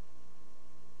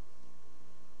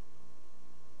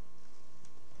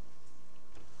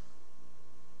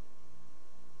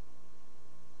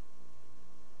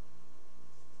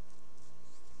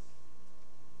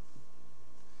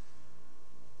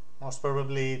 Most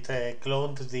probably it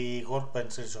cloned the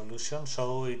workbench resolution,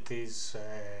 so it is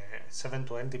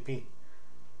 720p.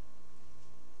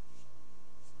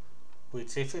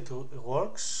 Which, if it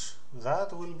works,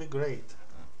 that will be great.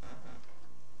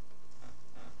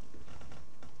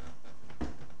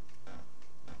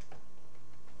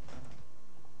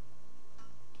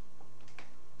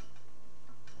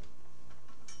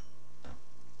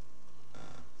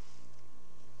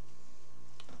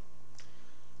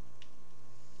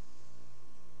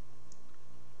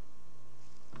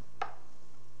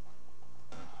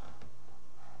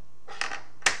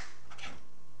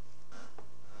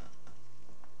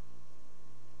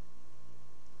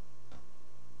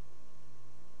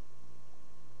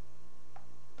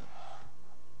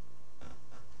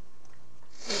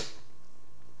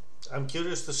 I'm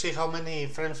curious to see how many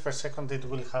frames per second it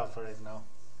will have right now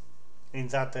in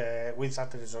that with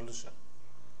that resolution.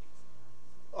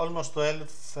 Almost 12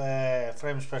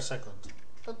 frames per second.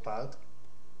 Not bad.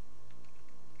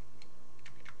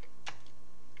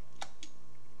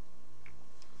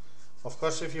 Of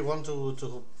course, if you want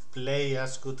to play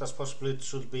as good as possible, it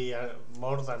should be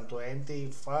more than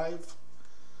 25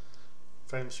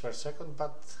 frames per second,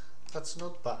 but that's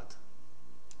not bad.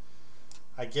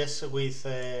 I guess with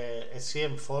a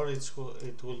CM4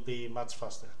 it will be much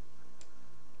faster.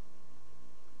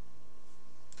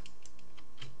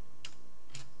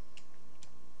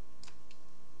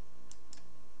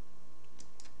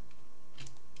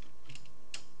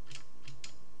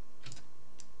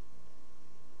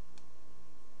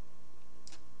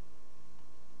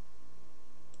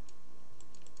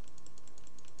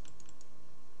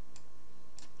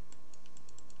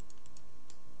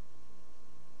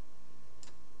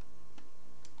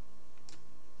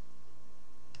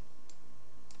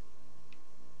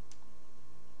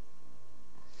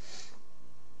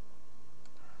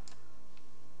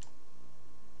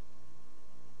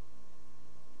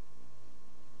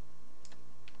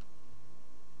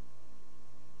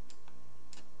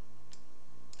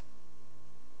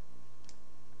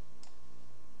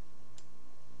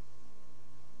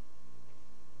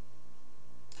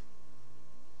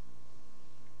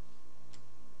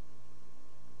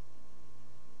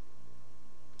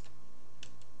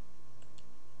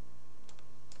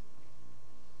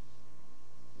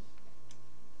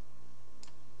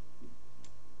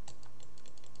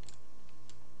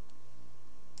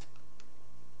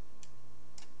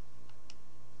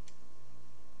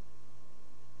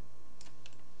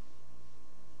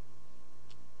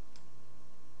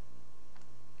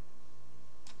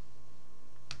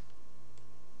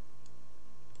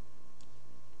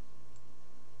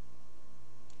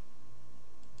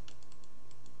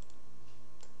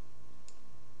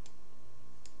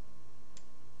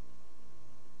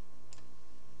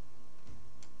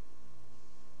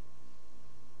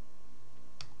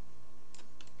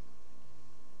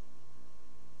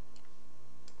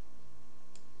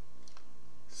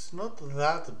 it's not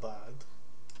that bad,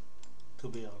 to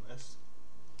be honest.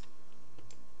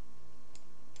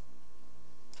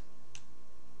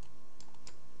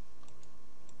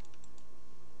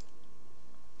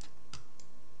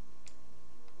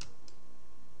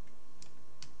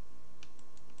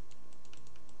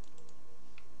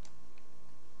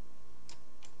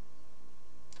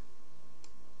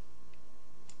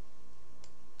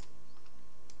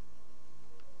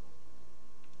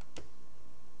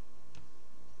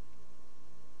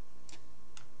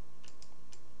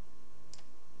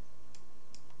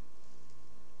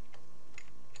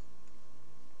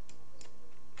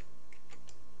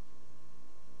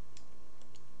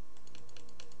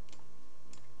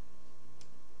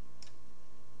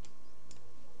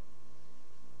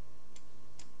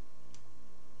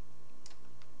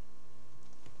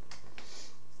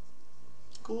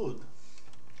 Good.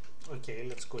 Okay,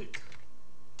 let's quit.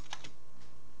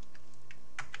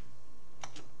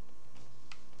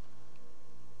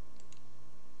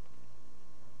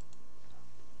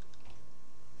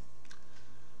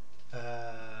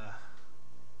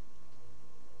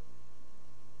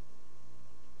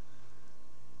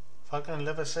 Falcon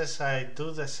Level says I do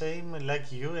the same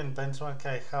like you, and benchmark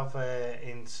I have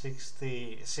in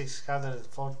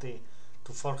 640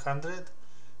 to 400.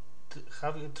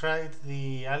 Have you tried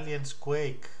the Aliens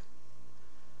Quake?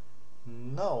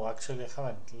 No, actually I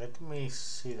haven't. Let me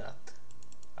see that.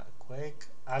 Quake,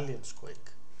 Aliens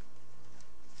Quake.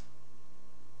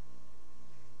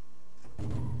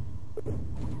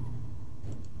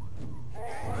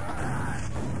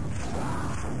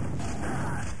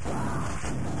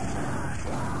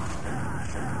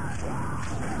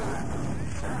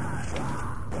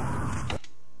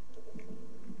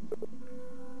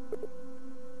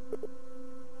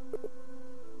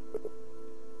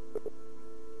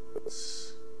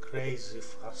 It's crazy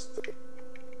fast.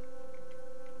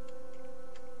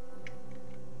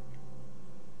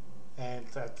 And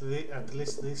at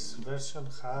least this version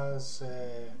has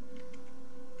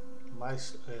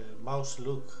mouse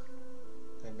look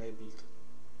enabled.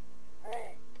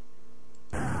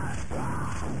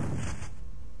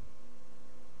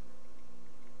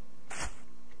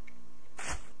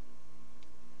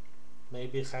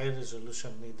 Maybe high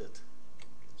resolution needed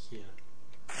here.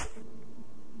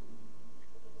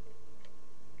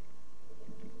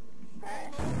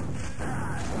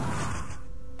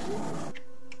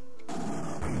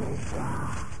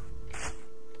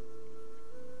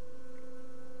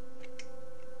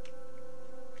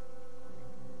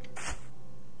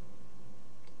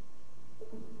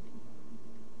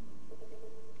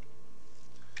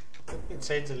 Let me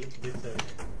change a little bit there.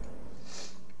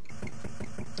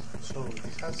 So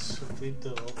it has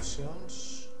video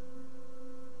options.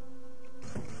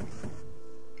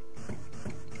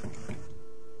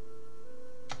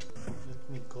 Let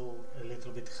me go a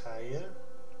little bit higher,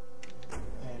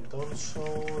 and also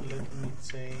let me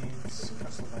change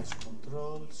customize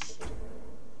controls,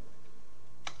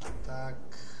 attack,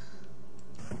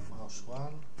 mouse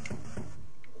 1,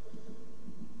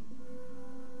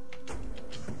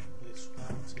 this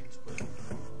one, change forward,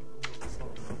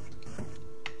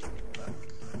 back,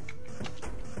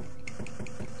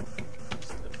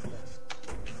 step left.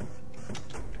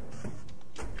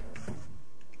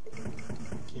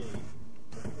 Okay.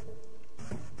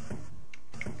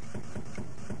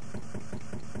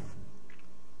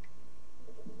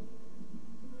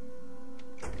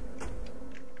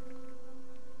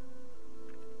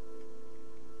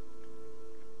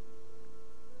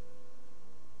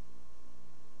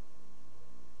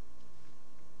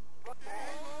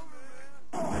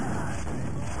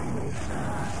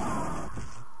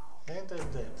 And I'm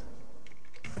dead.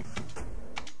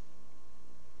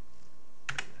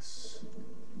 Yes.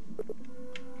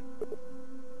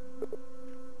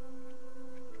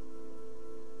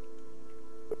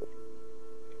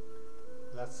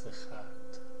 That's the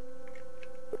heart.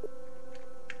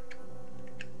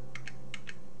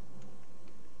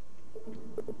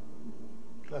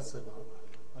 That's the normal.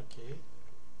 Okay.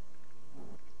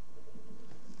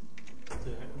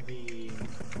 The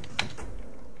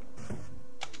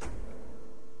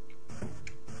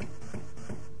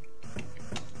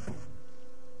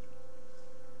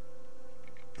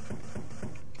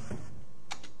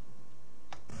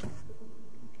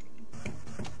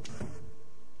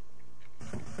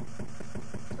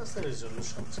does the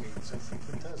resolution change? I think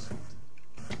it doesn't.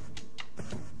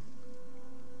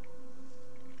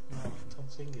 No, I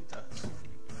don't think it does.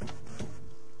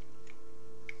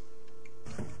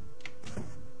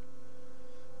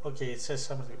 Okay, it says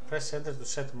something. Press enter to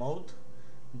set mode.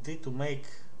 D to make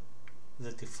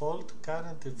the default.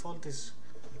 Current default is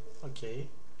okay.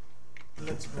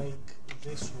 Let's make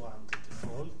this one the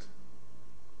default.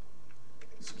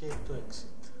 Escape to exit.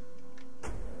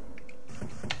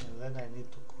 And then I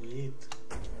need to quit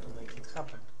to make it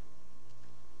happen.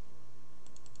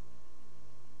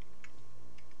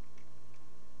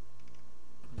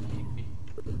 Maybe.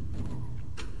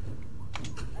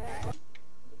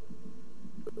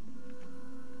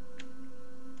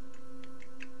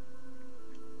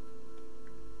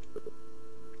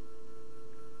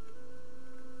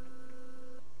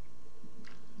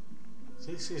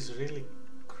 This is really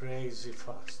crazy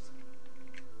fast.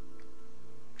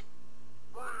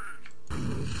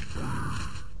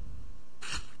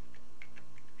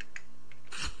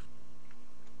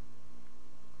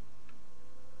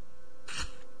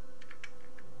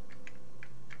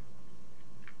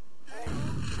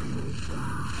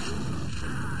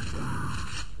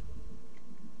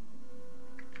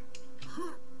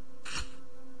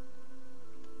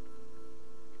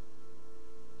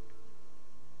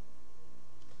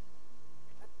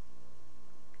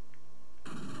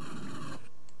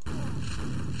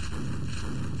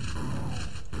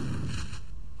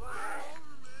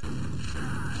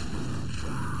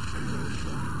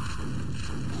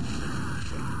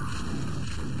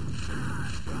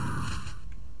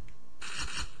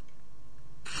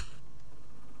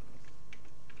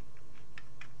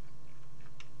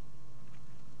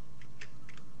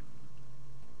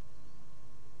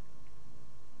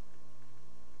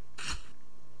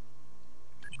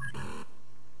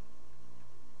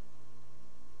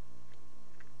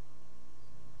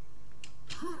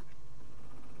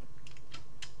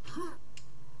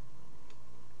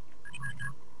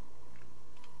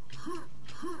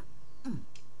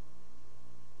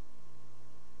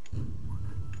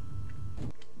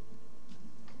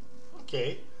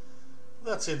 Okay,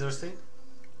 that's interesting.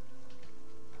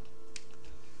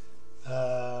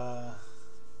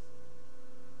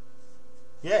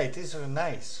 Yeah, it is really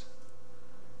nice.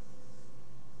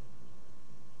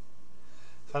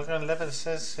 Falcon Level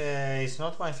says it's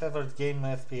not my favorite game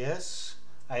FPS.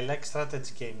 I like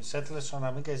strategy games. Settlers on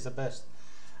Amiga is the best.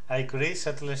 I agree,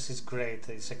 Settlers is great.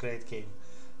 It's a great game.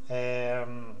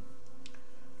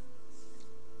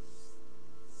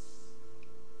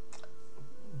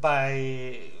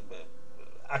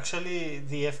 Actually,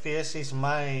 the FPS is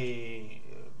my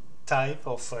type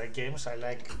of games. I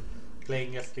like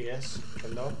playing FPS a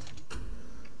lot.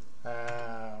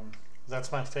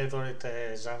 That's my favorite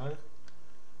genre.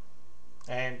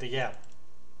 And yeah,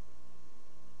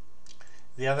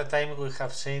 the other time we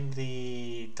have seen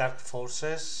the Dark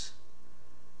Forces.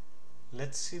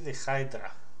 Let's see the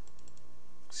Hydra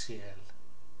CL.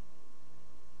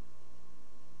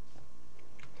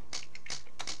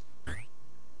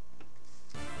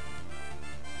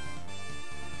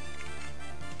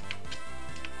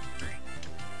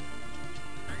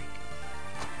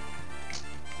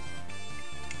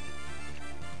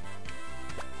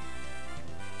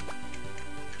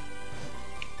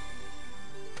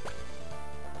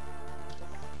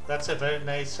 That's a very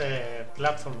nice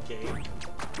platform game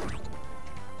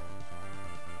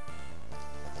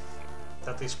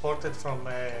that is ported from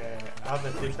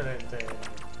other different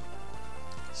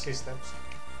systems.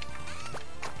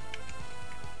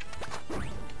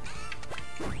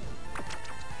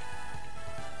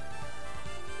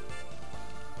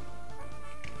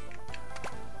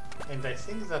 And I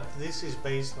think that this is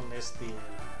based on SDL,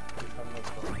 if I'm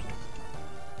not wrong.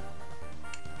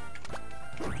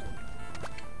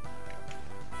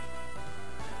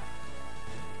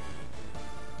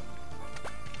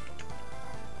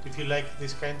 If you like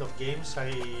this kind of games,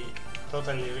 I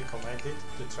totally recommend it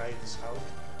to try this out.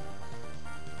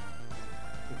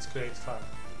 It's great fun.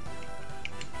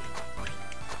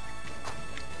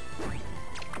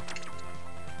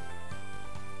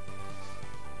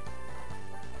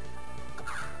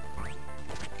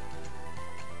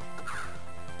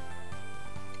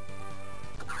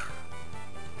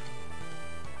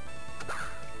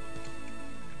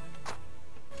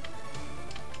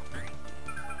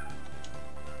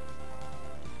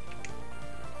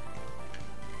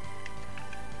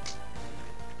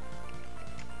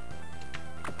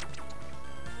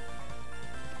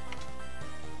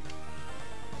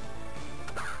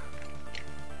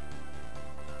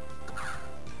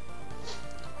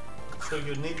 So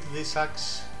you need this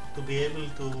axe to be able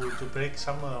to break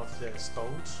some of the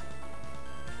stones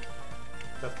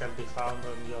that can be found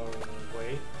on your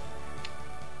way.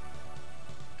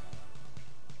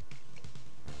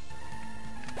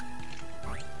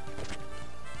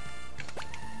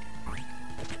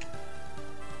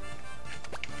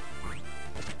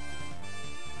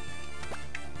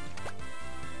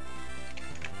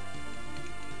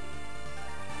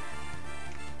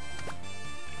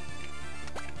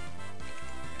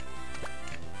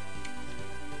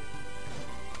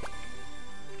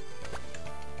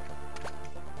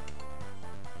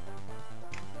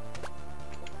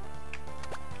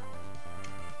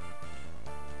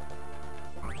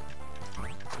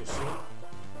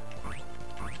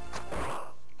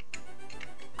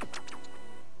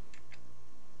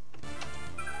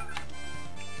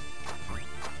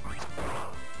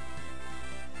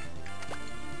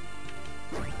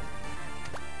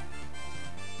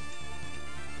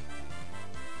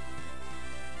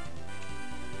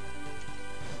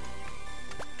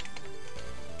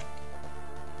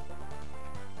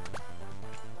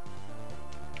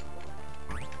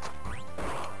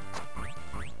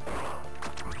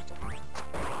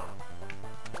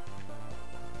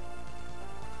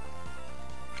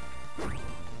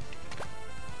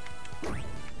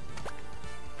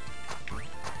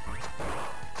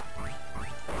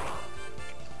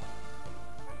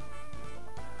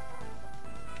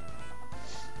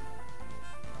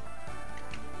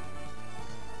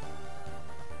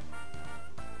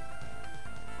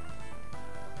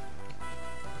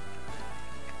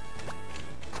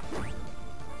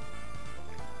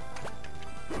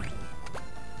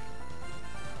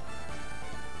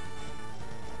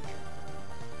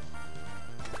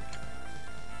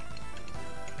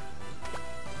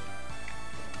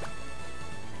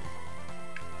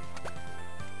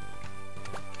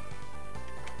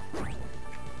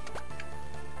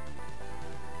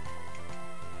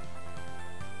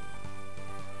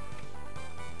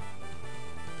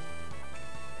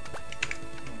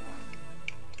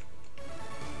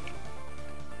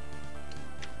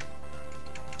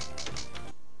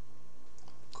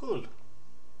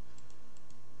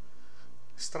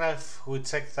 Strife, we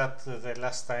checked that the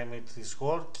last time it is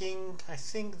working. I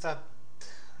think that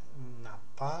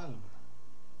Napalm.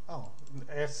 Oh,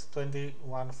 Earth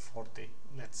 2140.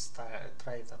 Let's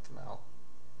try that now.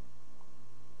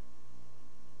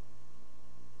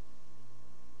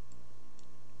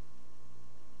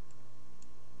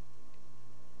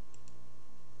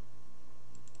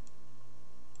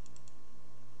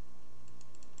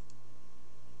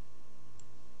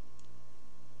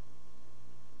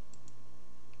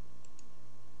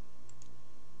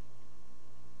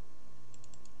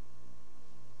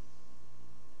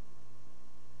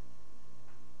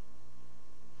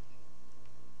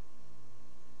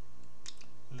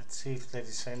 See if there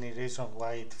is any reason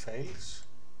why it fails.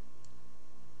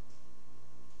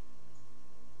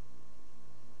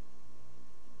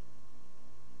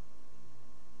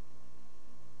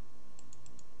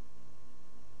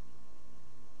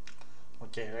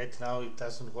 Okay, right now it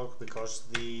doesn't work because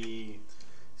the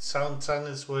sound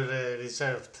channels were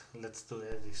reserved. Let's do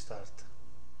a restart.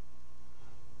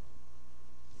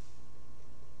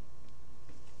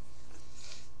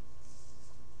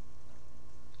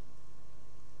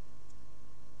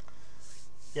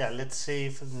 Yeah, let's see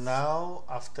if now,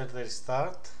 after the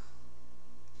restart,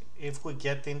 if we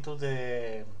get into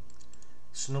the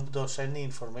Snoop DOS any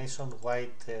information why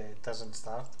it doesn't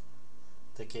start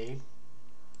the game.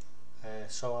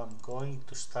 So I'm going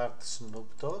to start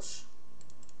Snoop DOS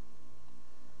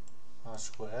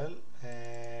as well,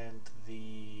 and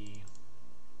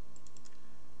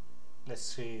let's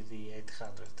see the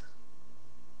 800.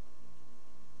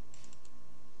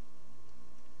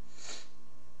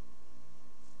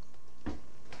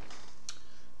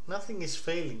 Nothing is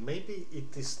failing. Maybe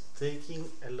it is taking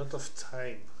a lot of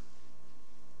time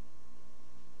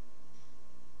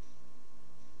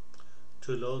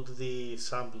to load the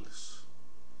samples.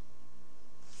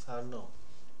 I don't know.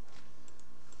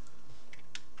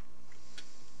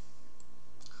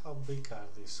 How big are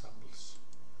these samples?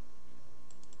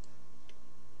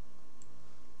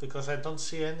 Because I don't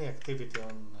see any activity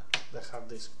on the hard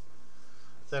disk.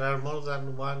 There are more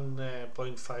than 1.5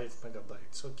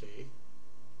 megabytes. Okay.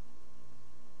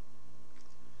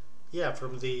 Yeah,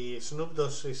 from the Snoop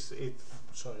DOS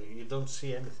sorry, you don't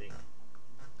see anything.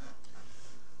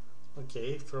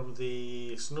 Okay, from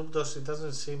the Snoop DOS it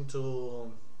doesn't seem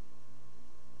to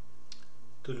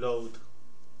load.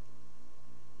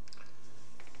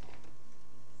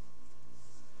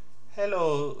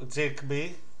 Hello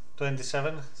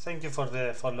JerkB27, thank you for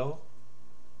the follow.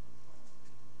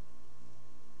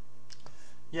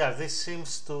 Yeah, this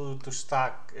seems to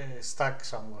stuck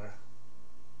somewhere.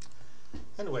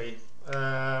 Anyway,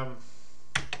 I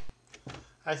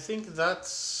think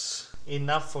that's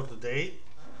enough for today,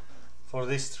 for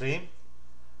this stream.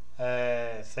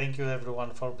 Thank you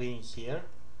everyone for being here.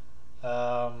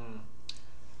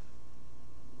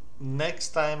 Next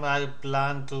time I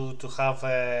plan to have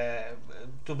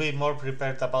to be more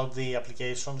prepared about the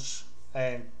applications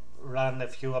and run a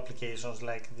few applications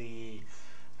like the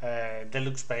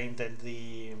Deluxe Paint and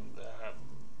the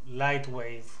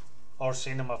Lightwave or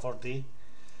Cinema 4D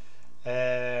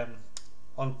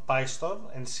on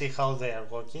PiStorm and see how they are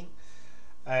working.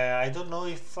 I don't know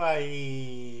if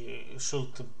I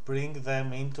should bring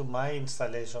them into my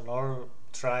installation or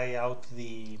try out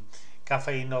the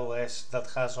Caffeine OS that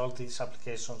has all these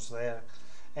applications there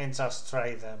and just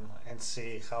try them and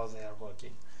see how they are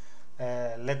working.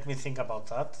 Let me think about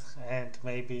that, and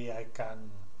maybe I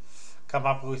can come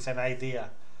up with an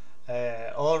idea,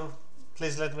 or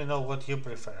please let me know what you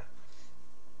prefer.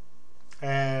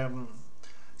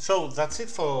 So that's it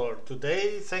for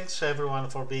today. Thanks everyone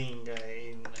for being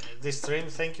in this stream.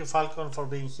 Thank you Falcon for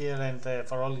being here and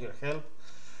for all your help.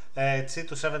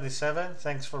 C277,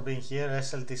 thanks for being here.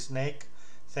 SLT Snake,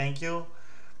 thank you.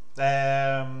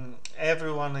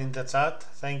 Everyone in the chat,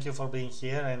 thank you for being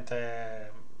here and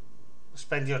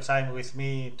spend your time with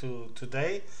me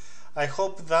today. I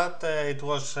hope that it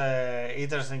was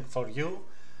interesting for you,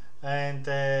 and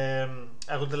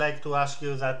I would like to ask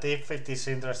you that if it is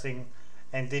interesting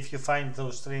and if you find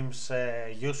those streams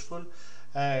useful,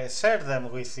 share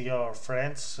them with your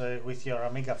friends, with your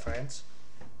Amiga friends,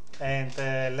 and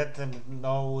let them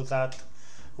know that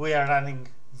we are running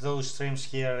those streams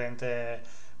here and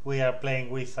we are playing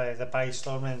with the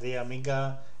PiStorm and the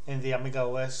Amiga and the Amiga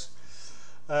OS.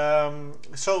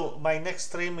 So my next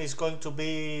stream is going to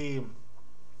be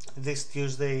this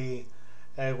Tuesday,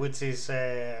 which is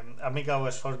Amiga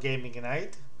OS for Gaming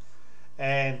Night,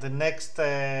 and the next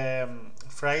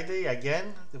Friday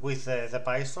again with the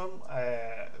PiStorm.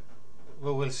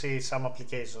 We will see some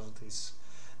applications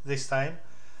this time,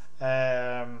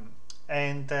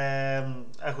 and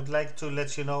I would like to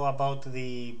let you know about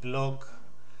the blog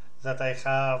that I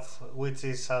have, which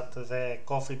is at the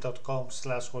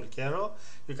coffee.com/Volkero.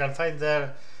 You can find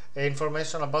there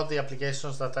information about the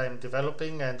applications that I'm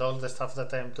developing and all the stuff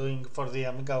that I'm doing for the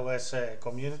Amiga OS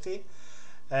community.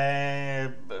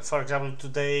 For example,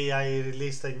 today I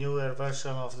released a newer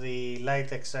version of the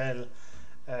Lite XL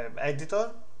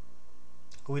editor,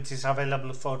 which is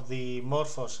available for the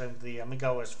Morphos and the Amiga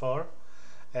OS 4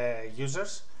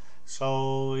 users.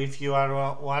 So if you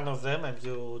are one of them and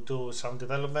you do some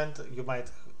development, you might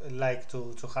like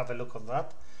to have a look on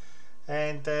that.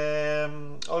 And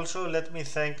also let me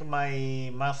thank my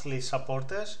monthly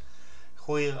supporters,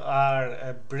 who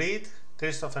are Breed,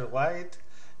 Christopher White,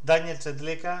 Daniel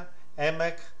Cedlika,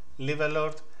 Emek,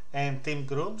 Livelord and Tim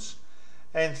Grooms.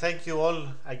 And thank you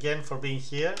all again for being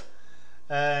here.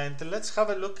 And let's have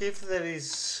a look if there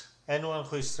is anyone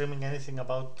who is streaming anything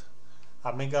about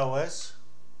Amiga OS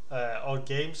or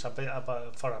games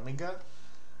for Amiga,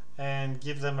 and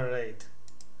give them a raid.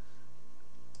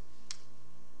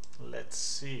 Let's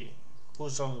see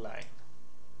who's online.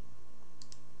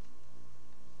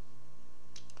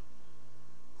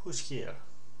 Who's here?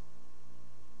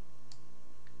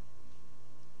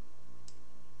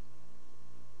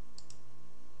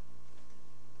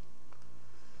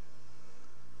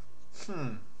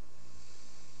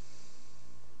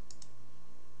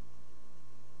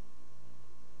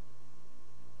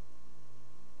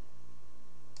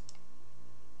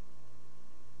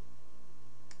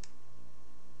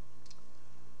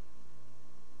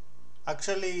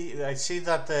 Actually, I see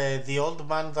that the old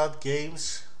man that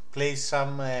games plays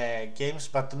some games,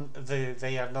 but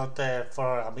they are not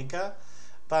for Amiga.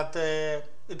 But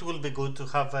it will be good to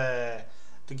have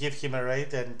to give him a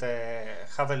raid and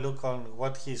have a look on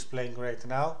what he's playing right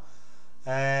now.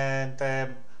 And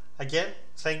again,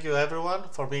 thank you everyone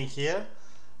for being here.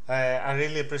 I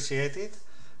really appreciate it.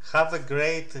 Have a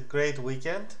great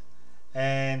weekend,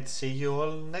 and see you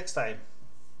all next time.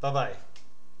 Bye bye.